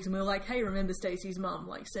colleagues, and we were like, hey, remember Stacey's Mum?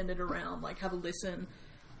 Like, send it around, like, have a listen.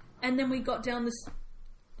 And then we got down this.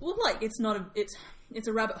 Well, like, it's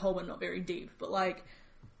a rabbit hole, but not very deep. But like,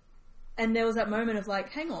 and there was that moment of like,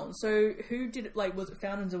 hang on, so who did it? Like, was it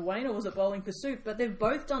Fountains of Wayne or was it Bowling for Soup? But they've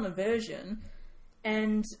both done a version,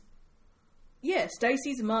 and yeah,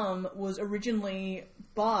 Stacey's Mum was originally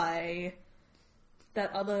by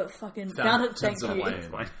that other fucking Fountains thank of you.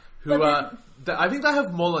 Wayne. Who But I think they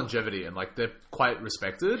have more longevity and like they're quite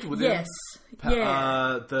respected within Yes,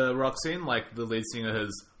 yeah. the rock scene. Like the lead singer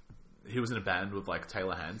he was in a band with like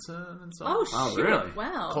Taylor Hanson and stuff. Oh, Oh, shit! really?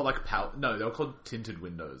 Wow. Called like they were called Tinted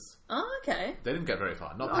Windows. Oh, okay. They didn't get very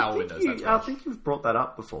far. Not Power Windows. That's I right. think you've brought that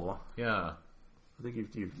up before. Yeah. I think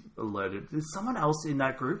you've alerted. There's someone else in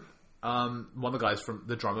that group. One of the guys from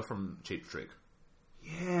the drummer from Cheap Trick.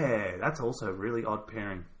 Yeah, that's also a really odd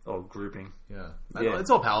pairing or grouping. Yeah. Yeah. It's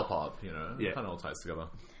all power pop, you know. Yeah. Kind of all ties together.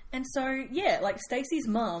 And so, yeah, like Stacey's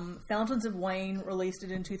Mum, Fountains of Wayne released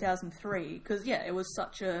it in 2003 because, yeah, it was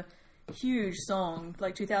such a huge song.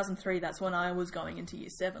 Like 2003, that's when I was going into year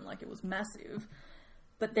 7. Like, it was massive.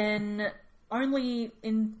 But then only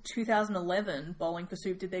in 2011, Bowling for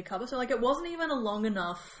Soup did their cover. So, like, it wasn't even a long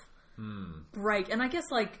enough break. And I guess,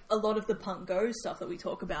 like, a lot of the Punk Go stuff that we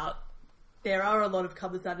talk about, there are a lot of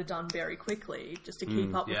covers that are done very quickly just to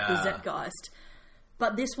keep up with the yeah. Zeitgeist.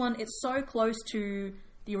 But this one, it's so close to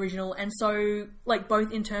the original, and so, like,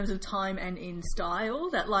 both in terms of time and in style,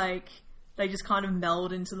 that, like, they just kind of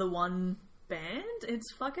meld into the one band.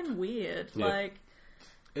 It's fucking weird. Yeah. Like,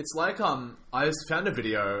 It's like I found a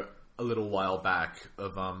video a little while back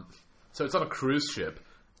of so it's on a cruise ship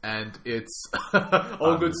and it's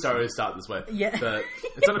all good stories start this way. Yeah. But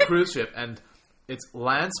it's on a cruise ship and it's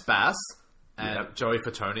Lance Bass and Yep. Joey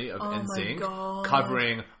Fatoni of Oh my NSYNC God.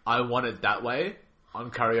 covering "I Want It That Way" on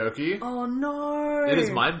karaoke. oh no. It is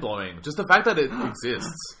mind blowing. Just the fact that it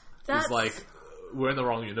exists That's- is like we're in the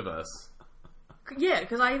wrong universe. Yeah,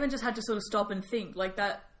 because I even just had to sort of stop and think, like,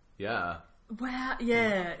 that. Yeah, Wow,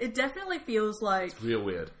 yeah. It definitely feels like real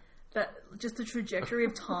weird. that just the trajectory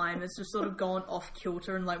of time has just sort of gone off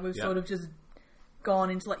kilter, and, like, we've Yeah. sort of just gone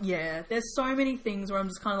into, like, yeah, there's so many things where I'm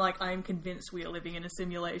just kind of like, I am convinced we are living in a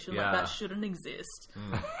simulation. Yeah. Like, that shouldn't exist.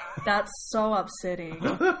 That's so upsetting.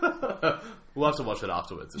 We'll have to watch it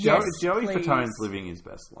afterwards. Yes, Joey please. Fatone's living his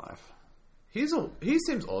best life. He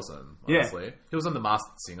seems awesome, Yeah. honestly. He was on The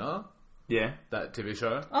Masked Singer, Yeah, that TV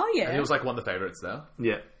show. Oh, yeah. And he was like one of the favourites there.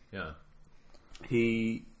 yeah. Yeah.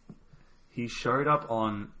 He showed up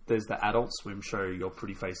on. There's the Adult Swim show, Your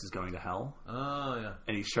Pretty Face Is Going to Hell, Oh, yeah.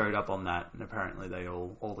 and he showed up on that. And apparently, they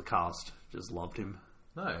all the cast just loved him.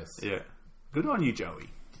 Nice. Yeah, good on you, Joey.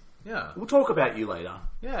 Yeah. We'll talk about you later.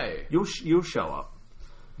 Yay. You'll show up.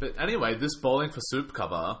 But anyway, this Bowling for Soup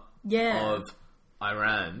cover Yeah. of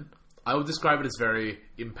Iran, I would describe it as very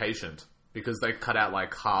impatient because they cut out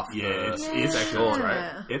like half Yeah, the it's sections, short,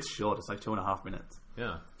 right? It's short. It's like 2.5 minutes.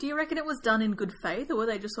 Yeah. Do you reckon it was done in good faith, or were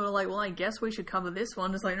they just sort of like, well, I guess we should cover this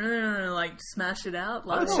one? Just like, no, like, smash it out? I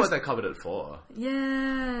Like, don't know what they covered it for.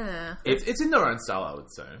 yeah. It's in their own style, I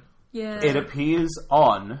would say. Yeah. It appears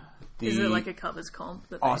on the. Is it like a covers comp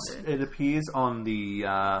that they do? It appears on the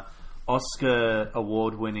Oscar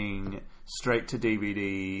award-winning straight to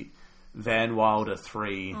DVD Van Wilder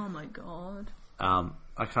 3. Oh my god.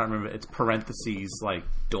 I can't remember. It's parentheses like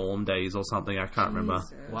Dorm Days or something. I can't remember.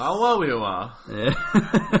 Jesus Well, we are. Yeah.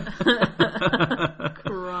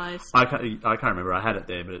 Christ. I can't remember. I had it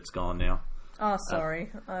there, but it's gone now. Oh,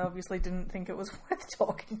 sorry. I obviously didn't think it was worth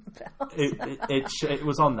talking about. It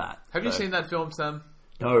was on that. Have you so- seen that film, Sam?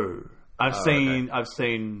 No, I've Oh,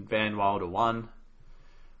 seen Van Wilder 1,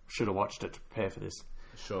 should have watched it to prepare for this.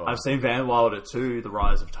 Sure. I've seen Van Wilder 2, The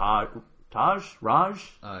Rise of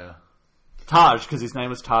Raj? Oh, yeah. Taj, because his name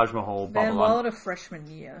was Taj Mahal. Van Babylon. Wilder freshman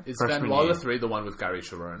year. Is Freshman Van Wilder year. 3 the one with Gary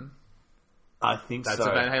Cherone? I think That's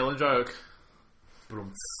so. a Van Halen joke.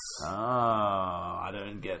 Oh, I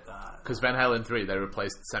don't get that. Because Van Halen 3, they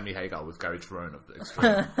replaced Sammy Hagar with Gary Cherone of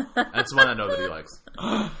Extreme. That's one that nobody likes.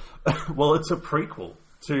 Well, it's a prequel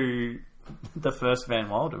to the first Van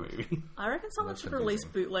Wilder movie. I reckon someone That's should release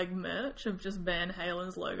bootleg merch of just Van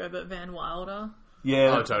Halen's logo, but Van Wilder.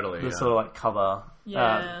 Yeah. Oh, totally, The yeah. sort of like cover.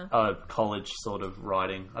 Yeah. College sort of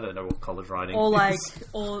writing. I don't know what college writing Or like, is.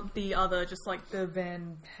 or the other, just like the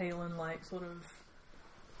Van Halen, like sort of,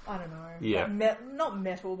 I don't know. Yeah. Like not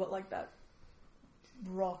metal, but like that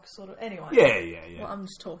rock sort of. Anyway. Yeah. Well, I'm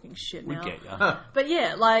just talking shit We now. get ya. But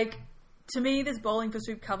yeah, like, to me, this Bowling for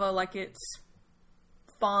Soup cover, like, it's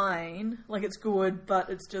fine. Like, it's good, but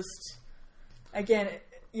it's just, again,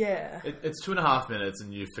 yeah. It's 2.5 minutes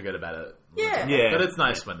and you forget about it. Yeah. Yeah. But it's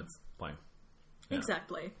nice when it's playing. Yeah.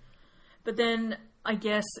 Exactly. But then, I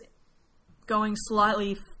guess, going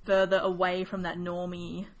slightly further away from that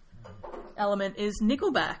normie element is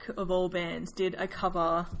Nickelback, of all bands, did a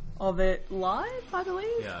cover of it live, I believe.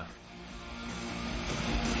 Yeah.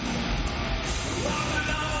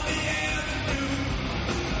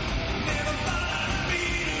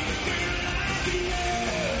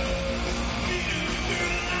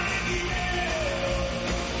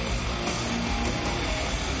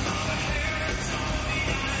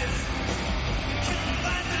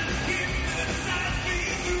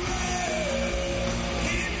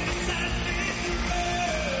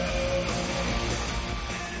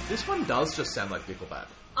 This one does just sound like Nickelback.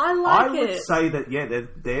 I like I would it. say that, yeah,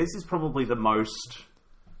 theirs is probably the most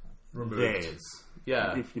Removed. theirs.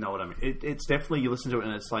 Yeah. If you know what I mean. It's definitely, you listen to it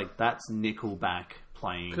and it's like, that's Nickelback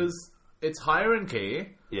playing. Because it's higher in key.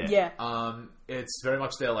 Yeah. Yeah. It's very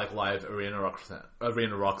much their like live arena rock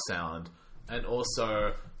sound, and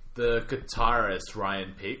also the guitarist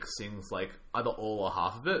Ryan Peake sings like either all or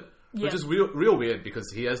half of it, which Yeah. is real weird because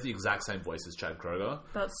he has the exact same voice as Chad Kroeger.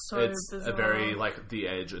 That's so It's bizarre. a very like The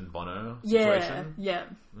Edge and Bono Yeah, situation, yeah,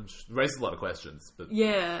 which raises a lot of questions, but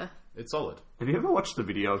yeah. it's solid. Have you ever watched the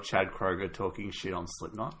video of Chad Kroeger talking shit on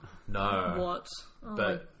Slipknot? No, What? Oh,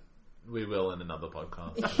 but we will in another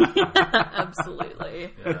podcast.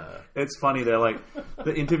 absolutely. Yeah. It's funny, they're like,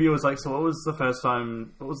 the interviewer was like, so what was the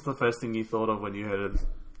first thing you thought of when you heard of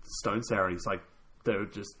Stone Sour? And he's like,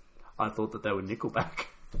 I thought that they were Nickelback.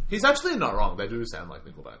 He's actually not wrong. They do sound like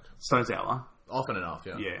Nickelback. Stone Sour? Often enough,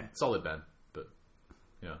 yeah. Yeah. Solid band, but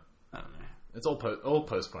yeah. I don't know. It's all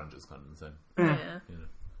post grunge is kind of the same. Yeah.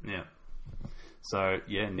 Yeah. So,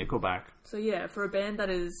 yeah, Nickelback. So yeah, for a band that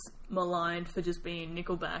is maligned for just being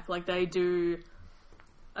Nickelback, like they do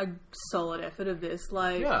a solid effort of this.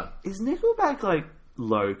 Like, Yeah. Is Nickelback, like,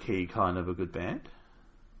 low-key kind of a good band?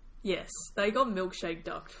 yes, they got Milkshake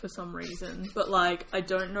ducked for some reason, but like I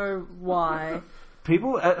don't know why.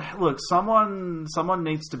 People, look, someone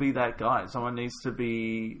needs to be that guy. Someone needs to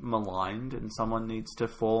be maligned, and someone needs to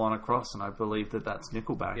fall on a cross. And I believe that that's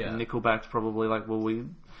Nickelback. Yeah. And Nickelback's probably like, well,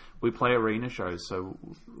 we play arena shows, so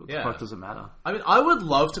what the Yeah. fuck does it matter? I mean, I would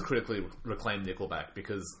love to critically reclaim Nickelback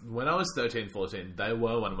because when I was 13, 14, they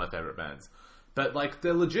were one of my favorite bands. But, like,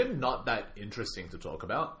 they're legit not that interesting to talk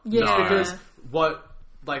about. Yeah. Just because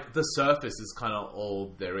the surface is kind of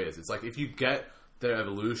all there is. It's like, if you get their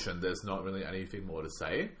evolution, there's not really anything more to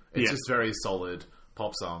say. It's Yeah. just very solid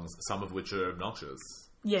pop songs, some of which are obnoxious.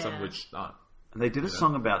 Yeah. Some of which aren't. And they did a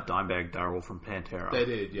song about Dimebag Darrell from Pantera. They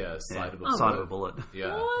did, yeah. Side of a Side of a Bullet.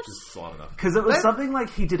 Yeah, What? just slow enough. Because it was something like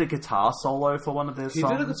he did a guitar solo for one of their He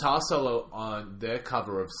songs. did a guitar solo on their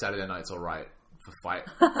cover of Saturday Night's Alright for Fight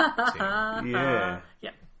Team. Yeah.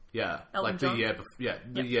 Yeah. Yeah, Elton like John?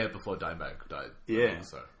 the year before Dimebag died. Yeah.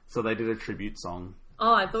 So So they did a tribute song.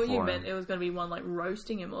 Oh, I thought you For meant him. it was going to be one like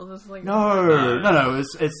roasting him. I was just like, No.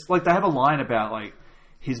 It's like they have a line about like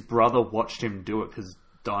his brother watched him do it because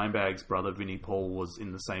Dimebag's brother Vinnie Paul was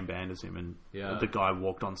in the same band as him, and Yeah. the guy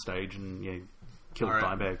walked on stage and killed R.I.P.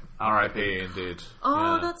 Dimebag. R.I.P. Indeed.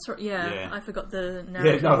 Oh, Yeah. that's right. Yeah, Yeah. I forgot the Yeah,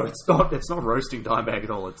 narrative. no, it's not roasting Dimebag at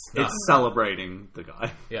all. It's celebrating the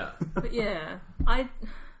guy. Yeah. But yeah,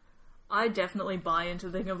 I definitely buy into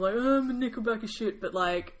the thing of like, oh, Nickelback is shit, but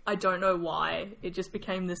like, I don't know why. It just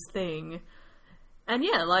became this thing. And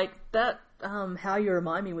yeah, like, that, How You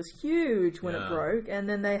Remind Me was huge when it Yeah. broke, and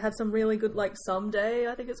then they had some really good, like, Someday,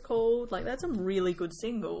 I think it's called. Like, they had some really good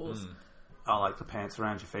singles. I like the pants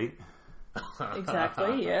around your feet.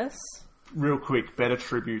 Exactly, yes. Real quick, better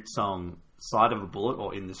tribute song. Side of a Bullet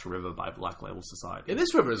or In This River by Black Label Society. Yeah,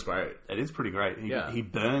 this river is great. It is pretty great. He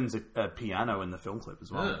burns a piano in the film clip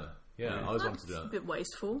as well. Yeah, I always wanted to do A that. bit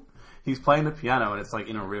wasteful. He's playing the piano and it's like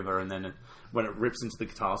in a river, and then when it rips into the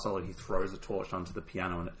guitar solo, he throws a torch onto the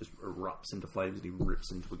piano and it just erupts into flames and he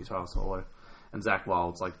rips into a guitar solo. And Zach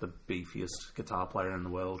Wilde's like the beefiest guitar player in the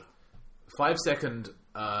world. 5-second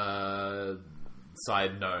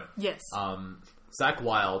side note. Yes. Zach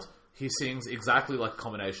Wilde, he sings exactly like a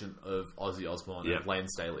combination of Ozzy Osbourne Yeah. and Lane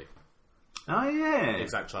Staley. Oh yeah,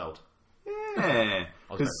 Exact child. yeah.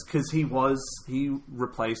 Okay. Because he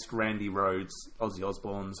replaced Randy Rhoads, Ozzy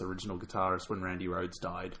Osbourne's original guitarist, when Randy Rhoads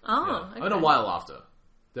died. Oh, Yeah. And a while after.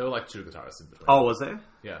 There were like 2 guitarists in between. Oh, was there?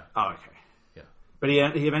 Yeah. Oh, okay. Yeah. But he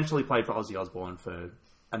eventually played for Ozzy Osbourne for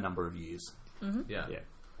a number of years. Yeah. Yeah.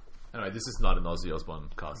 Anyway, this is not an Ozzy Osbourne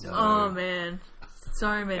cast. Oh man,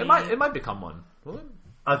 so many. It might become one. Will it?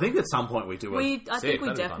 I think at some point we do it. I Sick, think we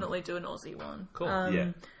that'd be definitely do an Aussie one. Cool.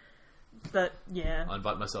 Yeah. But yeah. I'll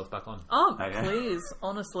invite myself back on. Oh, Okay. please,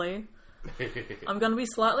 honestly. I'm going to be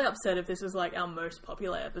slightly upset if this is like our most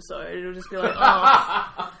popular episode. It'll just be like,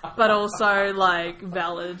 oh, but also like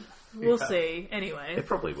valid. We'll see. Anyway, It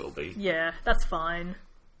probably will be. yeah, that's fine.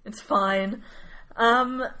 It's fine.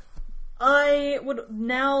 I would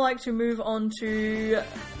now like to move on to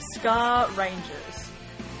Scar Rangers.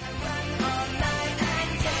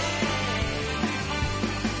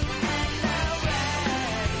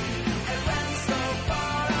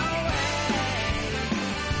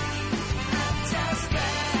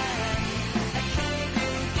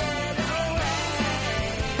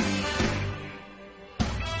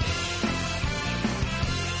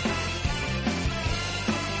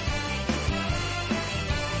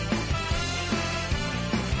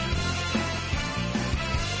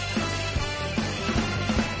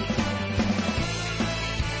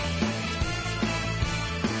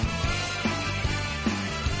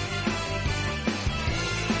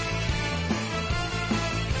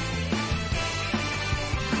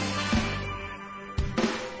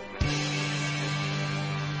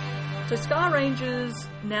 So Scar Rangers,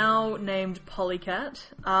 now named Polycat,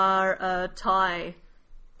 are a Thai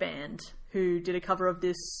band who did a cover of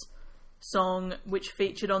this song which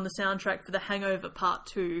featured on the soundtrack for The Hangover Part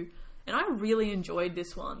 2. And I really enjoyed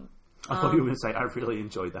this one. I thought you were going to say I really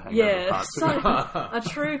enjoyed the Hangover Yeah, part so, two. a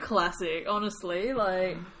true classic, honestly.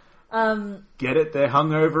 Like, Get it? They're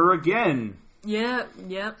hungover again. yeah.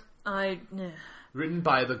 Written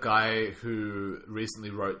by the guy who recently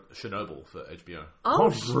wrote Chernobyl for HBO. Oh,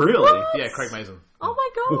 sh- really? what? Yeah, Craig Mason. Oh my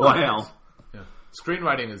god. Wow. Yeah.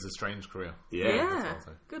 Screenwriting is a strange career. Yeah. Yeah. I'll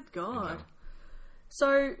say. Good God. Okay.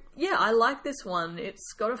 So, yeah, I like this one.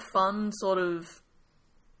 It's got a fun sort of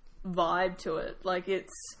vibe to it. Like,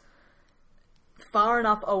 it's far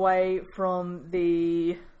enough away from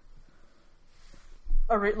the...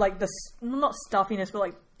 like, not stuffiness, but,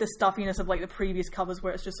 like, the stuffiness of, like, the previous covers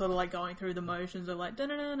where it's just sort of, like, going through the motions of, like,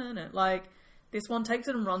 da-na-na-na-na. Like, this one takes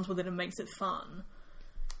it and runs with it and makes it fun.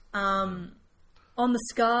 On the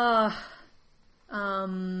Scar...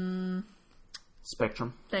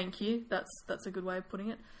 Spectrum. Thank you. That's a good way of putting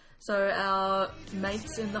it. So our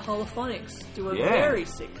mates in the Holophonics do a Yeah. very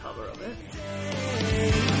sick cover of it.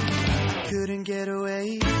 Couldn't get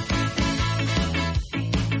away.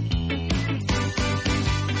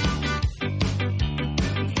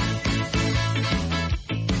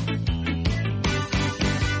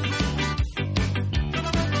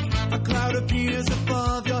 A cloud appears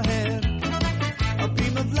above your head. A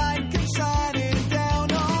beam of light comes shining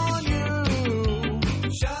down on you.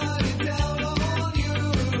 Shining down on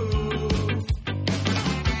you.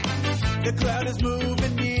 The cloud is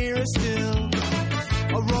moving nearer still.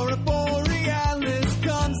 Aurora Borealis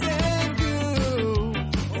comes and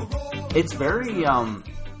goes. It's very,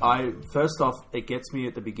 first off, it gets me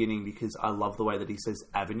at the beginning because I love the way that he says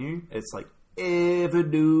avenue. It's like,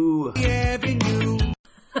 avenue. Avenue.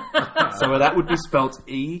 So that would be spelt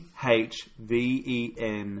E-H-V-E-N.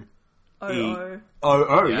 Oh,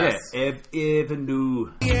 Oh, Yes. yeah.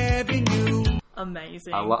 Avenue. Avenue.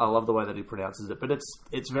 amazing. I love the way that he pronounces it, but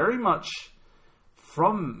it's very much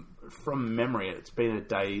from memory. It's been a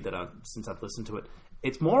day since I've listened to it.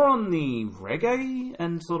 It's more on the reggae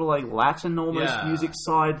and sort of like Latin almost Yeah. music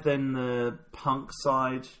side than the punk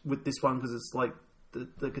side with this one because it's like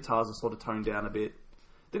the guitars are sort of toned down a bit.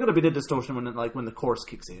 They've got a bit of distortion when the chorus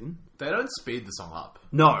kicks in. They don't speed the song up.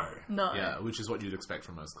 No. no. Yeah, which is what you'd expect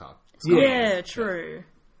from most car. Yeah, true.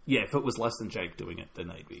 Yeah, if it was less than Jake doing it, then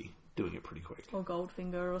they'd be doing it pretty quick. Or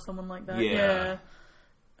Goldfinger or someone like that. Yeah. Yeah.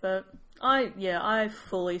 But I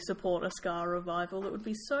fully support a Scar revival. It would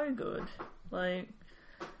be so good. Like,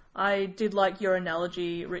 I did like your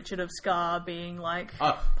analogy, Richard, of Scar being like...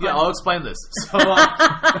 Yeah, I'll explain this. So,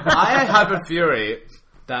 I have a theory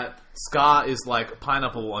that Scar is like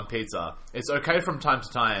pineapple on pizza. It's okay from time to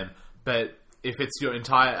time, but if it's your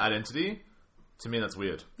entire identity, to me that's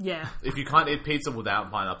weird. Yeah. If you can't eat pizza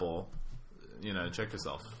without pineapple, check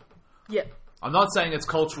yourself. Yep. I'm not saying it's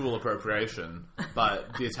cultural appropriation,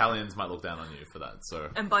 but the Italians might look down on you for that. So,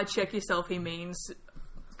 And by check yourself, he means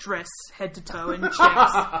dress head to toe in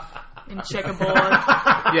checks, in checkerboard.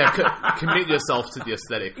 yeah, commit yourself to the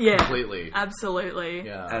aesthetic completely. Absolutely.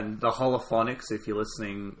 Yeah, And the holophonics, if you're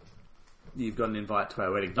listening, you've got an invite to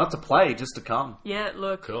our wedding. Not to play, just to come. Yeah,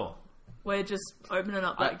 look, cool. we're just opening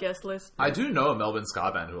up that guest list. I do know a Melbourne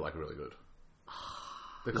ska band who are like really good.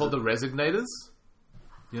 They're called the Resignators.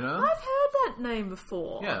 You know? I've heard that name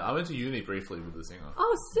before. Yeah, I went to uni briefly with the singer.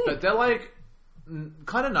 Oh, sick. But they're like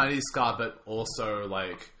kind of 90s ska, but also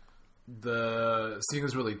like the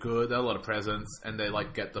singer's really good. They have a lot of presence, and they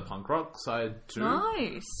like get the punk rock side too.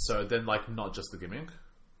 Nice. So then, like, not just the gimmick,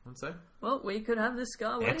 I'd say. Well, we could have this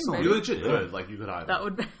Scar wedding, Excellent. baby. You legit could. Like, you could hire That them.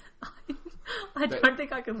 would be... I don't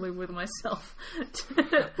think I can live with myself.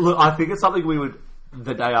 Look, I think it's something we would,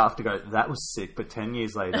 the day after, go, that was sick, but 10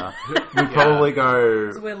 years later, we'd probably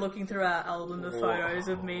go... We're looking through our album of photos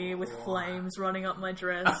of me with flames running up my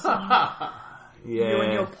dress. And Yeah. you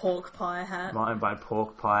and your pork pie hat. My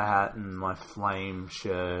pork pie hat and my flame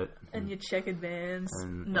shirt. And your checkered Vans.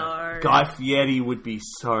 And No. Guy Fieri would be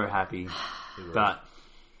so happy. But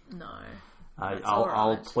No. I'll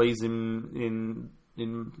alright. please him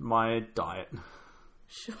in my diet.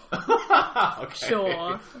 Sure. Okay.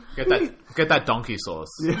 Sure. Get that donkey sauce.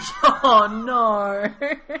 Oh, no.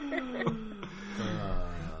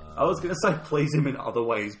 I was going to say please him in other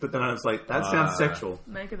ways, but then I was like, that sounds sexual.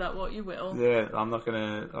 Make of that what you will. Yeah, I'm not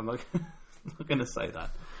gonna say that.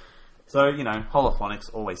 So,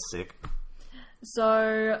 holophonics, always sick.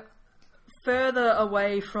 So, further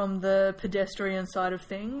away from the pedestrian side of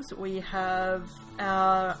things, we have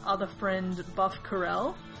our other friend, Buff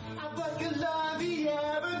Carell. I walk along the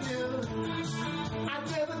avenue. I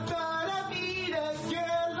never thought I'd meet a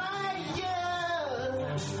girl like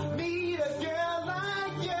you. Meet a girl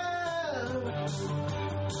like you.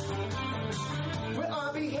 We're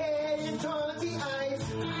on behaving towards the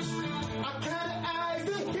ice. Our kind of eyes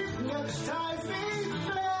that hypnotize me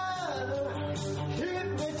through.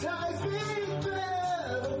 Hypnotize me through.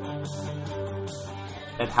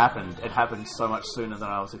 It happened. It happened so much sooner than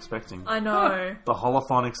I was expecting. I know. The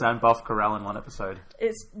holophonics and Buff Carell in one episode.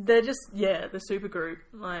 They're just, the super group.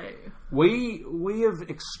 Like, We have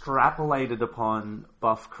extrapolated upon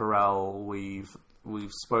Buff Carell. We've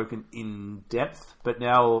spoken in depth, but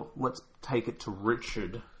now let's take it to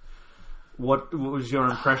Richard. What was your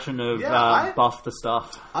impression of Buff the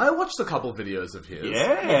Stuff? I watched a couple videos of his.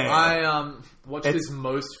 Yeah. I watched his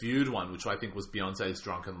most viewed one, which I think was Beyonce's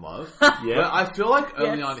Drunken Love. Yeah. But I feel like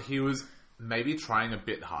early Yes. on he was maybe trying a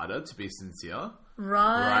bit harder to be sincere.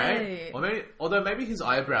 right. Or although maybe his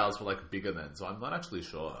eyebrows were like bigger then, so I'm not actually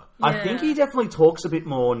sure. I think he definitely talks a bit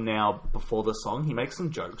more now before the song. He makes some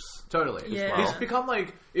jokes. Totally. Yeah. He's become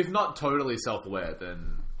like, if not totally self-aware,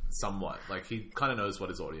 then somewhat. Like, he kind of knows what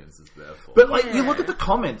his audience is there for. But you look at the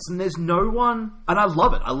comments and there's no one, and I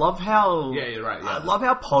love it. I love how Yeah, you're right, yeah. I love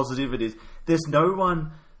how positive it is. There's no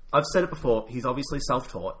one. I've said it before. He's obviously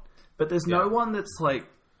self-taught, but there's no one that's like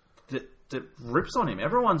that rips on him.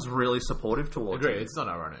 Everyone's really supportive towards Agree, him. it's not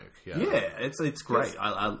ironic. Yeah. Yeah, it's great.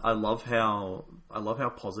 I love how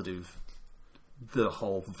positive the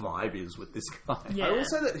whole vibe is with this guy. Yeah. I will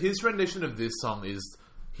say that his rendition of this song is,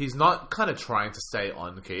 he's not kind of trying to stay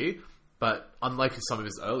on key, but unlike some of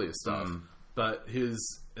his earlier stuff, but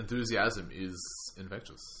his enthusiasm is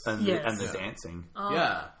infectious. And Yes. and the dancing.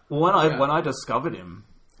 Yeah. When I discovered him,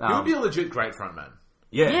 He would be a legit great frontman.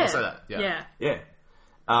 yeah, Yeah. say that, yeah. Yeah.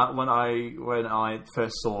 When I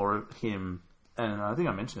first saw him, and I think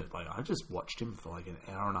I mentioned it, like I just watched him for like an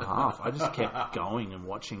hour and a half. I just kept going and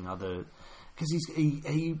watching other, because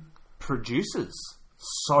he produces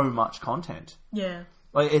so much content. Yeah.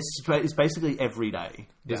 Like it's basically every day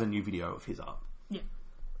there's Yeah. a new video of his up, Yeah.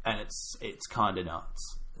 and it's kind of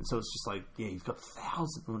nuts. And so it's just like, he's got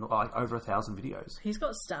over 1,000 videos. He's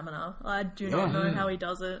got stamina. I do not know how he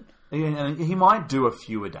does it. And he might do a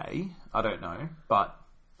few a day. I don't know, but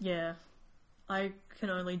Yeah. I can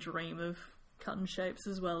only dream of cutting shapes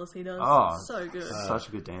as well as he does. Oh, so good. such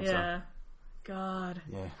a good dancer. Yeah. God.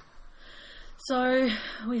 Yeah. So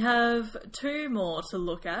we have two more to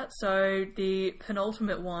look at. So the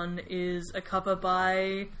penultimate one is a cover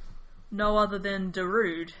by no other than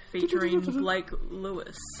Darude featuring Blake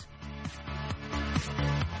Lewis.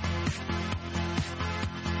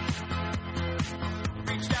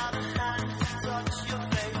 Reached out a hand to touch your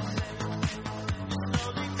face.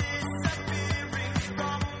 Slowly disappearing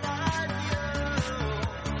from my view.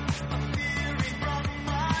 Appearing from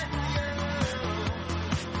my view.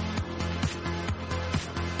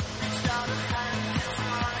 Reached out a hand to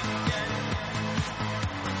try again.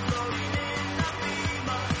 Floating in a beam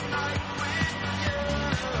of light with you.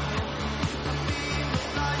 A beam of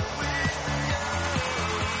light with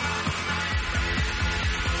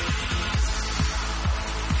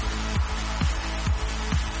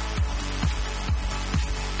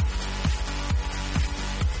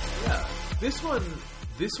Yeah.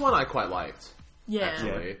 This one I quite liked. Yeah.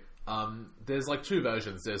 Actually. There's like two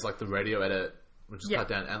versions. There's like the radio edit, which is Yeah. cut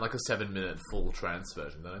down, and like a 7-minute full trance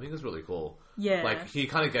version that I think is really cool. Yeah. Like he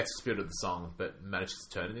kind of gets the spirit of the song, but manages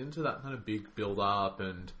to turn it into that kind of big build up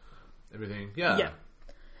and everything. Yeah. Yeah.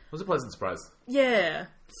 It was a pleasant surprise. Yeah.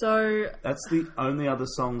 So That's the only other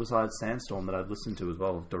song besides Sandstorm that I've listened to as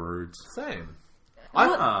well, Darude's. Same.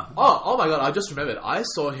 Ah. Oh my god! I just remembered. I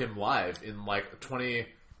saw him live in like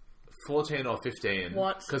 2014 or 15.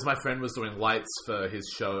 What? Because my friend was doing lights for his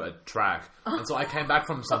show at Track, and so I came back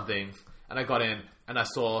from something, and I got in, and I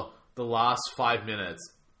saw the last 5 minutes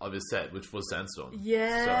of his set, which was Sandstorm.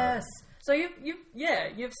 yes. So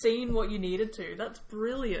you've seen what you needed to. That's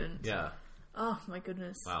brilliant. So, yeah. Oh my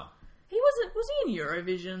goodness. Wow. Was he in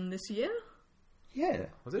Eurovision this year? Yeah.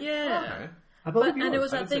 Was it? Yeah. Okay. I believe And it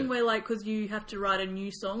was I that didn't see thing it. where, like, because you have to write a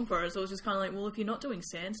new song for it, so it was just kind of like, well, if you're not doing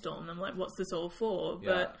Sandstorm, then, like, what's this all for? Yeah.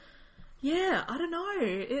 But, yeah, I don't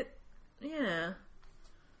know. Yeah.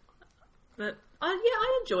 But,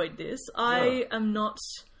 I enjoyed this. I am not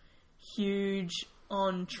huge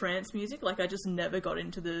on trance music. Like, I just never got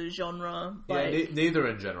into the genre. Like, Yeah, neither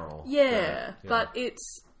in general. yeah, but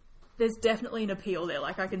there's definitely an appeal there.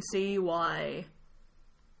 Like, I can see why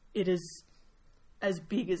it is as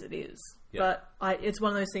big as it is. Yeah. But it's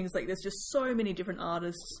one of those things, like, there's just so many different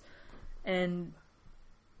artists, and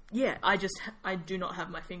yeah, I do not have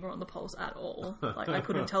my finger on the pulse at all. Like, I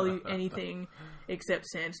couldn't tell you anything except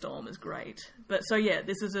Sandstorm is great. But, so yeah,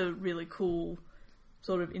 this is a really cool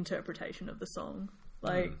sort of interpretation of the song.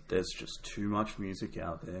 Like, There's just too much music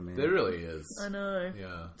out there, man. There really is. I know.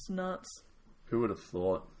 Yeah. It's nuts. Who would have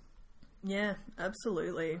thought? Yeah,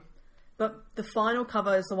 absolutely. But the final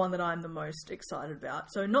cover is the one that I'm the most excited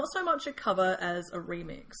about. So not so much a cover as a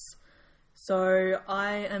remix. So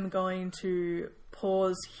I am going to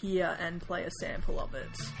pause here and play a sample of it.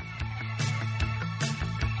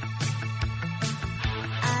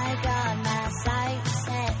 I got my sights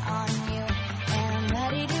set on you, and I'm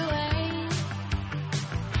ready to aim.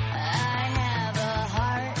 I have a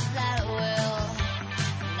heart that will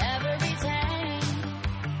never be tamed.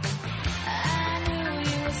 I knew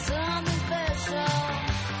you were something special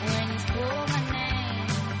when you spoke my name.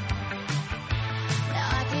 Now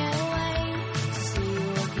I can't wait to see you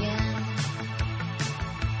again.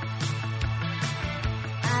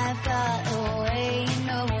 I've got a way of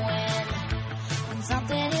knowing when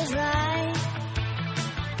something is right.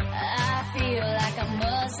 I feel like I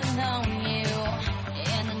must have known you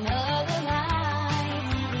in another life.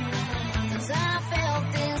 'Cause I felt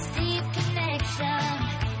this deep connection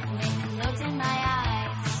when you looked in my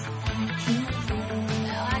eyes.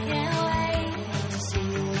 Now I can't wait to see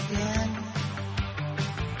you again.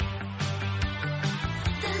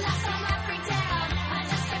 The last time I freaked out, I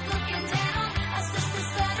just kept looking down. I switched to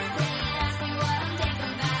Saturday and asked me what I'm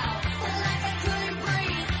thinking about. Like I couldn't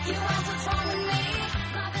breathe, you asked what's wrong with me.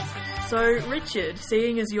 My best friend. So Richard,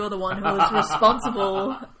 seeing as you're the one who was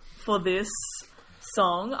responsible for this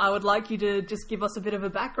song, I would like you to just give us a bit of a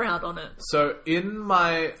background on it. So in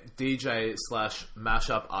my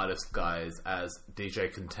DJ/mashup artist guise as DJ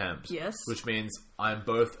Contempt, Yes. which means I'm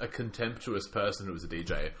both a contemptuous person who is a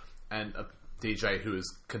DJ and a DJ who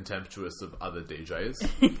is contemptuous of other DJs.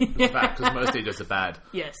 In fact, because most DJs are bad.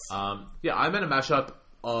 Yes. Yeah, I'm in a mashup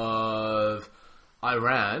of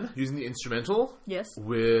Iran using the instrumental Yes.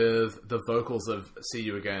 with the vocals of "See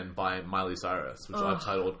You Again" by Miley Cyrus, which I've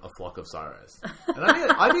titled "A Flock of Cyrus," and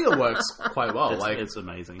I think it works quite well. It's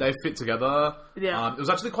amazing. They fit together. Yeah. It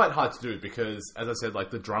was actually quite hard to do because, as I said,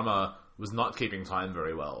 like the drummer was not keeping time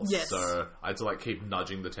very well. Yes. So I had to like keep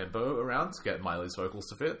nudging the tempo around to get Miley's vocals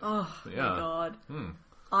to fit. Oh Yeah. my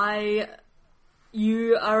god.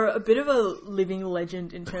 You are a bit of a living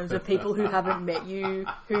legend in terms of people who haven't met you,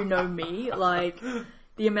 who know me. Like,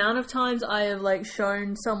 the amount of times I have, like,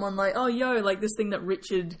 shown someone, like, oh, yo, like, this thing that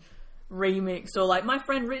Richard remixed, or, like, my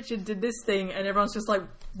friend Richard did this thing, and everyone's just like,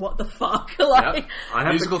 what the fuck? Like, Yep. I have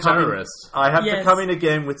Musical to come in- terrorist. I have Yes. to come in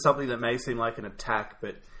again with something that may seem like an attack,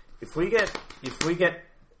 but if we get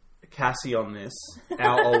Cassie on this,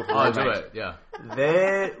 our old roommate. I'll do it. Yeah.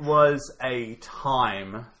 There was a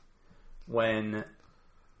time when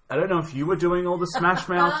I don't know if you were doing all the Smash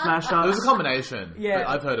Mouth mashups. It was a combination. Yeah. But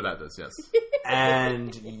I've heard about this. Yes.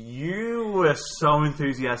 And you were so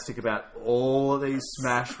enthusiastic about all of these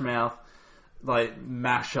Smash Mouth like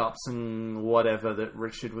mashups and whatever that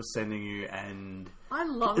Richard was sending you, and I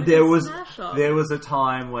love it. there was Mashup. a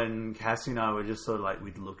time when Cassie and I were just sort of like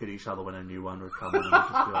we'd look at each other when a new one would come in and we'd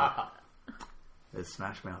just be like, "There's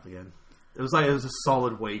Smash Mouth again." It was a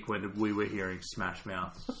solid week when we were hearing Smash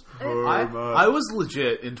Mouth. So I much. was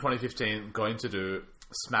legit in 2015 going to do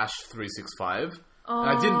Smash 365. And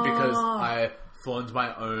I didn't because I formed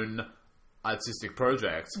my own artistic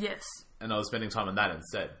project. Yes. And I was spending time on that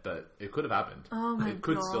instead. But it could have happened. Oh my It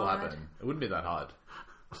could still God. happen. It wouldn't be that hard.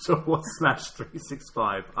 So what's Smash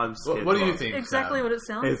 365? I'm scared. What do you of. think, Exactly Sam? what it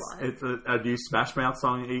sounds like. It's a new Smash Mouth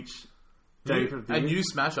song each day of the A year. new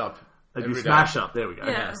smash up. A new every day. Smash Up. There we go.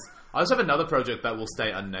 Yeah. Yes. I also have another project that will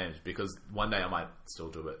stay unnamed because one day I might still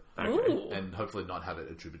do it. Okay. Ooh. And hopefully not have it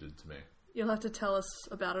attributed to me. You'll have to tell us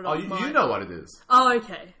about it Oh, off you mic. know what it is. Oh,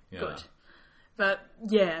 okay. Yeah. Good. But,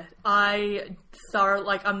 yeah,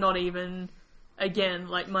 I'm not even... Again,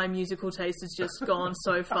 like, my musical taste has just gone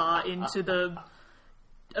so far into the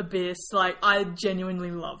abyss. Like, I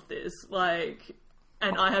genuinely love this. Like...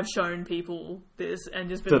 And I have shown people this and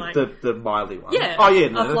just been like... The Miley one. Yeah. Oh, yeah.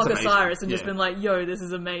 No, a that's Flock of amazing. Cyrus and just Yeah. been like, yo, this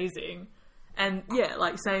is amazing. And yeah,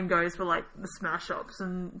 like, same goes for, like, the Smash Ups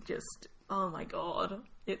and just... Oh, my God.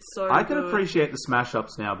 It's so I can good. appreciate the Smash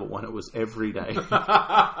Ups now, but when it was every day.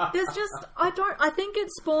 There's just... I think it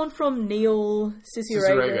spawned from Neil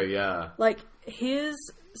Cicerega. Cicerega, yeah. Like, his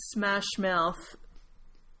Smash Mouth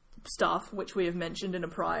stuff, which we have mentioned in a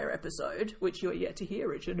prior episode, which you're yet to hear,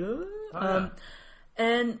 Richard.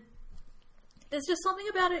 And there's just something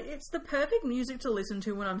about it. It's the perfect music to listen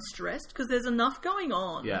to when I'm stressed because there's enough going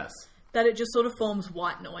on Yes. that it just sort of forms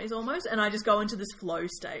white noise almost, and I just go into this flow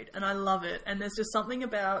state, and I love it. And there's just something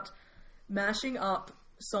about mashing up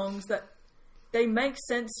songs that they make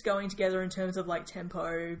sense going together in terms of like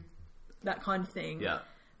tempo, that kind of thing. Yeah.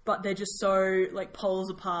 But they're just so like poles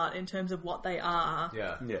apart in terms of what they are.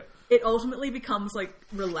 Yeah. Yeah. It ultimately becomes like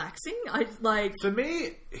relaxing. I like For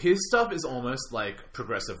me, his stuff is almost like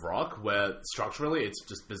progressive rock, where structurally it's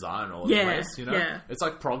just bizarre and all over the Yeah, place, you know? yeah. It's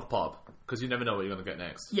like prog pop, because you never know what you're going to get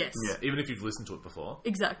next. yes, Yeah. Even if you've listened to it before.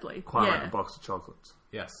 exactly. Quite yeah, like a box of chocolates.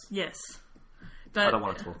 Yes. yes. But I don't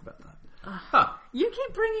want to talk about that. Huh. you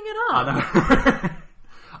keep bringing it up. I know.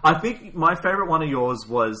 I think my favourite one of yours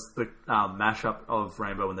was the mashup of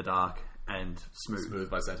Rainbow in the Dark and Smooth. Smooth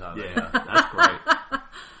by Santana. Yeah, that's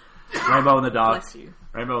great. Rainbow in the Dark. Bless you.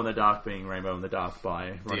 Rainbow in the Dark being Rainbow in the Dark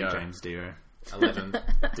by Ronnie Dio. James Dio. A legend.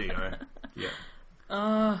 Dio.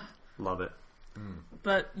 Yeah. Love it.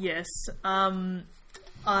 But yes,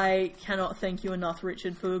 I cannot thank you enough,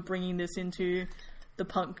 Richard, for bringing this into the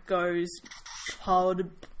Punk Goes Pod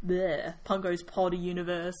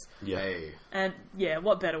universe. Yay. And yeah,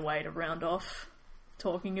 what better way to round off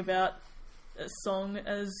talking about a song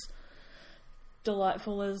as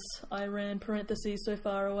delightful as I ran parentheses so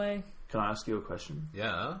far away? Can I ask you a question?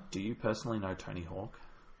 Yeah. Do you personally know Tony Hawk?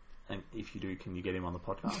 And if you do, can you get him on the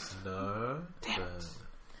podcast? No.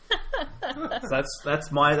 So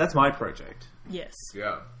that's my project. Yes,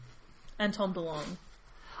 Yeah. and Tom DeLonge.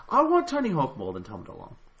 I want Tony Hawk more than Tom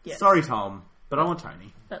DeLonge. Yes. Sorry, Tom, but I want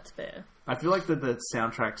Tony. That's fair. I feel like the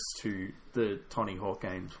soundtracks to the Tony Hawk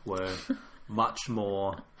games were much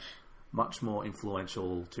more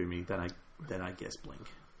influential to me than I guess Blink.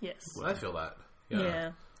 Yes. Well, I feel that.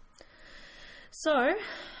 Yeah. So,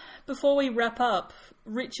 before we wrap up,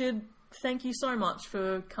 Richard, thank you so much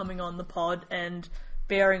for coming on the pod and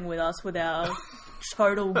bearing with us with our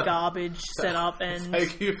total garbage setup. And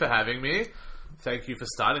Thank you for having me. Thank you for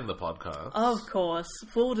starting the podcast. of course,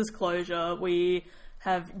 full disclosure, we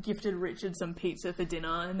have gifted Richard some pizza for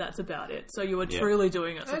dinner, and that's about it. So you are truly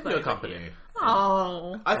doing us a And favour your company. here.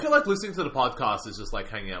 Oh, I feel like listening to the podcast is just like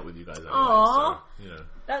hanging out with you guys anyway. Aw. So, you know.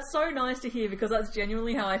 that's so nice to hear because that's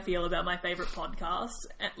genuinely how I feel about my favourite podcasts.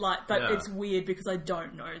 But Yeah. it's weird because I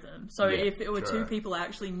don't know them. So Yeah, if it were sure. two people I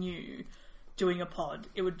actually knew doing a pod,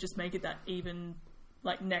 it would just make it that even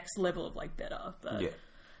like next level of like better. But Yeah.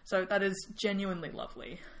 so that is genuinely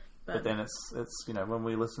lovely. But then it's when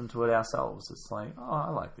we listen to it ourselves, it's like, oh, I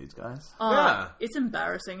like these guys. Yeah. It's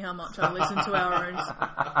embarrassing how much I listen to our own.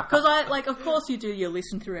 Because of course you do your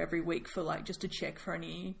listen through every week for like just to check for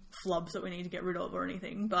any flubs that we need to get rid of or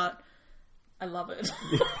anything. But I love it.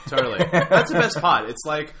 Totally. That's the best part. It's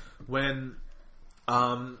like when,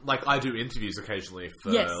 like I do interviews occasionally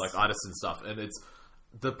for Yes. like artists and stuff, and it's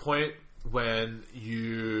the point when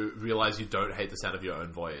you realize you don't hate the sound of your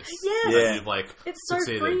own voice. Yes. Yeah. You've like It's so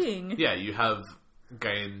succeeded. freeing. Yeah, you have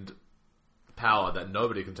gained power that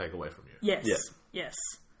nobody can take away from you. Yes. Yeah. Yes.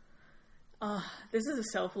 This is a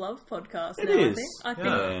self-love podcast It now, is. I think.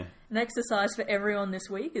 Yeah. An exercise for everyone this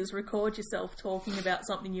week is record yourself talking about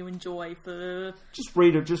something you enjoy for Just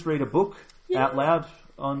read a book Yeah. out loud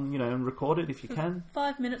on, and record it if you can.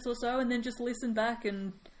 5 minutes or so, and then just listen back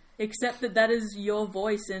and accept that that is your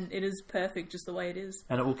voice and it is perfect just the way it is.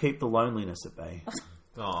 And it will keep the loneliness at bay.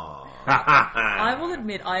 Aww. I will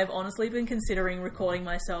admit, I have honestly been considering recording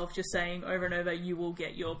myself just saying over and over, you will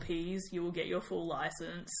get your Ps, you will get your full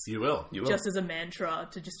license. You will. You will. Just as a mantra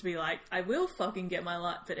to just be like, I will fucking get my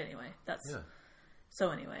life. But anyway, that's... Yeah. So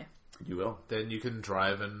anyway. You will. Then you can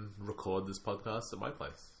drive and record this podcast at my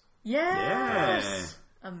place. Yes!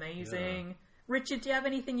 Amazing. Richard, do you have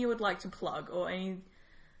anything you would like to plug or any...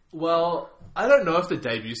 Well, I don't know if the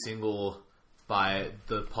debut single by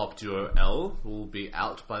the pop duo L will be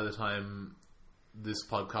out by the time this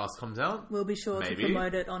podcast comes out. We'll be sure Maybe. to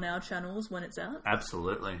promote it on our channels when it's out.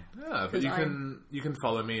 Absolutely. Yeah, but 'Cause you can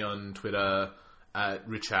follow me on Twitter at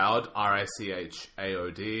Richaud,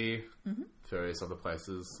 RICHAOD. Various other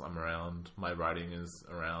places I'm around. My writing is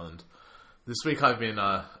around. This week I've been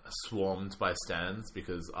swarmed by stans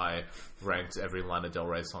because I ranked every Lana Del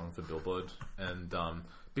Rey song for Billboard, and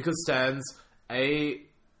because stans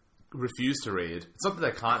refuse to read. It's not that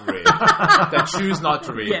they can't read; they choose not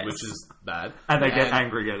to read, Yes. which is bad. And they get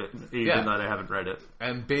angry at it, even Yeah. though they haven't read it.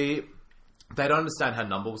 And B, they don't understand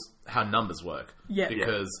how numbers work. Yeah.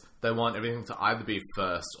 Because they want everything to either be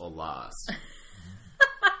first or last.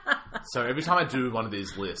 So every time I do one of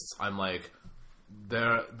these lists, I'm like,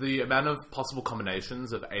 the amount of possible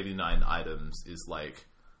combinations of 89 items is like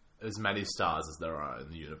as many stars as there are in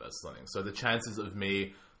the universe or something. So the chances of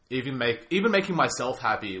me even making myself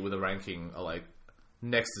happy with a ranking are like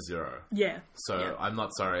next to zero. Yeah. So Yeah. I'm not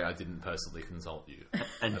sorry I didn't personally consult you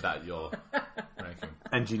about your ranking.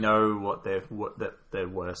 And do you know what their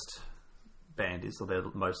worst band is, or their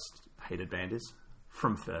most hated band is?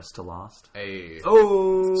 From first to last.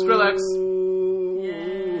 Oh, Skrillex.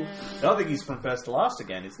 Yeah. I think he's from first to last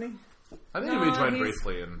again, isn't he? I think No, he rejoined he's-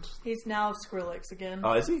 briefly, and He's now Skrillex again.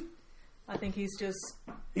 Oh, is he? I think he's just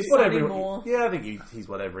He's deciding whatever. more. Yeah, I think he's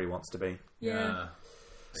whatever he wants to be. Yeah.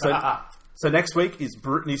 So next week is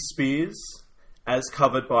Britney Spears, as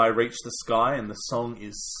covered by Reach the Sky, and the song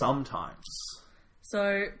is Sometimes.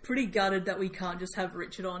 So pretty gutted that we can't just have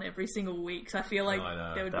Richard on every single week. 'Cause I feel like I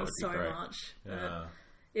know. there would That be would be so great. much. yeah.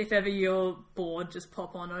 If ever you're bored, just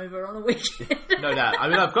pop on over on a weekend. No, that. I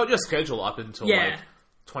mean, I've got your schedule up until Yeah. like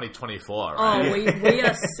 2024, Oh, right? we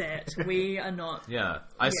are set. We are not. Yeah.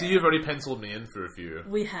 I see Yeah. you've already penciled me in for a few.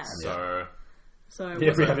 We have. So So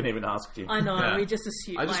Yeah, we haven't even asked you. I know. Yeah. We just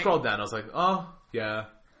assume. I just like, scrolled down. I was like, oh, yeah.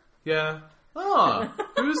 Oh,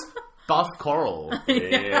 who's Buff Coral?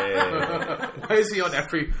 Yeah, Why is he on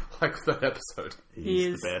every like third episode? He he's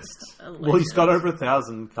is the best. a Well, he's got legend. over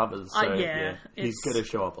 1,000 covers, so yeah, he's it's- going to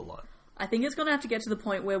show up a lot. I think it's going to have to get to the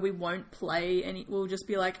point where we won't play any. We'll just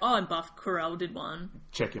be like, oh, and Buff Corral did one.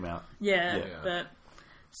 Check him out. Yeah, Yeah. but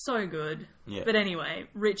so good. Yeah. But anyway,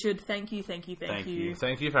 Richard, thank you. Thank you.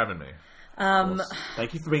 Thank you for having me.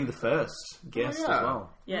 Thank you for being the first guest yeah. as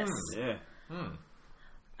well. Yes. Yeah,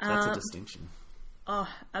 that's a distinction. Oh,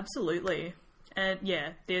 absolutely. And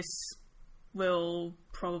yeah, this will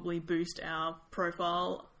probably boost our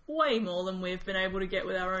profile way more than we've been able to get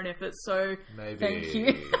with our own efforts. So Maybe. thank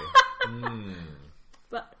you.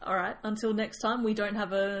 But all right, until next time, we don't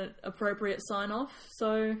have a appropriate sign off.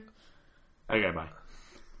 So Okay, bye.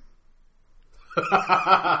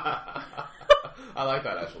 I like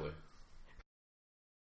that actually.